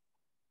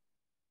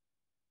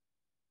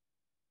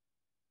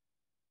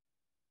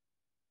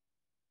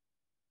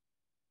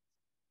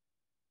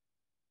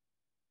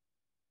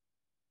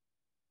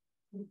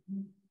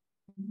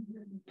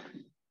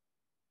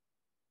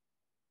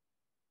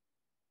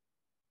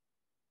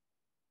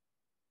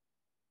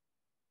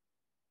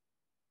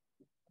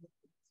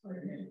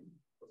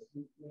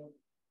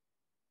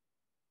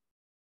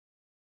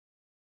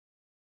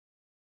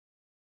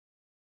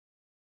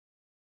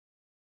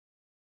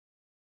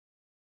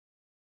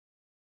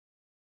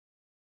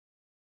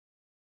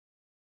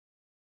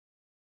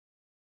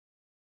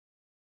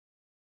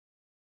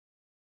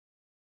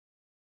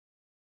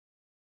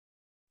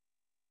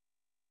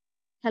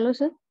 Hello,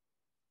 sir.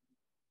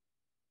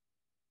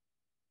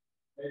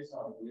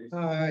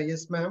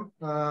 Yes, ma'am.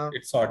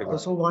 It's audible.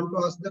 Also want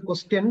to ask the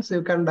questions,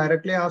 you can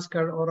directly ask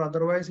or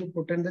otherwise you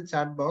put in the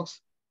chat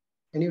box.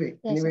 Anyway,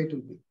 Yes, anyway, sir. it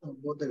will be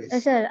both the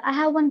ways. Sir, I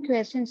have one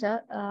question,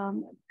 sir.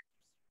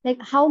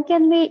 Like, how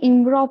can we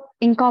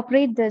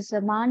incorporate this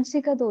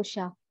Mansika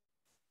dosha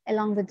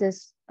along with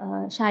this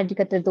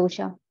Sharika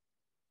dosha?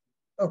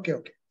 Okay.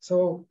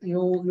 So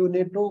you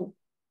need to.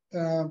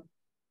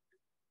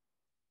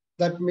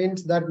 That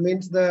means the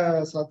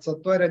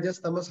sattva rajas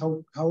tamas,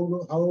 how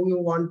you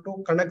want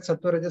to connect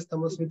sattva rajas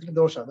tamas with the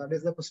dosha. That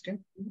is the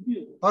question,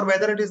 or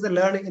whether it is the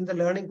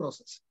learning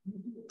process.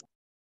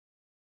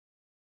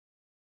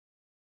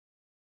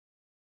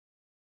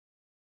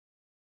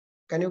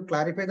 Can you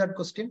clarify that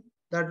question?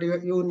 That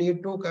you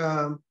need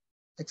to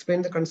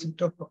explain the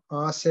concept of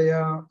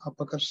asaya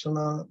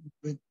apakarshana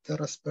with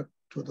respect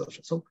to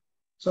dosha.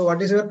 So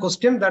what is your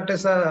question? That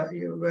is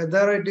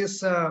whether it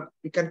is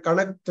we can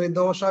connect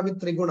tridosha with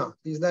triguna.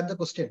 Is that the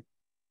question?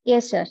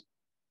 Yes, sir.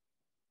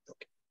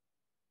 Okay.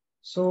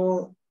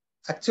 So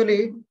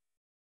actually,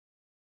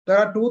 there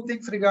are two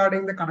things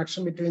regarding the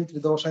connection between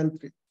Tridosha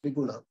and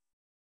Triguna.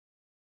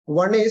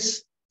 One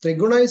is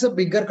Triguna is a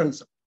bigger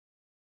concept.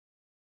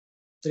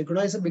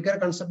 Triguna is a bigger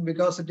concept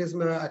because it is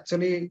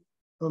actually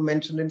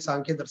mentioned in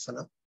Sankhya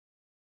Darsana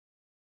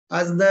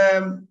as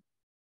the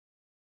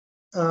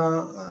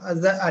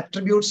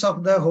attributes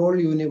of the whole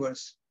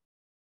universe.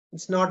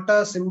 It's not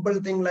a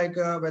simple thing like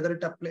whether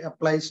it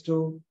applies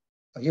to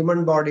a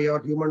human body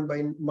or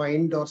human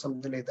mind or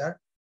something like that.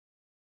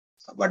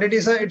 But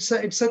it's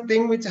a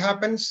thing which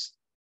happens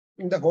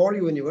in the whole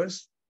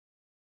universe.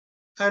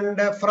 And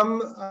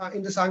from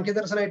in the Sankhya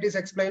Darsana, it is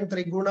explained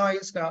Triguna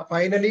is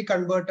finally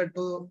converted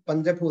to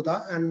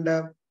Panjabhuta, and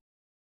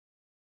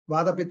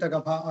Vata Pitta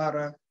Kapha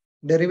are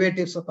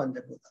derivatives of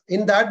Panjabhuta.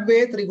 In that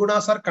way,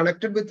 Trigunas are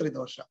connected with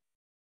Tridosha.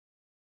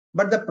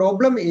 But the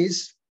problem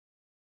is,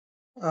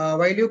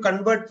 while you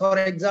convert, for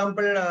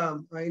example,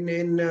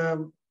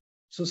 in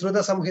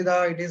Susruta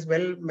Samhita, it is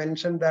well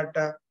mentioned that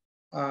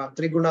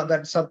Triguna,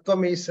 that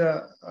Sattvam is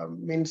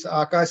means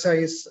Akasha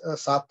is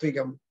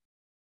Sattvigam.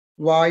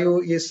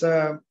 Vayu is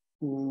that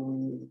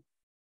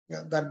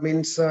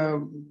means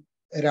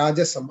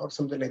Rajasam or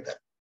something like that.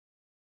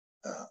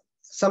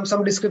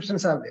 Some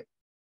descriptions are there.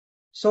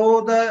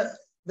 So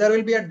there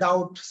will be a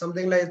doubt,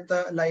 something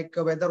like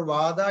whether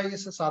Vada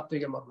is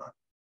Sattvigam or not,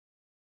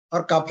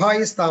 or Kapha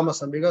is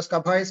Tamasam, because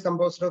Kapha is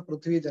composed of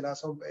Prithvi Jala.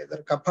 So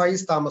whether Kapha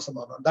is Tamasam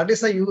or not, that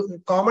is a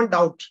common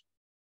doubt.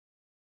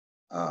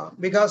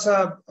 Because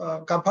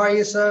Kapha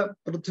is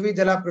Prithvi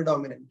Jala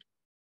predominant.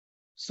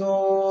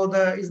 So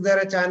is there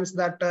a chance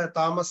that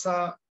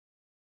Tamasa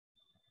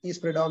is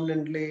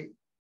predominantly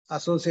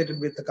associated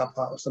with the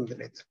Kapha or something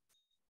like that?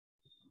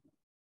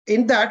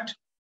 In that,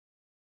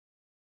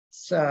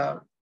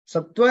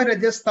 Sattva,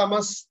 Rajas,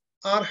 Tamas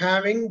are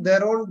having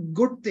their own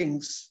good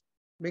things,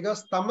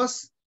 because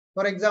Tamas,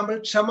 for example,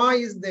 Kshama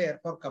is there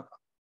for Kapha.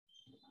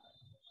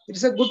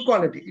 It's a good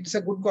quality. It's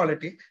a good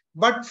quality.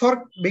 But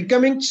for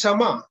becoming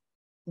Kshama,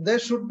 there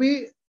should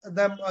be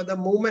the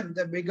movement,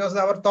 because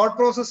our thought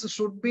process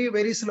should be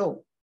very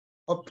slow,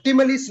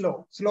 optimally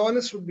slow.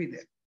 Slowness should be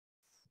there.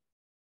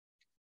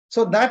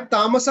 So that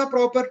Tamasa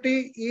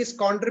property is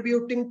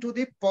contributing to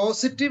the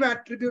positive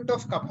attribute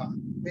of Kapha,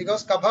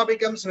 because Kapha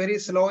becomes very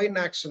slow in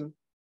action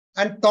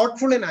and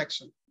thoughtful in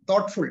action.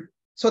 Thoughtful.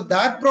 So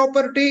that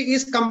property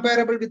is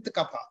comparable with the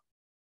Kapha.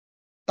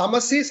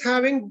 Tamas is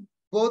having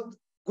both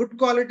good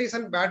qualities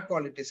and bad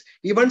qualities.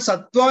 Even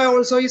Sattva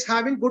also is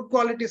having good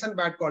qualities and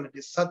bad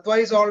qualities. Sattva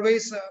is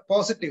always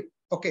positive.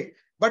 Okay.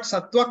 But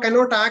Sattva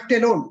cannot act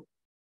alone.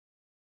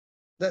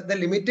 The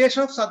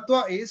limitation of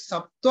Sattva is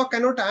Sattva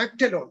cannot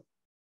act alone.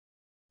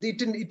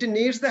 It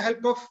needs the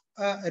help of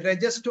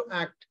Rajas to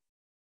act.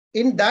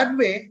 In that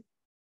way,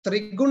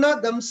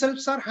 Triguna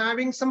themselves are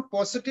having some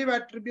positive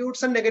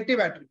attributes and negative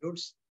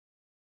attributes.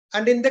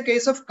 And in the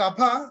case of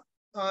Kapha,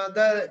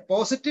 the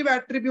positive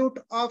attribute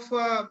of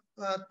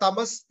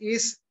Tamas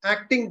is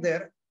acting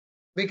there,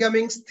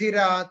 becoming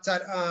Sthira,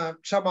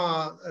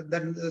 Kshama,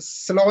 then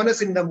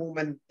slowness in the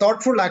movement,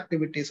 thoughtful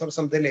activities or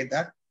something like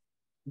that.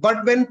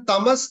 But when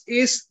Tamas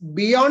is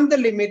beyond the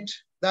limit,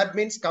 that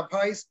means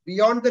Kapha is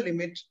beyond the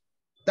limit,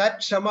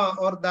 that Kshama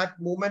or that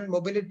movement,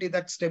 mobility,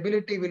 that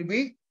stability will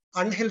be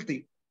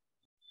unhealthy.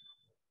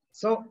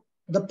 So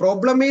the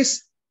problem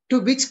is to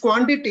which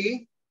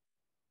quantity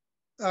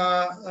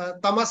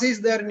Tamas is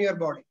there in your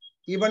body.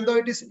 Even though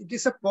it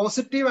is a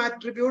positive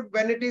attribute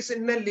when it is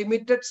in a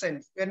limited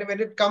sense. When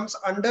it comes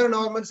under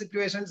normal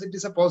situations, it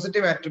is a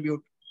positive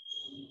attribute.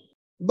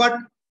 But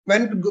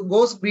when it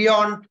goes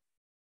beyond,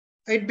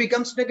 it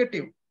becomes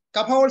negative.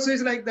 Kapha also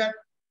is like that.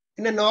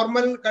 In a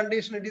normal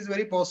condition, it is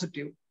very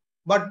positive.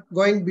 But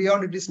going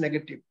beyond, it is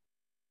negative.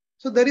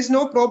 So there is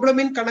no problem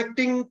in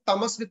connecting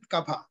Tamas with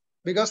Kapha,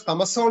 because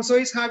Tamas also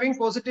is having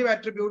positive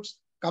attributes.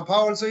 Kapha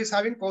also is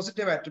having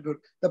positive attribute.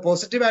 The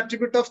positive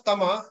attribute of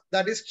Tama,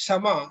 that is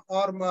Kshama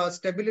or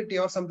stability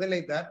or something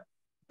like that,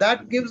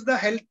 that gives the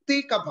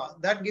healthy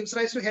Kapha, that gives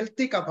rise to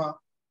healthy Kapha,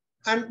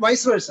 and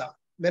vice versa.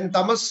 When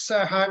Tamas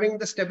having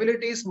the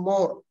stability is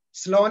more,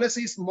 slowness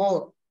is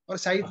more, or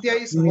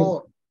Shaitya is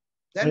more,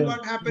 then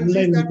what happens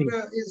is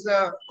that is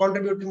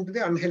contributing to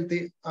the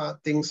unhealthy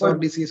things or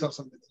disease or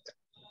something like that.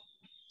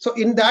 So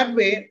in that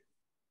way,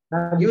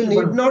 you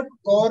need not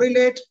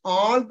correlate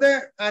all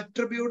the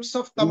attributes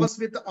of Tamas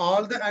with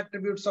all the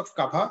attributes of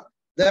Kapha.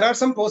 There are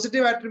some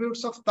positive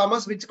attributes of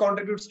Tamas which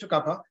contributes to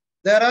Kapha.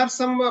 There are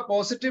some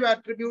positive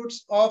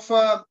attributes of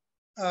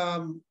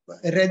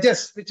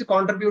Rajas which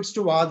contributes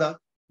to Vada.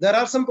 There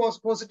are some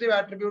positive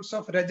attributes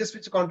of Rajas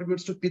which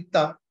contributes to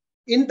Pitta.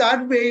 In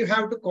that way, you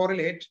have to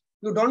correlate.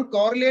 You don't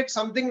correlate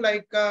something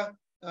like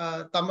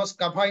Tamas,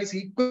 Kapha is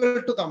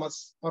equal to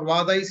Tamas, or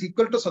Vada is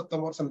equal to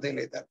Sattvam or something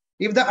like that.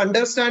 If the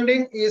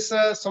understanding is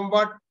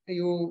somewhat,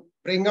 you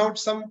bring out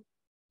some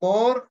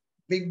more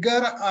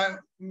bigger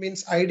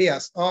means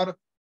ideas or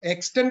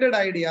extended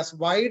ideas,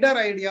 wider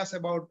ideas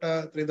about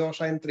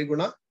Tridosha and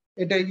Triguna,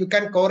 you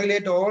can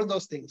correlate all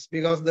those things,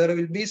 because there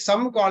will be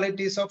some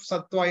qualities of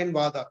Sattva in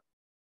Vada,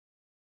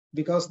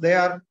 because they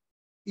are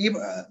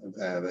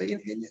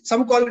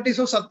Some qualities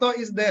of sattva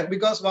is there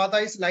because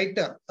vata is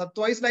lighter,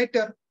 sattva is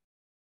lighter.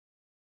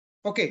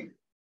 Okay.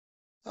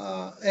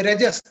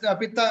 Rajas,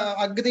 pitta,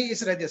 agni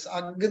is rajas,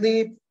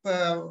 agni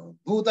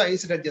bhuta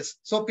is rajas.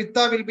 So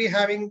pitta will be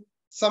having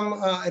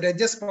some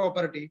rajas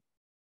property.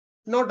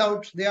 No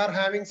doubt they are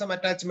having some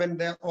attachment,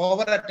 they are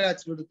over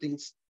attached to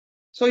things.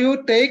 So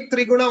you take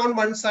triguna on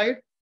one side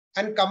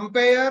and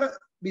compare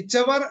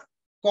whichever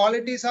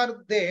qualities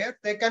are there,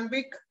 they can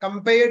be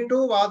compared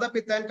to vada,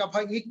 pitta and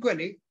kapha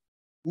equally,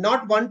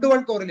 not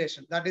one-to-one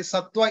correlation. That is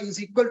sattva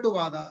is equal to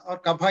vada or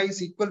kapha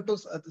is equal to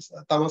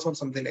tamas or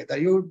something like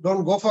that. You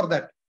don't go for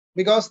that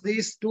because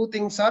these two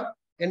things are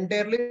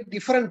entirely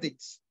different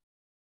things.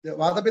 The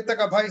vada, pitta,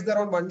 kapha is there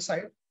on one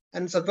side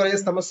and sattva,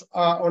 rajas, tamas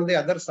on the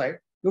other side.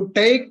 You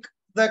take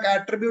the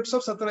attributes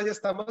of sattva, rajas,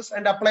 tamas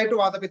and apply to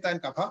vada, pitta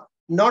and kapha,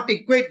 not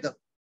equate them.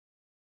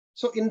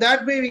 So in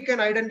that way, we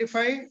can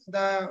identify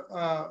the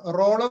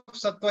role of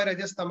sattva,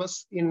 rajas,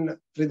 tamas in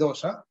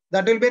tridosha.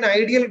 That will be an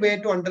ideal way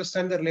to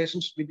understand the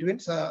relationship between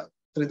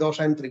tridosha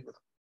and triguna.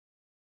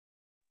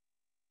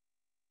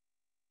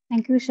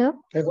 Thank you, sir.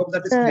 I hope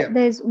that is clear.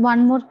 There is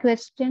one more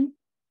question.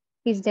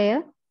 Is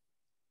there?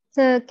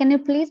 So can you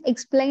please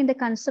explain the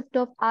concept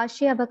of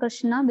Ashya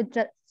Avakarshana with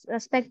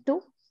respect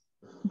to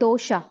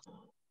dosha?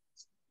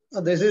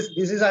 This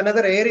is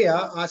another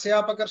area.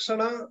 Ashya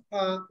Avakarshana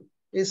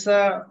is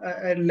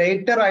a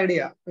later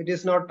idea. It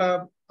is not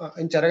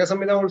in Charaka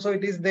Samhita also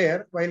it is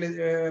there while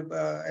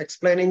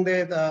explaining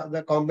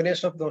the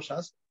combination of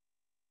doshas.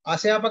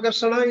 Ashya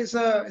Avakarshana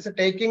is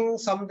taking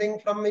something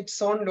from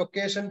its own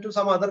location to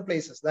some other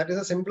places. That is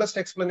the simplest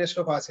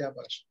explanation of Ashya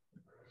Avakarshana.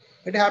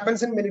 It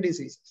happens in many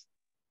diseases.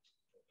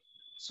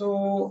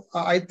 So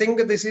I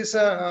think this is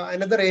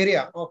another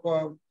area of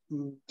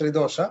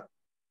tridosha.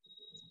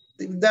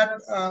 With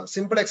that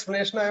simple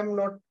explanation, I am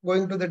not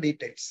going to the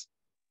details.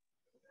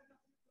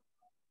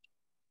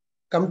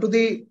 Come to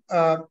the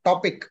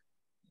topic.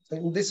 So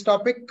in this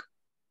topic,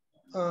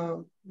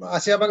 Ashya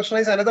Avakarshana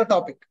is another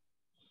topic.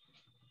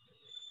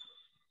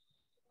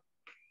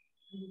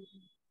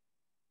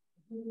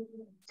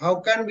 How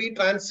can we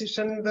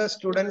transition the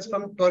students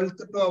from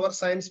 12th to our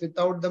science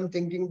without them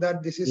thinking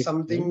that this is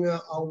something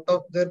out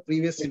of their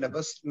previous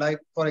syllabus? Like,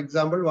 for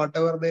example,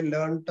 whatever they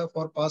learned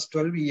for past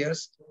 12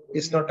 years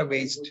is not a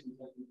waste.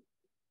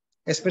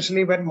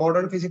 Especially when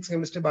modern physics,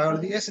 chemistry,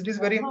 biology, yes, it is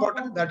very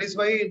important. That is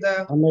why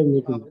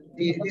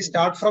we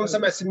start from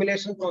some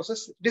assimilation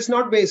process. It is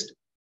not waste.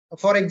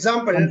 For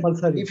example,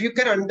 if you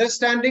can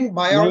understanding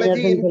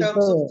biology in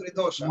terms of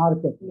tridosha,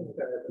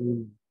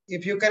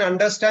 if you can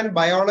understand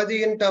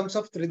biology in terms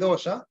of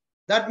tridosha,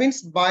 that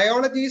means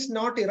biology is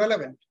not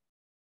irrelevant.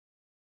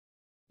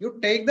 You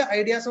take the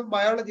ideas of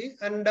biology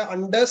and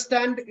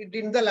understand it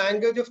in the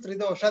language of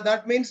tridosha.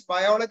 That means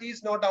biology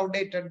is not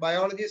outdated.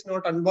 Biology is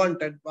not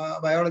unwanted.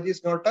 Biology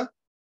is not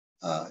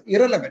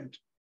irrelevant.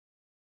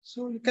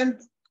 So you can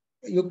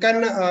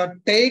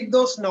take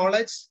those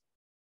knowledge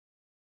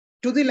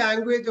to the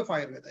language of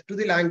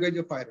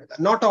Ayurveda.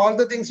 Not all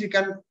the things you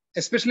can,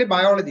 especially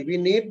biology. We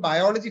need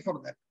biology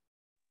for that.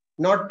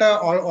 Not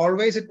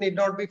always it need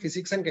not be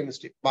physics and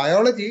chemistry.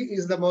 Biology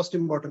is the most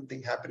important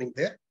thing happening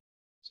there.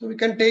 So we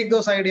can take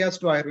those ideas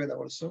to Ayurveda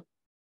also.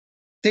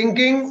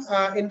 Thinking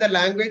in the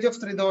language of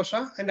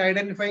tridosha and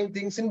identifying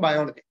things in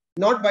biology,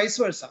 not vice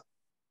versa.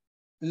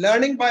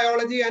 Learning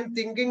biology and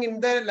thinking in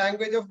the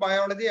language of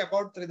biology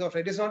about tridosha.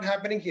 It is not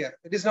happening here.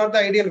 It is not the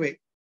ideal way.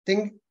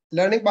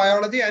 Learning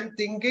biology and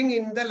thinking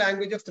in the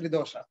language of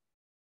tridosha.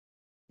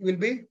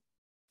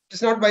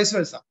 It's not vice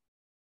versa.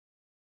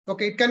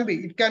 Okay, it can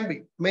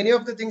be. Many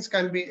of the things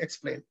can be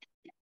explained.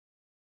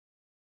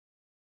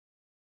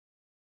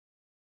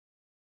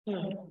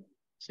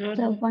 Sir,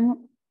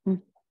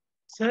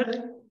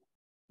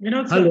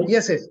 Vinod, hello. Sir.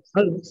 Yes.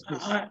 Hello.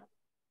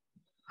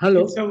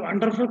 Hello. It's a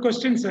wonderful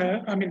question,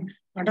 sir. I mean,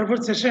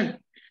 wonderful session.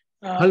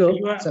 Hello.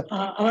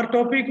 Our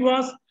topic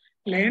was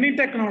learning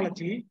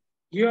technology.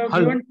 You have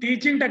given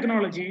teaching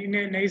technology in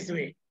a nice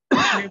way,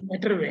 in a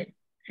better way.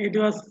 It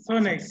was so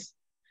nice.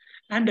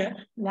 And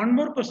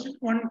one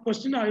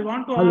question I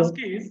want to ask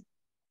is,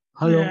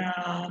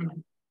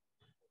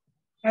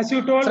 as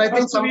you told, I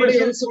think somebody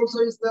else also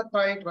is there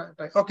trying.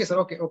 Okay, sir.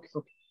 Okay.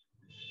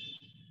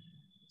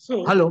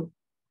 So,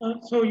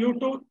 so you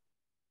told,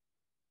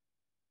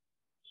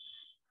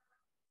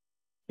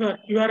 sir,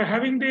 you are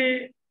having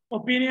the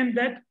opinion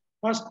that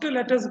first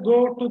let us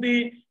go to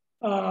the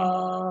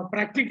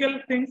practical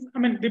things. I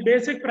mean, the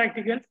basic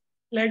practicals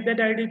like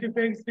that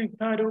identifying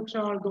Ruksha,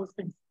 all those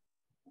things.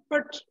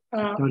 But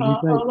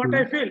what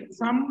I feel,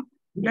 some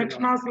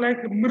lakshanas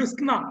like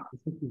mriskna,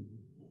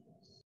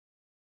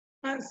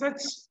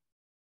 such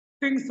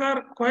things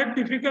are quite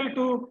difficult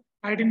to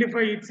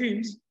identify, it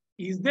seems.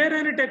 Is there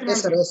any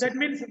technology? Yes, that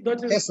means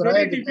those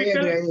very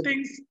difficult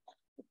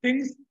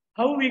things,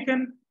 how we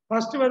can,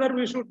 first whether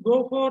we should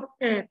go for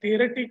a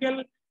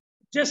theoretical,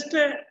 just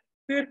a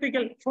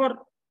theoretical for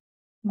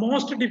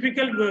most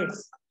difficult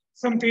words,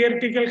 some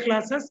theoretical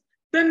classes,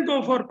 then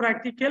go for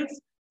practicals,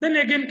 then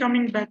again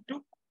coming back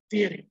to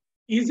theory.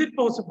 Is it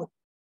possible?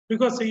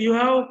 because you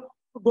have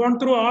gone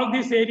through all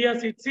these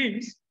areas, it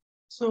seems.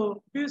 So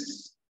this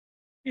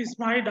is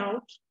my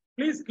doubt.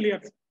 Please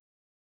clear.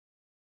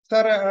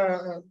 Sir,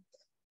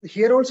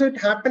 here also it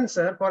happens,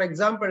 sir. For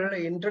example,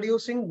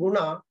 introducing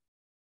guna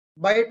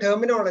by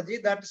terminology,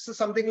 that's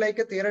something like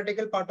a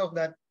theoretical part of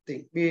that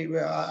thing.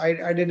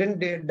 I didn't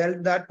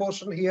delve that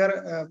portion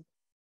here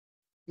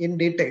in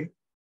detail.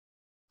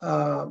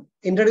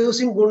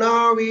 Introducing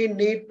guna, we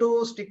need to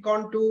stick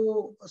on to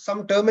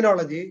some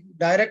terminology,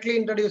 directly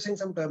introducing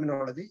some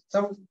terminology,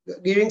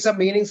 giving some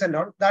meanings and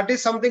all. That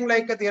is something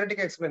like a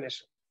theoretical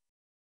explanation.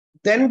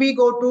 Then we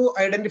go to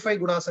identify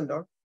gunas and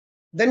all.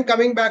 Then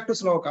coming back to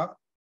sloka.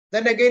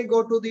 Then again go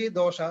to the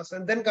doshas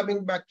and then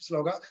coming back to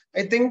sloka.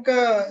 I think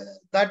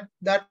that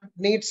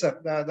needs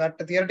that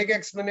theoretical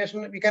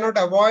explanation. We cannot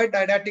avoid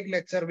didactic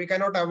lecture. We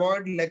cannot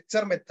avoid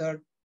lecture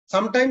method.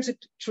 Sometimes it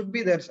should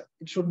be there, sir.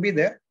 It should be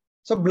there.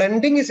 So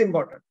blending is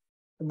important.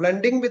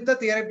 Blending with the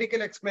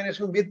theoretical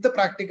explanation with the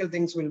practical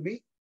things will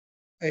be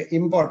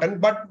important.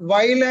 But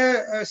while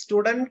a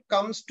student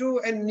comes to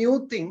a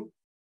new thing,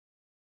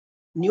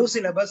 new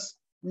syllabus,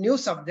 new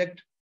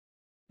subject,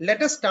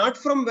 let us start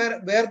from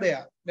where they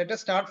are. Let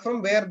us start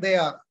from where they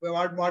are,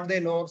 what they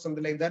know, or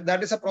something like that.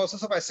 That is a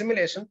process of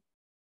assimilation.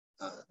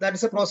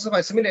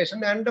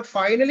 And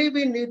finally,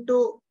 we need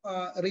to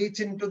reach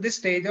into this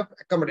stage of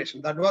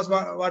accommodation. That was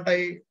what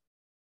I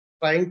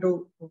trying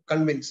to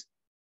convince.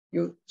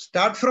 You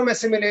start from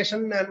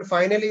assimilation and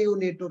finally you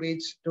need to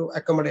reach to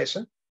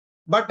accommodation.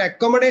 But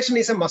accommodation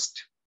is a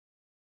must.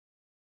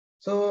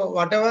 So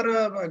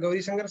whatever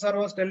Gauri Shankar sir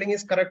was telling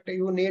is correct.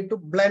 You need to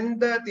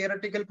blend the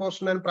theoretical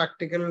portion and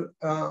practical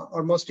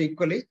almost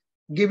equally,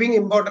 giving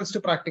importance to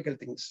practical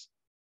things.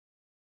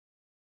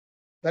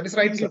 That is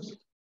right, sir.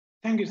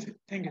 Thank you, sir.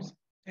 Thank you, sir.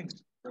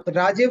 Thanks.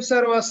 Rajiv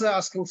sir was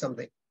asking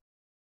something.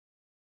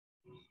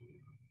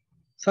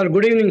 Sir,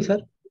 good evening, sir.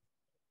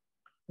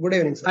 Good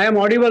evening, sir. I am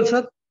audible,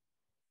 sir?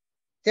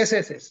 Yes,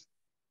 yes, yes.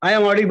 I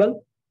am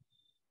audible?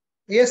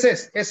 Yes,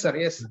 yes, yes, sir,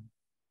 yes.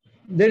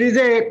 There is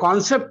a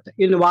concept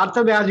in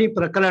Vata Vyadhi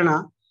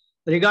Prakarana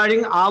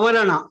regarding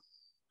Avarana.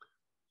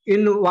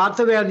 In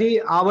Vata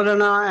Vyadhi,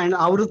 Avarana and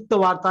Avrutta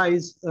Vata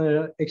is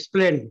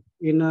explained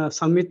in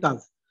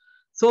Samhita.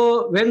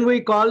 So when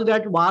we call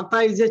that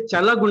Vata is a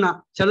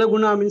Chalaguna,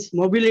 Chalaguna means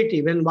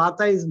mobility. When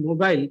Vata is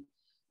mobile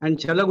and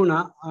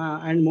Chalaguna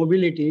and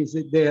mobility is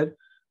there,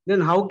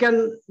 then how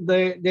can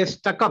they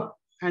stuck up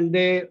and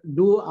they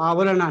do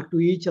Avarana to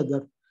each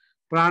other?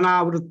 Prana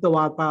Avrutta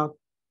Vata,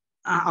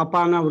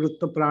 Apana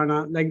Vrutta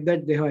Prana, like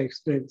that they have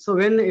explained. So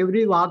when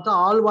every Vata,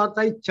 all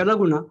Vata is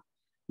Chalaguna,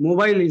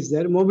 mobile is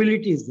there,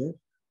 mobility is there,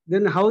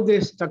 then how they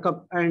stuck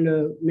up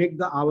and make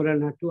the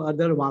Avarana to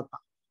other Vata?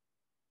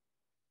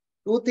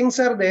 Two things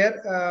are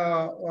there.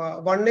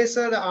 One is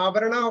the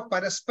Avarana of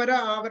Paraspara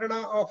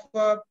Avarana of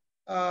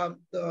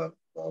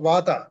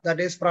Vata, that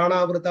is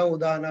Pranavrita,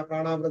 Udana,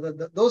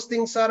 Pranavrita. Those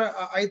things are,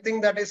 I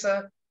think that is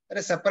a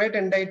separate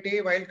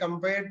entity while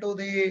compared to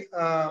the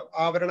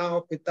Avarana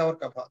of Pitta or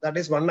Kapha. That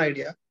is one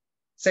idea.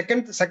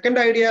 Second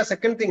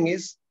thing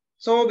is,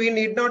 so we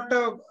need not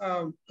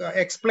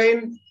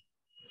explain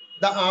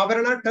the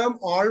Avarana term.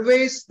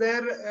 Always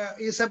there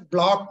is a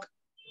block.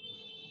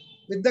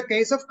 With the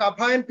case of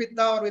Kapha and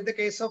Pitta or with the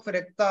case of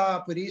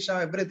Rekta, Purisha,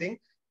 everything,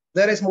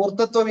 there is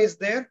Murtatvam is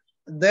there.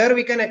 There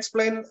we can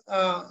explain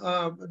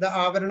the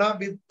Avarana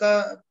with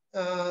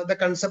the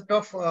concept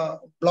of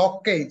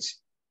blockage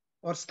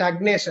or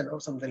stagnation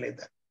or something like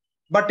that.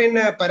 But in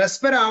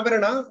Paraspara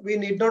Avarana, we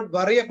need not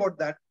worry about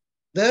that.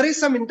 There is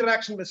some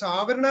interaction. So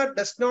Avarana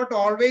does not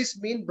always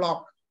mean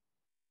block.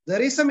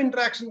 There is some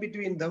interaction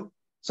between them.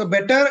 So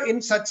better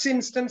in such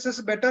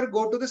instances, better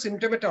go to the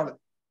symptomatology.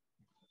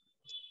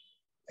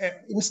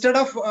 Instead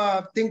of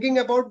thinking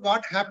about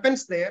what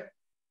happens there,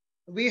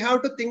 we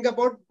have to think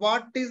about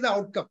what is the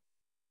outcome.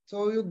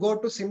 So you go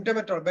to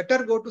symptomatology,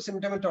 better go to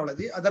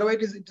symptomatology.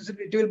 Otherwise,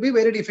 it will be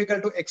very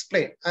difficult to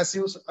explain, as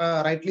you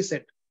rightly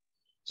said.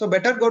 So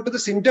better go to the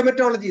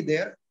symptomatology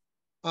there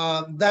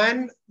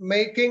than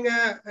making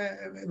a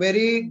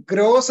very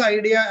gross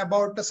idea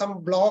about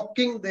some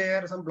blocking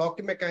there, some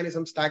blocking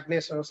mechanism,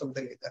 stagnation or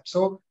something like that.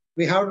 So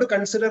we have to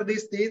consider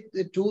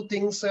the two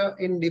things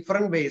in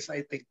different ways,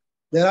 I think.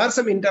 There are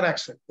some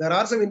interaction. There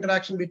are some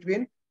interaction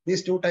between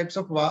these two types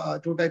of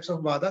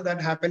Vata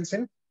that happens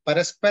in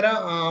Paraspara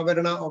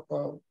Avarana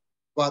of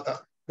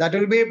Vata. That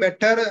will be a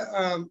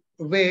better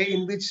way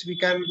in which we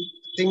can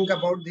think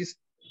about this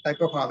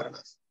type of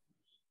Avaranas.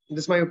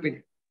 This is my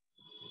opinion.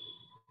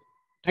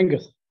 Thank you.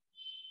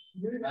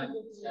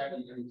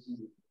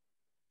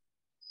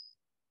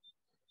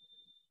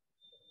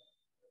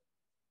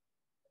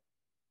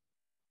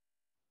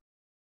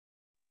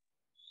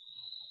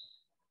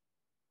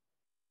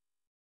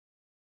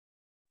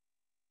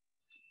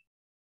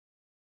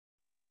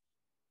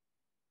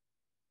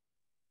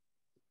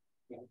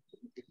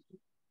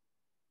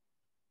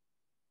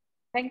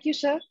 Thank you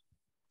sir.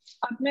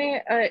 अब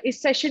मैं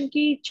इस session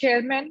की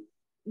chairman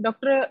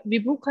doctor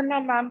विभू Khanna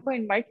ma'am को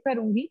invite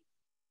करूंगी,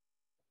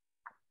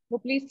 वो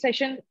please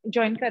session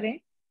join करें।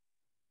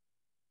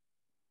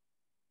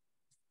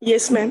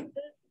 Yes, ma'am.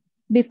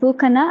 VIBHU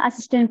Khanna,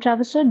 Assistant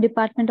Professor,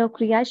 Department of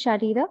Kriya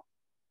Sharira.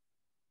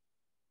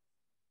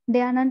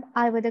 Dayanand,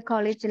 Ayurveda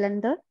College,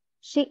 Jalandhar.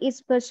 She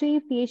is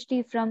pursuing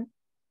PhD from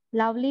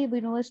Lovely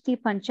University,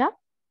 Punjab.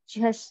 She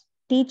has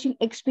teaching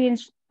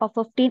experience of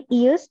 15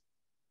 years.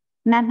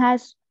 Ma'am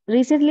has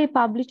recently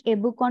published a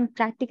book on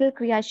practical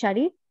Kriya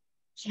Sharira.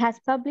 She has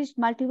published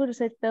multiple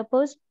research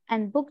papers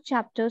and book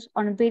chapters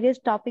on various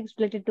topics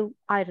related to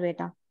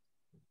Ayurveda.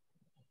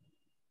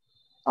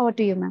 Over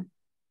to you, ma'am.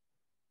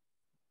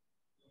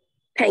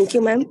 Thank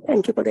you, ma'am.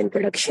 Thank you for the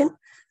introduction.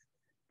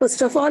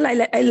 First of all,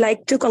 I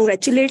like to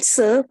congratulate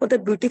sir for the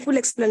beautiful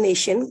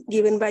explanation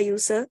given by you,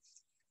 sir.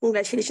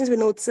 Congratulations,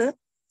 Vinod, sir.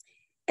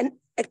 And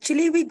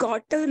actually, we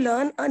got to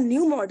learn a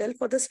new model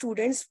for the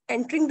students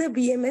entering the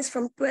BMS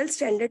from 12th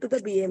standard to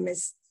the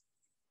BMS.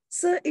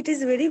 Sir, it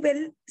is very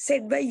well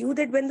said by you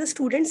that when the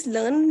students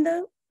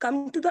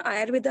come to the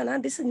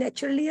Ayurveda, this is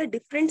naturally a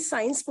different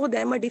science for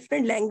them, a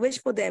different language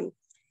for them.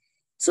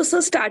 So,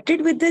 sir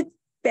started with the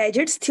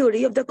Paget's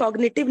theory of the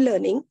cognitive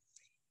learning,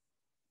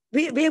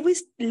 where we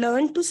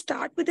learn to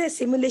start with the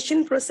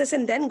assimilation process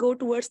and then go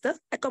towards the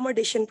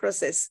accommodation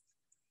process.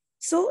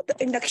 So, the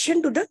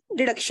induction to the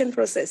deduction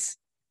process.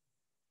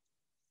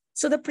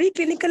 So the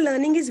preclinical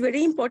learning is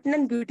very important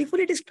and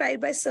beautifully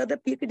described by sir, the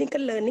preclinical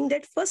learning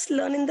that first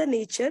learn in the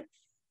nature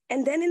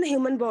and then in the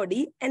human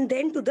body and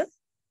then to the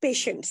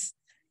patients.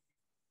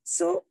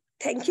 So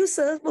thank you,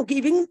 sir, for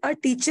giving our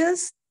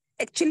teachers.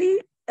 Actually,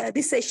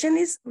 this session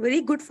is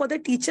very good for the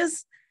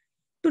teachers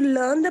to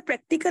learn the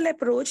practical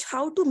approach,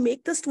 how to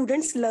make the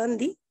students learn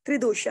the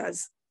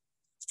TRIDOSHAs.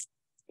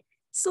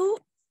 So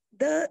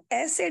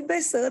as said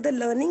by sir, the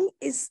learning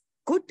is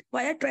good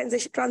via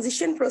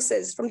transition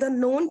process from the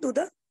known to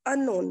the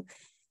unknown.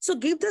 So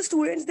give the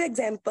students the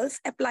examples,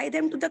 apply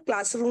them to the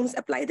classrooms,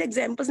 apply the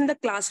examples in the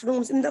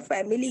classrooms, in the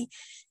family,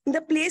 in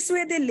the place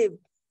where they live,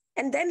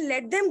 and then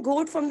let them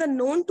go from the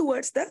known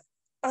towards the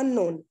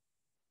unknown.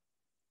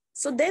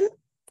 So then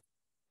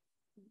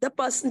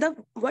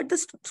what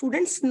the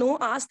students know,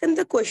 ask them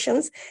the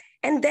questions,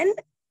 and then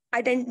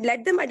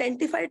let them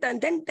identify it,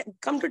 and then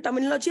come to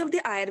terminology of the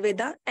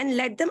Ayurveda and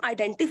let them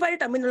identify the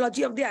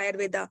terminology of the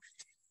Ayurveda.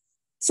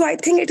 So I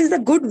think it is a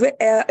good way,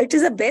 it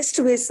is the best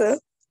way, sir,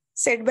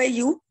 said by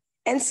you.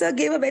 And sir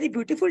gave a very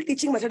beautiful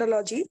teaching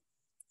methodology,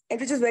 and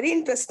which is very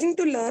interesting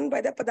to learn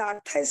by the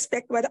Padartha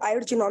aspect, by the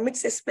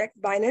Ayurgenomics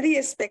aspect, binary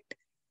aspect,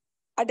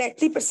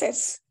 adaptive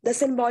process, the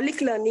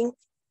symbolic learning.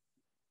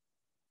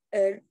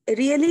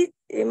 Really,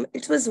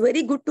 it was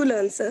very good to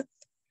learn, sir.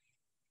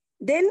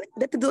 Then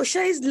the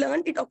TRIDOSHA is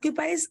learned, it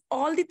occupies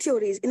all the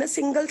theories in a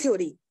single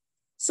theory.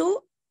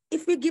 So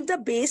if we give the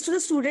base to the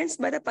students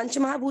by the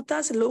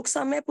Panchamahabhutas, Lok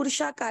Samaya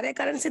Purusha, Karya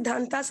Karan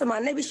Siddhanta,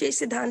 Samanya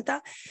Vishesh Siddhanta,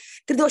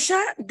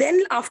 TRIDOSHA,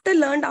 then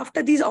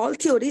after these all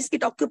theories,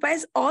 it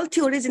occupies all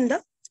theories in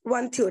the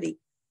one theory.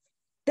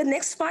 The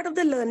next part of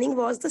the learning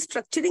was the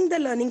structuring the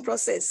learning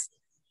process.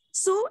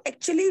 So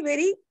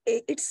actually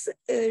it's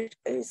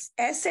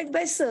as said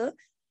by sir,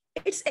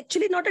 it's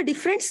actually not a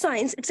different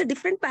science, it's a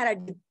different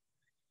paradigm.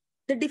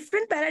 The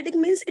different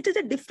paradigm means it is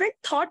a different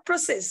thought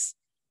process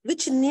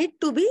which need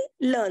to be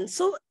learned.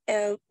 So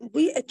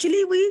we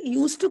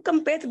used to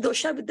compare the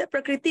dosha with the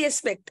Prakriti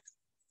aspect.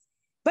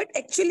 But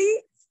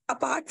actually,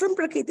 apart from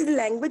Prakriti, the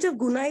language of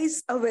Guna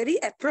is a very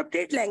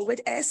appropriate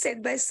language, as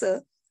said by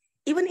sir.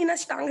 Even in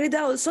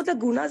Ashtanga also, the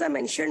Gunas are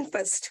mentioned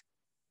first.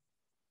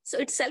 So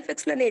it's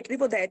self-explanatory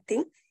for that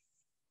thing.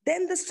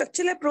 Then the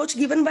structural approach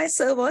given by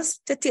sir was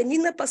to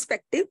changing the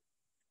perspective.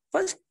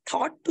 First,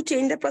 thought to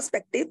change the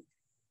perspective.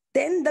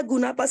 Then the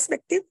Guna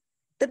perspective,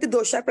 the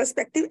TRIDOSHA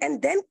perspective,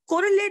 and then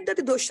correlate the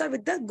TRIDOSHA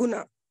with the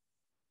Guna.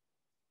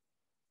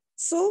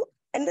 So,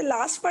 in the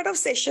last part of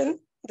session,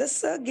 the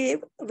sir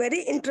gave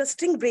very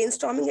interesting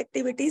brainstorming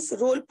activities,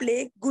 role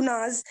play,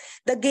 Gunas,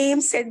 the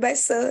games said by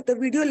sir, the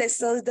video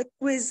lessons, the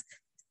quiz,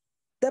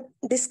 the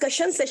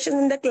discussion session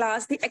in the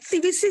class, the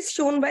activities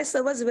shown by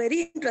sir was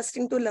very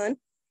interesting to learn.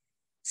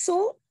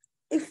 So,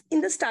 if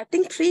in the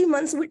starting 3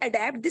 months we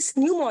adapt this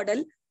new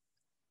model,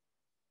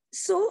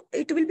 so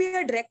it will be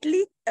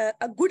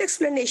a good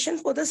explanation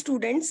for the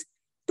students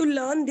to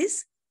learn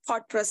this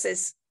thought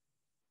process.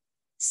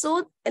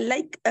 So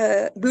like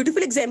a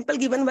beautiful example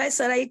given by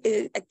sir,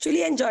 I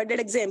actually enjoyed that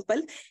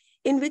example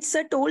in which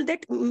sir told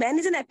that man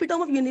is an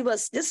epitome of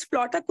universe. Just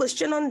plot a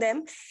question on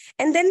them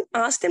and then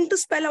ask them to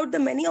spell out the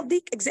many of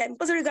the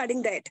examples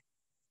regarding that.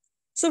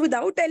 So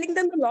without telling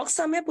them the Lok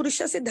Samaya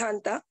Purusha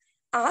Siddhanta,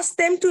 ask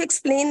them to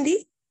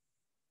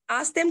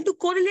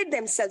correlate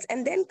themselves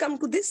and then come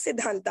to this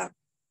Siddhanta.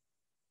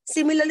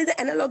 Similarly, the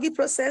analogy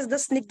process, the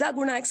Snigdha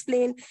Guna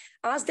explain,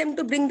 ask them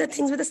to bring the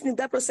things with the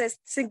Snigdha process,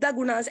 Snigdha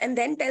Gunas, and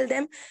then tell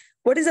them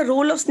what is the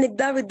role of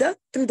Snigdha with the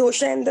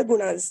TRIDOSHA and the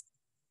Gunas.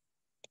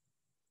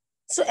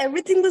 So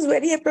everything was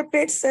very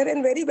appropriate, sir,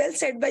 and very well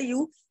said by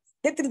you.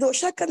 The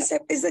TRIDOSHA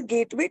concept is a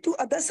gateway to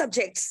other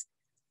subjects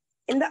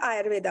in the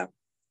Ayurveda.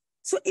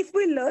 So if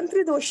we learn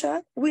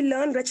TRIDOSHA, we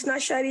learn Rachna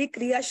Shari,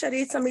 Kriya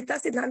Shari, Samhita,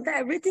 Siddhanta,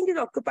 everything is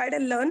occupied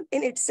and learned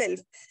in itself.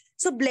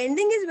 So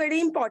blending is very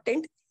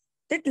important.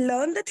 that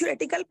learn the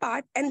theoretical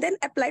part and then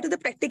apply to the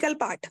practical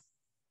part.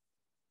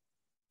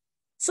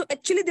 So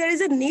actually there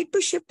is a need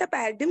to shift the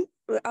paradigm,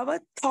 our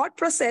thought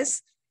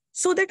process,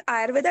 so that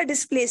Ayurveda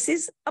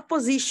displaces a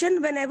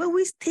position. Whenever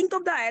we think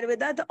of the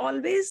Ayurveda,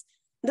 always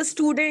the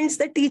students,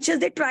 the teachers,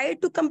 they try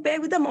to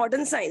compare with the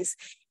modern science.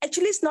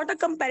 Actually, it's not a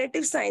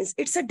comparative science.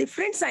 It's a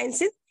different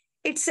science in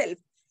itself.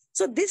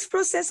 So this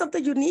process of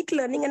the unique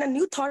learning and a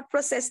new thought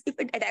process, if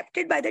it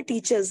adapted by the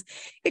teachers,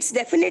 it's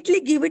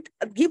definitely give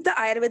the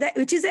Ayurveda,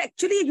 which is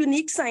actually a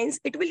unique science.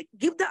 It will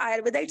give the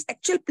Ayurveda its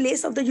actual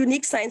place of the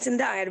unique science in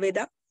the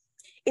Ayurveda,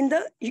 in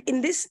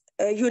this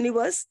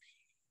universe.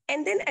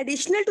 And then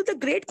additional to the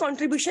great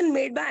contribution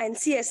made by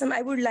NCSM,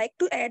 I would like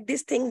to add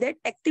this thing that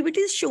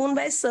activities shown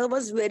by Sir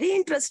was very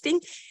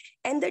interesting,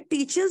 and the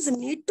teachers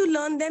need to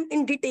learn them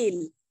in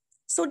detail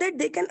so that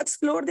they can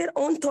explore their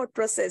own thought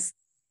process.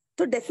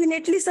 So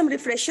definitely some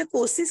refresher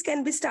courses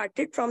can be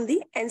started from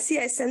the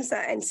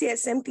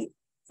NCSM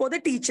for the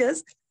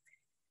teachers,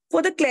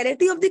 for the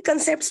clarity of the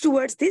concepts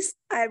towards this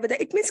Ayurveda.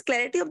 It means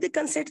clarity of the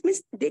concepts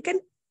means they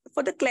can,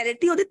 for the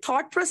clarity of the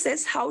thought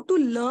process, how to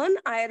learn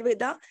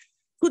Ayurveda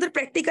through the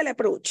practical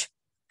approach,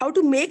 how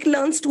to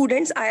learn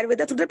students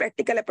Ayurveda through the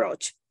practical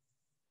approach.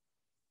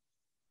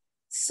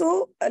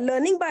 So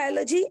learning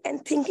biology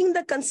and thinking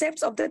the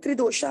concepts of the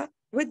TRIDOSHA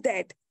with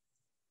that.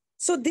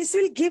 So this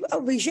will give a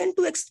vision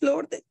to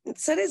explore,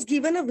 Sir has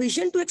given a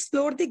vision to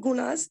explore the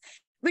gunas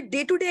with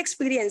day-to-day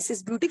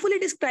experiences. Beautifully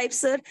described,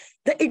 Sir,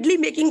 the idli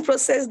making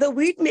process, the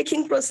wheat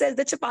making process,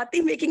 the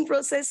chapati making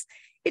process.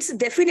 It's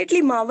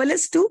definitely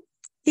marvelous to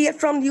hear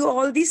from you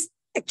all these.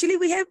 Actually,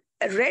 we have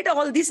read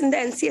all this in the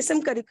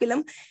NCSM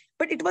curriculum,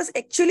 but it was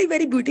actually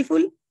very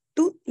beautiful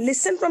to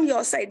listen from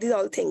your side, these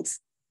all things.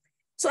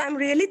 So I'm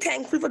really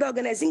thankful for the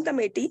organizing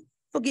committee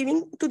for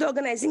giving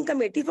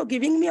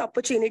me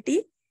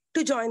opportunity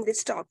to join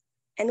this talk.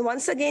 And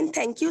once again,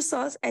 thank you,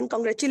 sirs, and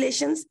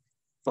congratulations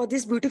for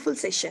this beautiful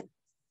session.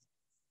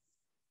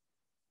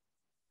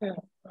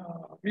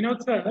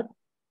 Vinod sir,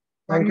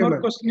 one more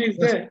question is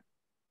there.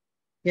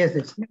 Yes,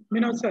 yes.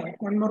 Vinod sir,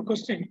 one more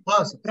question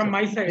from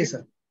my side. Yes,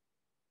 sir.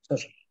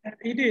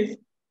 It is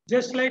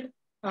just like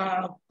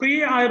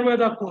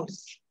pre-Ayurveda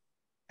course.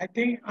 I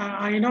think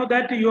I know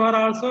that you are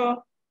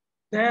also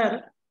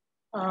there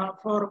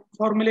for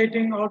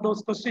formulating all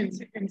those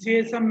questions.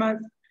 NCSM has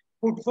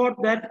put forth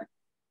that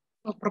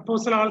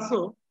proposal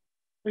also.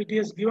 It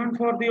is given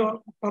for the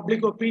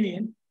public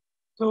opinion.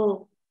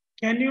 So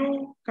can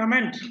you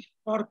comment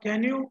or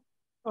can you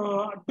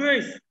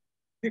advise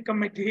the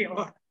committee,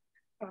 or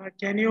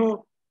can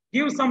you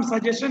give some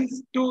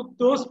suggestions to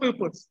those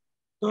people,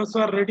 those who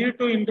are ready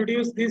to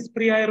introduce this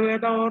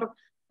pre-Ayurveda or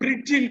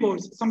bridging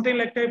course, something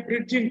like a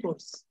bridging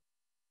course?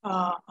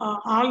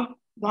 All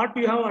what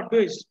you have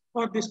advised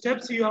or the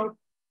steps you have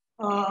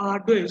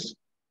advised,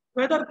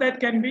 whether that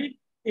can be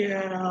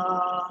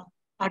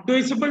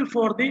advisable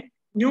for the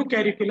new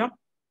curriculum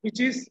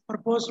which is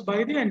proposed by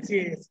the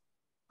NCAS.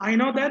 I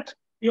know that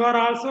you are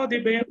also the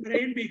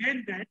brain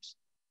behind that,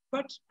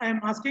 but I am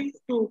asking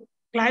to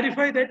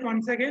clarify that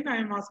once again. I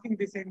am asking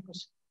the same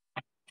question.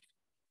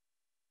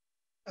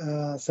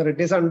 Sir, it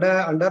is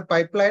under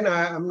pipeline.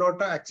 I am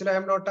not a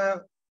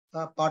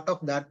part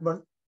of that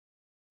one.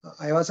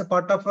 I was a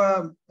part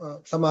of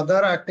some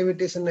other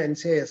activities in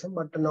NCISM,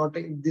 but not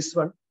in this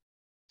one.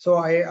 So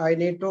I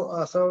need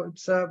to. So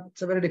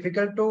it's very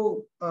difficult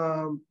to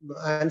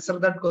answer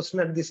that question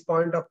at this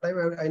point of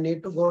time. I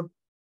need to go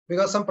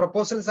because some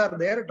proposals are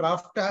there.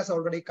 Draft has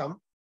already come.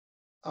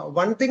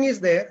 One thing is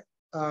there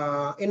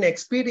in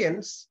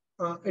experience.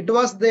 It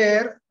was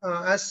there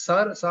as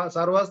Sir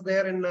was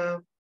there in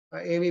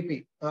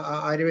AVP,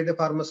 Ayurveda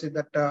pharmacy,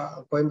 that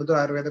Coimbatore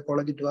Ayurveda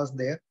College. It was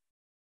there.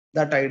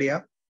 That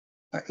idea.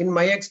 In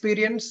my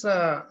experience,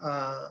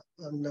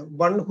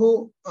 one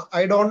who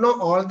I don't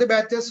know all the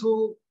batches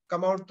who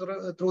come out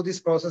through this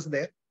process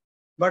there,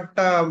 but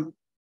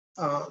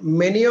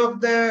many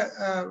of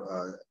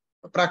the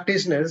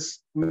practitioners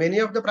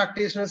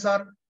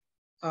are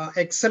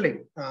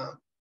excelling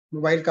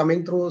while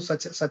coming through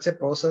such a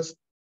process.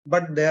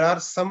 But there are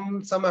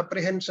some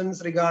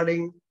apprehensions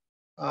regarding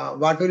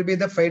what will be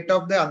the fate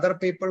of the other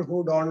people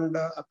who don't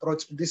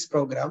approach this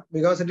program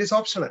because it is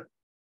optional.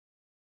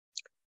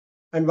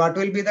 And what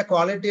will be the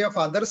quality of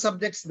other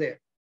subjects there?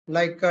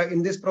 Like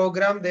in this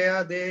program,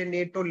 they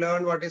need to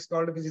learn what is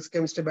called physics,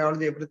 chemistry,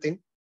 biology, everything.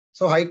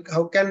 So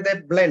how can they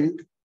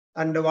blend?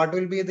 And what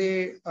will be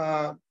the,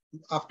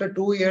 after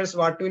 2 years,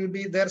 what will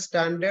be their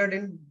standard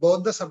in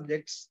both the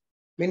subjects?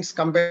 Means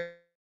compared,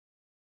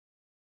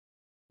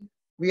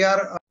 we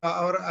are,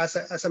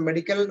 as a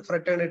medical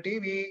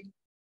fraternity,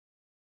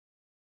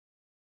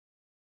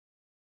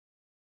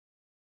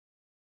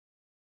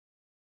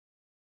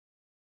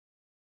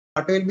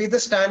 what will be the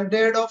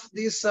standard of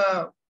these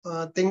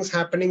things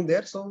happening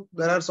there? So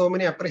there are so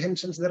many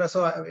apprehensions there.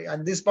 So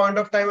at this point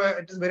of time,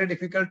 it is very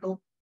difficult to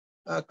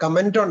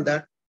comment on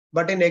that.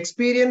 But in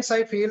experience,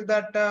 I feel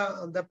that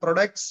the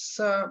products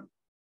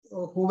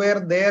who were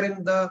there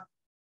in the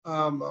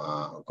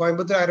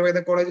Coimbatore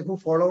Ayurveda College who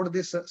followed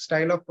this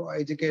style of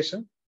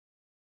education.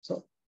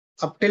 So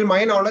up to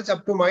my knowledge,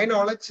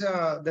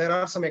 there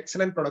are some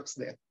excellent products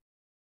there.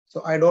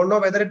 So I don't know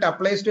whether it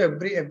applies to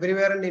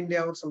everywhere in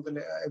India or something,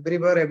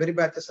 everywhere, every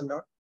batches and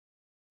all.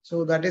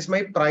 So that is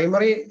my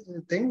primary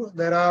thing.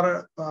 There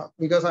are,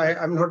 because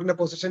I'm not in a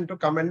position to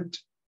comment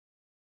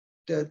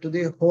to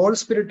the whole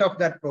spirit of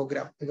that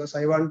program, because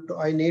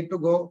I need to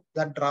go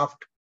that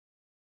draft.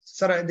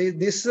 Sir,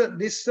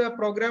 this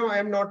program, I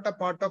am not a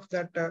part of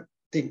that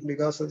thing,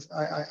 because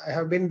I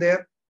have been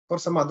there for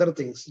some other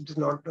things. It is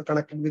not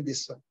connected with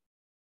this one.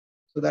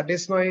 So that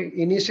is my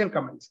initial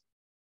comments.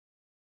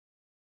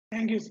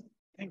 Thank you, sir.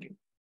 Thank you.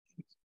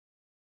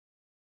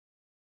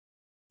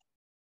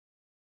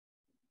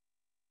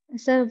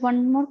 Sir,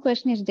 one more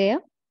question is there.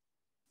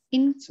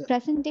 In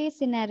present day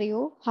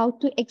scenario, how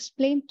to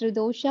explain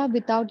TRIDOSHA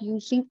without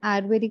using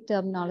Ayurvedic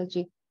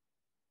terminology?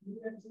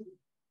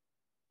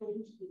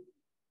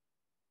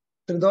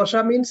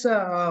 TRIDOSHA means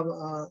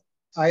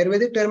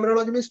Ayurvedic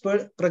terminology means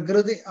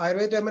Prakriti.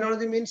 Ayurvedic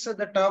terminology means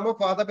the term of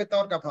Vata, Pitta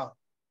or Kapha.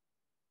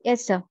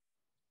 Yes, sir.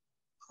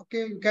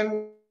 Okay,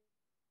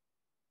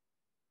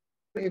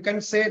 you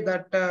can say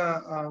that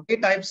three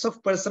types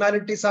of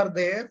personalities are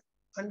there.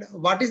 And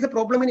what is the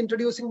problem in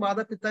introducing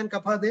Vata, Pitta and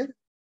Kapha there?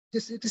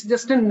 It is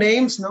just in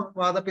names, no?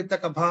 Vata, Pitta,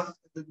 Kapha,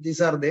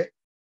 these are there.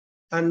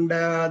 And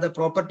the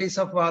properties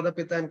of Vata,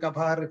 Pitta and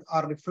Kapha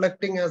are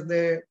reflecting as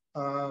the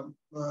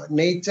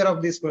nature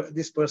of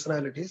these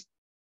personalities.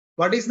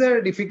 What is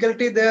the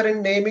difficulty there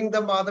in naming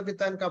them Vata,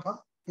 Pitta and Kapha?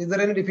 Is there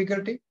any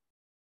difficulty?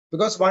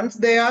 Because once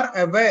they are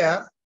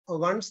aware,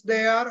 once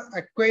they are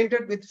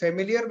acquainted with,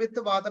 familiar with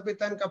the Vata,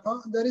 Pitta and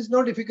Kapha, there is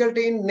no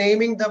difficulty in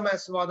naming them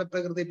as Vata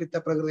Prakriti,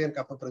 Pitta Prakriti and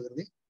Kapha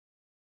Prakriti.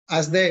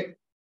 As they,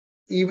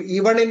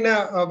 even in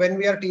when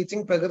we are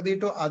teaching Prakriti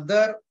to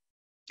other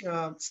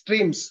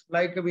streams,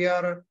 like we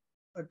are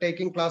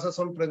taking classes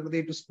on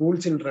Prakriti to school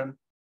children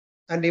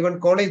and even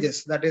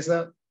colleges, that is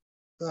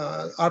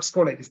arts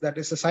colleges, that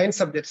is science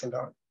subjects and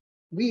all.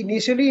 We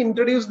initially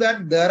introduced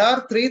that there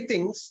are three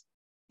things.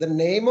 The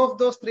name of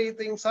those three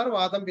things are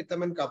Vadam,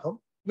 Pittam and Kapham.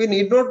 We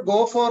need not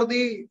go for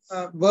the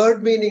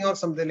word meaning or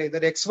something like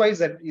that.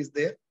 XYZ is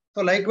there.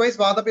 So likewise,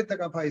 Vada, Pitta,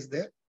 Kapha is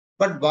there.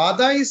 But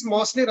Vada is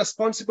mostly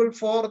responsible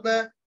for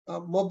the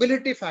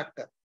mobility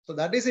factor. So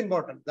that is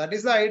important. That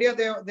is the idea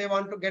they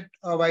want to get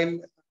while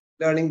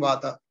learning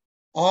Vata.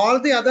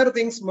 All the other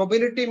things,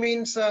 mobility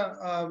means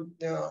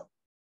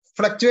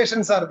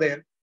fluctuations are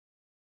there.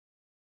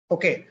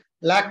 Okay,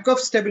 lack of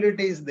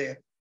stability is there.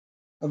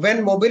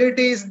 When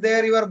mobility is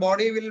there, your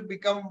body will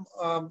become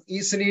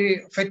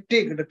easily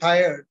fatigued,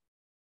 tired,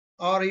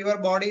 or your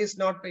body is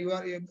not,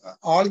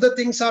 all the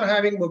things are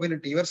having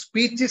mobility. Your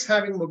speech is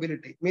having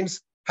mobility,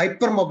 means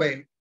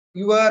hypermobile.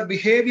 Your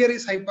behavior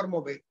is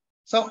hypermobile.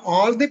 So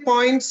all the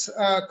points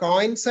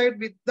coincide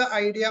with the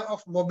idea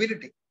of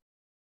mobility.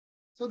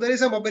 So there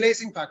is a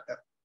mobilizing factor.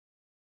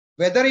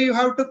 Whether you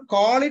have to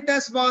call it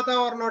as Vata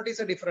or not is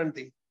a different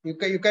thing. You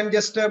can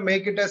just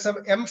make it as an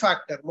M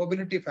factor,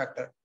 mobility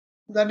factor.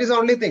 That is the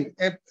only thing.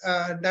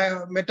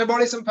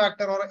 Metabolism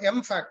factor or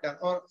M factor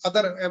or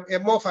other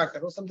MO factor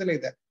or something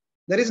like that.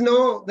 There is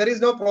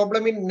no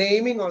problem in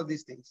naming all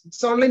these things.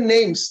 It's only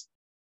names.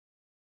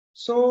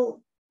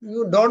 So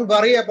you need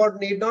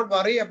not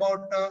worry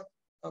about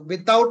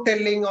without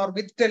telling or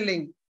with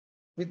telling,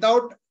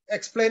 without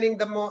explaining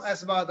them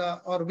as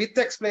Vada or with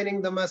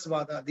explaining them as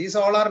Vada. These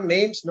all are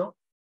names, no?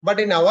 But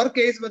in our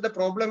case, where the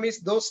problem is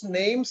those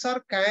names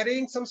are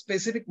carrying some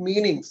specific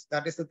meanings.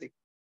 That is the thing.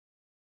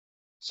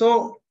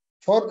 So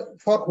for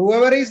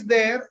whoever is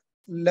there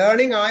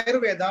learning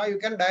Ayurveda, you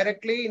can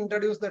directly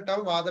introduce the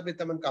term Vada,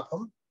 Pittam and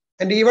Kapham.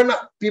 And even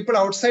people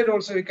outside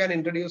also you can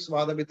introduce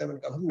Vada, Pittam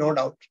and Kapham, no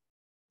doubt.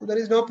 So there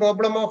is no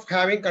problem of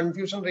having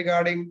confusion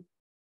regarding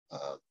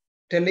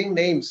telling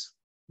names.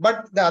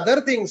 But the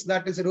other things,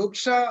 that is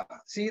Ruksha,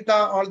 Sita,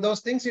 all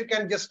those things, you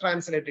can just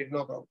translate it,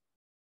 no problem.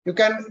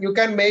 You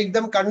can make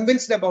them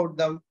convinced about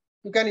them.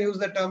 You can use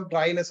the term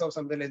dryness or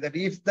something like that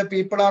if the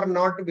people are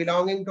not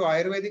belonging to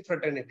Ayurvedic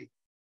fraternity.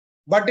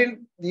 But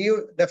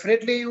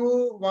definitely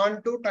you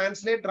want to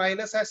translate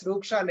dryness as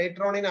Ruksha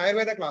later on in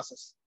Ayurveda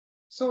classes.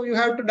 So you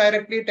have to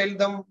directly tell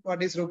them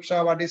what is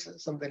Ruksha, what is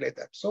something like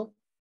that. So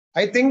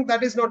I think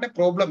that is not a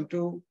problem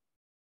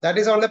that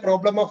is only a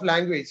problem of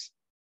language.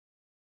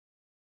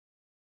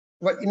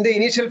 In the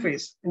initial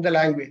phase, in the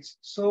language.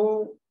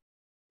 So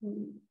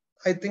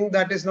I think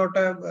that is not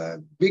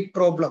a big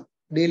problem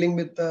dealing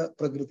with the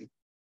Prakriti.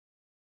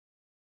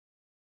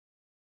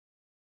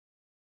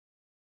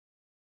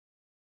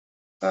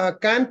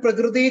 Can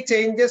Prakriti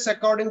changes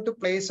according to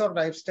place or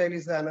lifestyle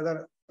is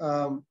another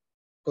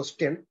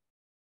question.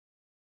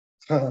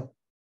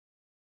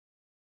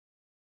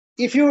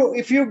 If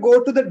you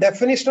go to the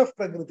definition of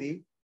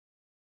Prakriti,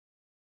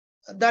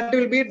 that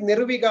will be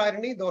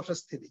Nirvigarini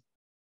Doshasthiti.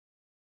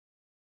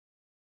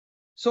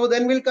 So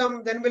then will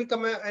come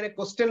a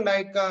question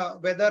like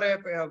whether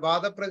a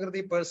Vada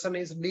Prakriti person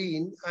is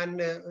lean and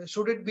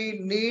should it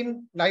be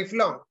lean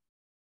lifelong?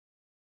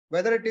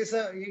 Whether if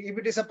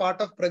it is a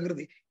part of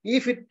Prakriti.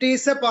 If it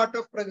is a part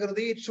of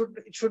Prakriti,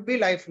 it should be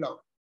lifelong.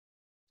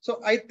 So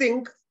I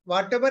think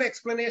whatever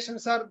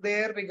explanations are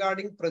there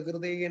regarding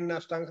Prakriti in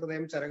Ashtanga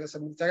Hridayam, Charaka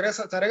Samhita,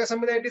 Charaka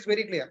Samhita, it is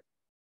very clear.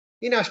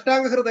 In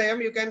Ashtanga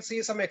Hridayam, you can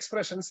see some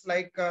expressions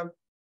like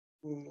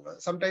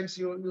sometimes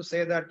you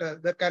say that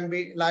there can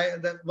be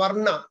the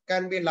varna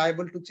can be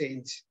liable to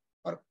change,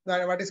 or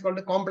what is called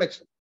a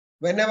complexion.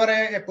 Whenever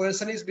a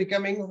person is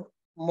becoming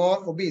more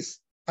obese,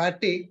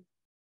 fatty,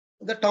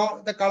 the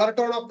color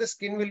tone of the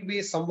skin will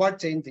be somewhat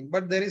changing,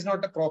 but there is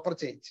not a proper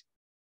change.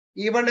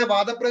 Even a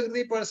Vada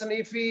Prakriti person,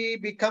 if he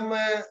become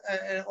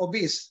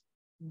obese,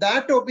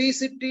 that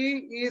obesity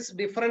is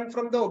different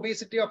from the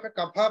obesity of a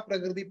Kapha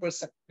Prakriti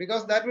person,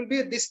 because that will be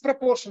a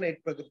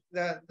disproportionate Prakriti.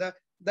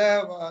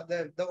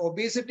 The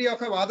obesity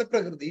of a Vada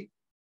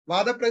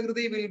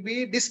Prakriti will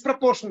be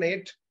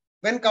disproportionate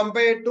when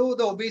compared to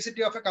the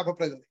obesity of a Kapha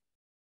Prakriti.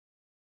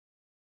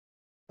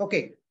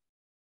 Okay,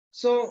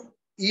 so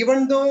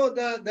even though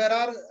there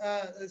are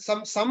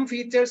some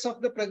features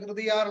of the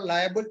Prakriti are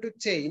liable to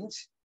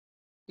change,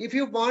 if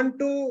you want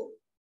to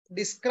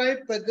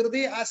describe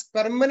Prakriti as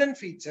permanent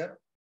feature,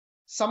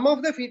 some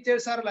of the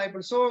features are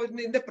liable. So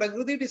in the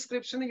Prakriti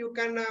description, you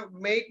can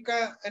make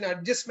an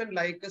adjustment,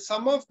 like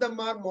some of them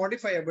are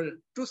modifiable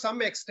to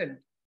some extent,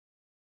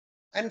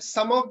 and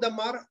some of them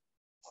are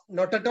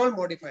not at all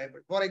modifiable.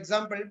 For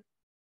example,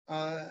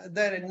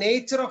 the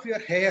nature of your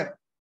hair,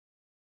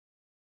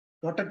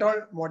 not at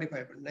all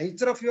modifiable.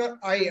 Nature of your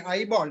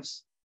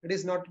eyeballs, it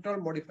is not at all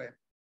modifiable.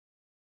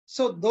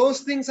 So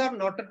those things are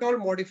not at all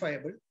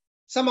modifiable.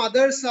 Some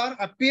others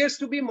appears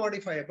to be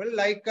modifiable,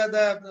 like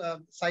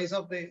the size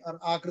of the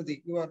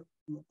akriti, your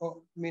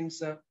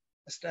means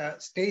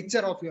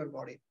stature of your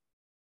body.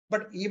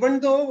 But even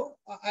though,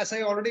 as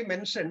I already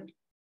mentioned,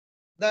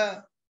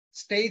 the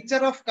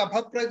stature of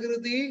Kapha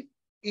Prakriti,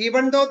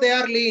 even though they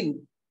are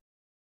lean,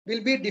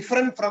 will be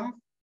different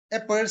from a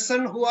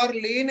person who are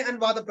lean and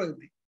Vada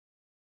Prakriti.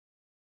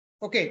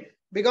 Okay,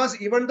 because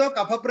even though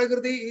Kapha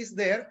Prakriti is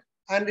there,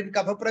 and in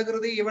Kapha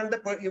Prakriti,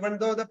 even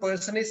though the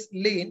person is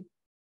lean,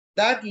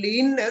 that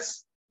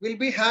leanness will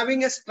be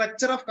having a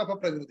structure of Kapha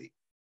Prakriti,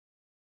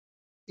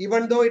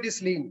 even though it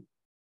is lean.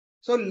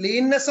 So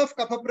leanness of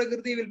Kapha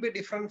Prakriti will be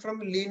different from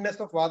leanness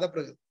of Vada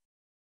Prakriti.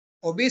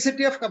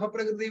 Obesity of Kapha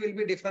Prakriti will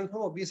be different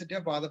from obesity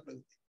of Vada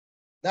Prakriti.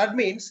 That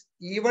means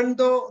even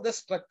though the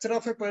structure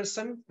of a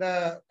person,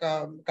 the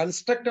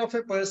construct of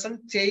a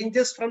person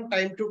changes from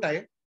time to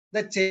time,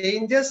 the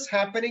changes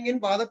happening in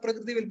Vada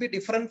Prakriti will be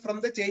different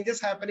from the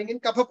changes happening in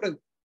Kapha Prakriti.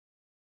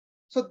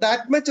 So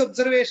that much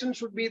observation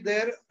should be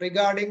there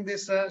regarding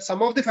this.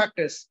 Some of the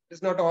factors,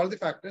 it's not all the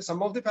factors,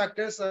 some of the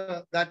factors,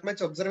 that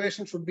much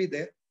observation should be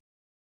there.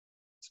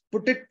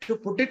 To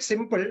put it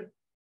simple,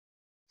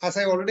 as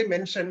I already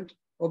mentioned,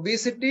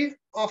 obesity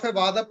of a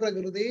Vada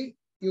Prakriti,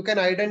 you can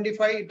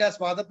identify it as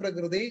Vada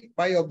Prakriti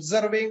by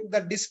observing the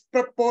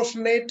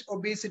disproportionate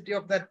obesity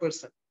of that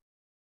person.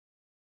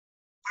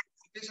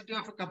 Obesity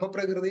of a Kapha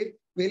Prakriti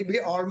will be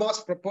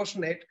almost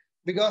proportionate,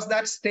 because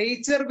that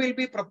stature will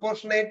be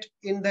proportionate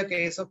in the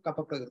case of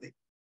Kapha Prakriti.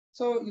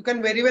 So you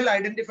can very well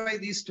identify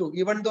these two.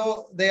 Even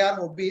though they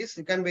are obese,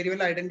 you can very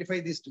well identify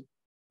these two.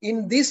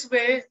 In this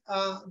way,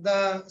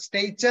 the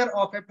stature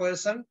of a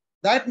person,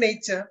 that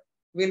nature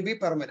will be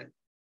permanent.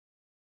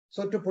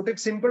 So to put it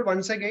simple,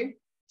 once again,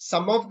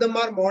 some of them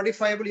are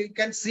modifiable. You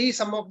can see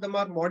some of them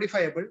are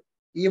modifiable.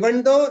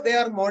 Even though they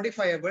are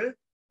modifiable,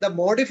 the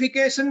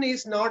modification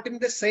is not in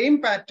the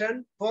same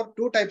pattern for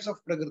two types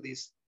of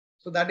Prakritis.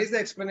 So that is the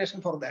explanation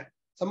for that.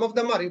 Some of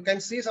them are, you can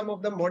see some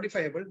of them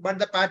modifiable, but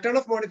the pattern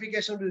of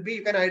modification will be,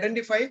 you can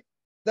identify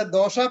the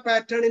dosha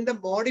pattern in the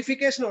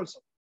modification also.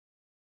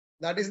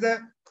 That is the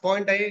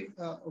point I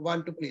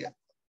want to clear.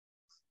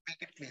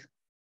 Make it clear.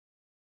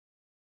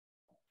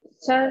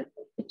 Sir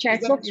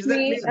chat box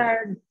में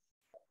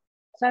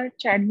sir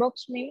chat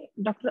box में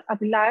doctor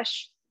Abhilash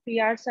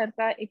PR sir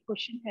का एक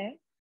question है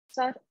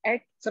sir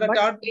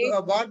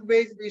at what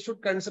way we should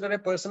consider a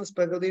person's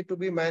prakriti to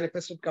be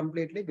manifested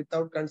completely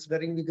without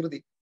considering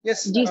vikriti?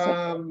 Yes,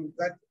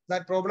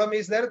 that problem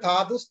is there.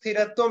 Dhatu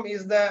sthiratvam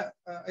is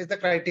the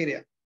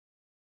criteria.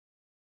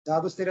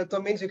 Dhatu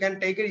sthiratvam means you can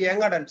take it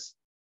young adults.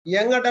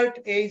 Young adult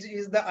age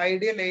is the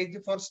ideal age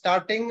for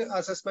starting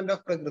assessment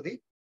of prakriti.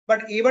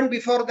 But even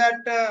before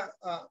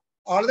that,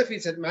 all the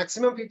features,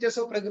 maximum features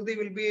of prakriti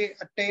will be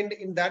attained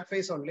in that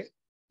phase only.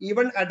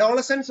 Even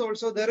adolescents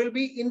also, there will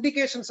be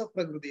indications of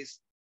prakritis.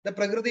 The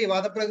prakriti,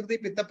 vada prakriti,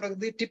 pitta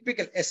prakriti,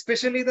 typical,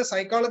 especially the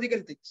psychological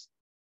things.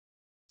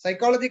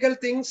 Psychological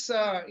things,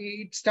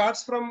 it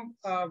starts from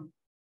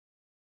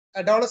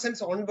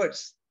adolescence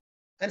onwards.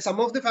 And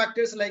some of the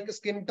factors like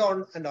skin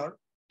tone and all,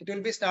 it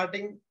will be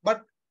starting,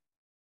 but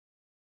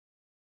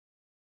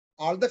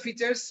all the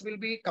features will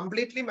be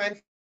completely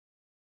manifest.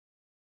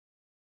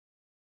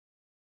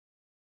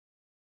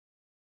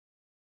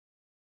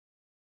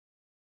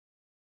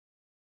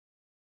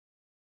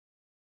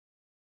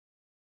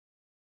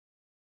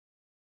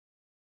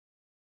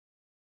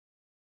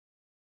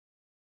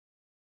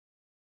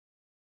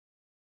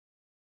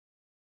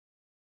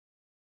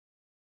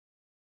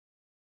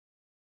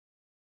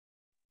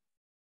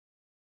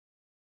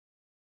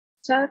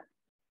 Sir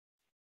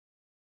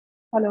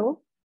hello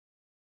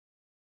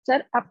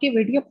sir, आपकी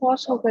video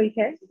pause हो गई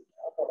है,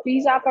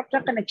 please आप अपना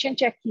connection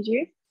check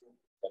कीजिए।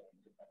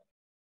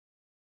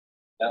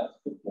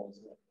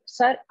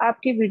 Sir,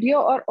 आपकी video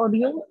और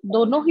audio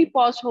दोनों ही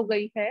पॉज हो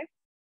गई है,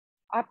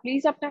 आप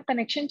प्लीज अपना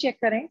कनेक्शन चेक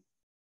करें।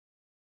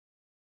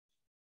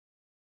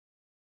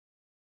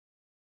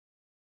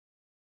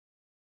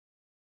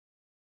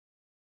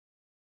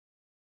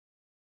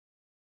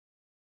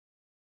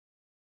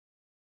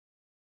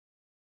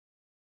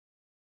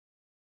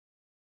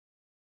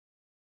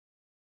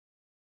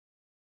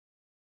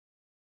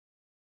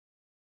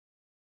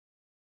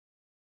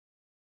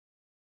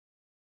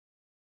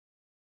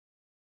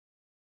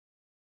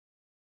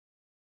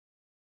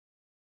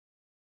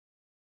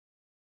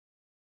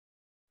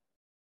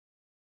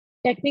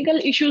 टेक्निकल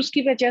इश्यूज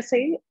की वजह से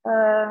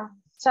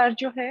सर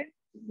जो है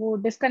वो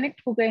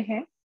डिस्कनेक्ट हो गए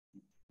हैं।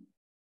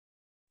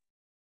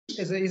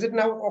 Is it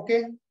now okay?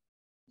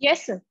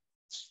 Yes sir.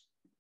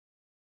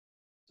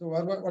 So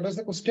what was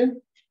the question?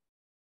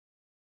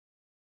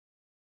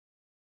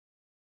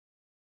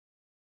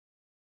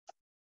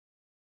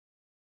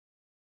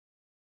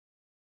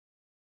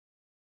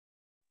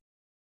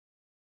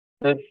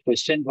 The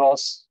question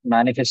was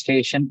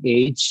manifestation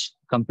age,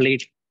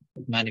 complete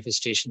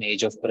manifestation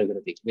age of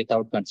Prakriti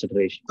without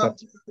consideration.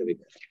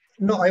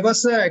 No, I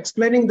was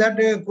explaining that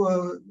you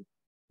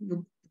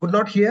could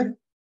not hear.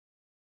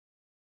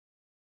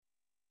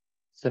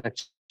 So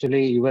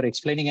actually, you were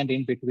explaining, and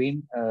in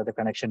between, the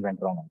connection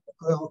went wrong.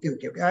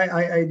 Okay.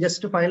 I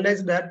just to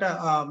finalize that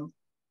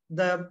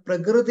the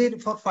Prakriti,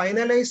 for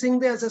finalizing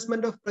the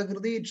assessment of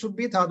Prakriti, it should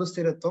be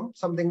Dhadusthiratvam,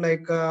 something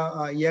like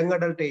young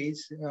adult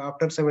age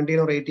after 17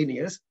 or 18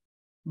 years.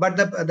 But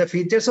the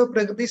features of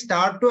Prakriti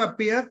start to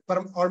appear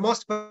from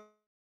almost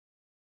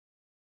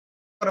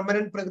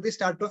permanent Prakriti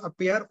start to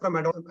appear from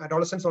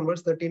adolescence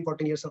onwards, 13,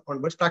 14 years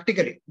onwards.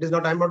 Practically, it is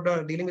not, I'm not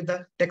dealing with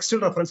the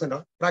textual reference and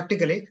all,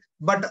 practically.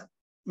 But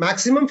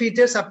maximum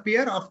features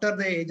appear after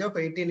the age of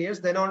 18 years,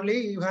 then only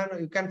you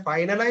can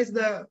finalize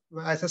the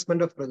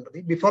assessment of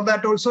Prakriti. Before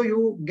that also,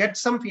 you get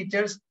some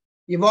features,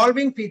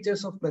 evolving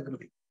features of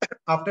Prakriti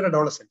after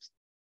adolescence.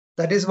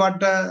 That is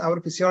what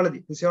our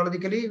physiology.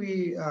 Physiologically, we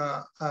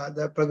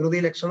the Prakriti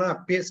Lakshana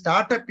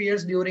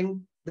appears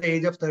during the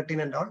age of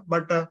 13 and all,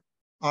 but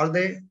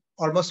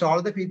almost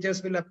all the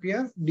features will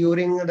appear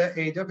during the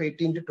age of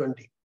 18 to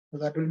 20. So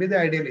that will be the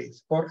ideal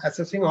age for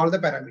assessing all the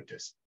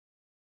parameters.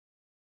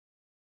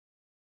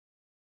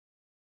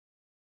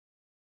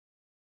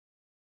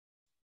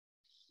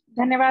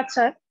 धन्यवाद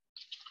sir.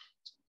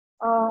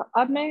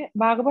 अब मैं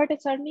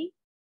भागभट्टासरणी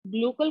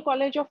Glocal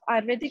college of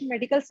Ayurvedic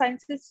medical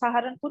sciences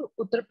Saharanpur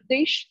Uttar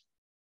Pradesh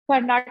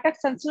Karnataka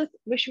Sanskrit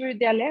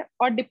विश्वविद्यालय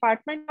और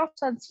department of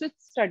Sanskrit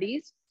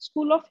studies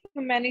school of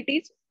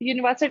humanities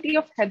university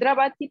of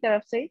Hyderabad की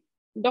तरफ से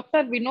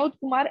doctor Vinod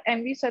Kumar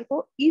MV sir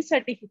को ई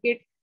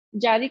certificate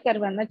जारी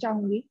करवाना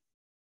चाहूंगी।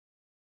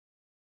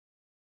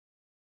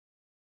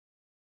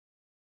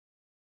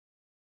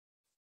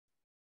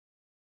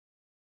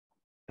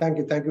 Thank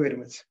you very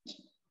much.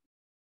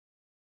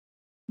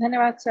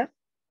 धन्यवाद सर।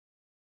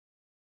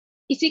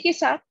 इसी के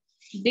साथ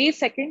day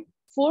second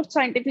fourth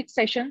scientific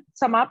session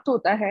समाप्त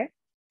होता है।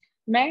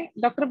 मैं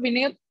doctor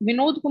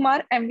Vinod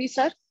Kumar MV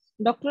sir,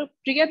 doctor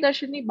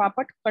Priyadarshini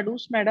Bapat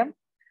कडूस मैडम,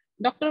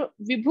 डॉक्टर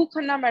विभू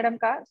खन्ना मैडम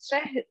का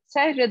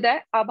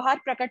सहृदय आभार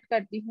प्रकट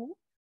करती हूँ,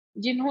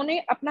 जिन्होंने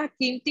अपना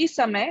कीमती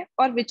समय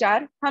और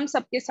विचार हम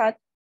सबके साथ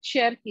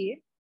शेयर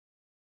किए।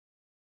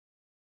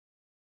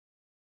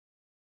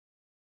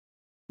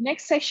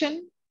 नेक्स्ट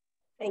सेशन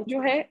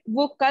जो है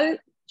वो कल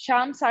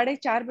शाम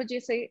 4:30 बजे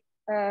से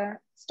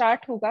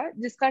स्टार्ट होगा,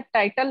 जिसका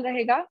टाइटल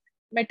रहेगा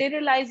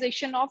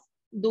मटेरियलाइजेशन ऑफ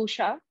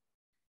दोषा।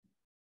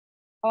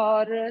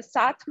 और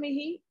साथ में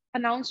ही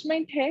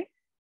अनाउंसमेंट है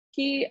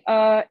कि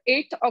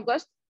 8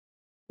 अगस्त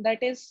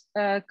दैट इज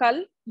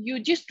कल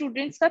यूजी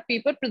स्टूडेंट्स का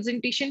पेपर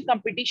प्रेजेंटेशन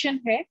कंपटीशन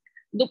है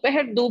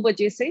दोपहर 2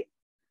 बजे से।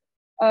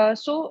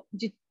 सो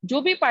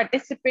जो भी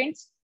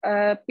पार्टिसिपेंट्स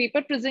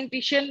पेपर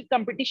प्रेजेंटेशन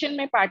कंपटीशन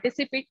में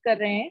पार्टिसिपेट कर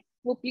रहे हैं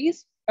वो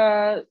प्लीज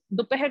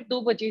दोपहर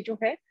 2 बजे जो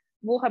है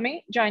वो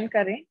हमें ज्वाइन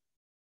करें।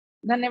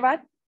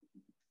 धन्यवाद,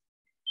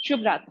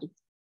 शुभ रात्रि।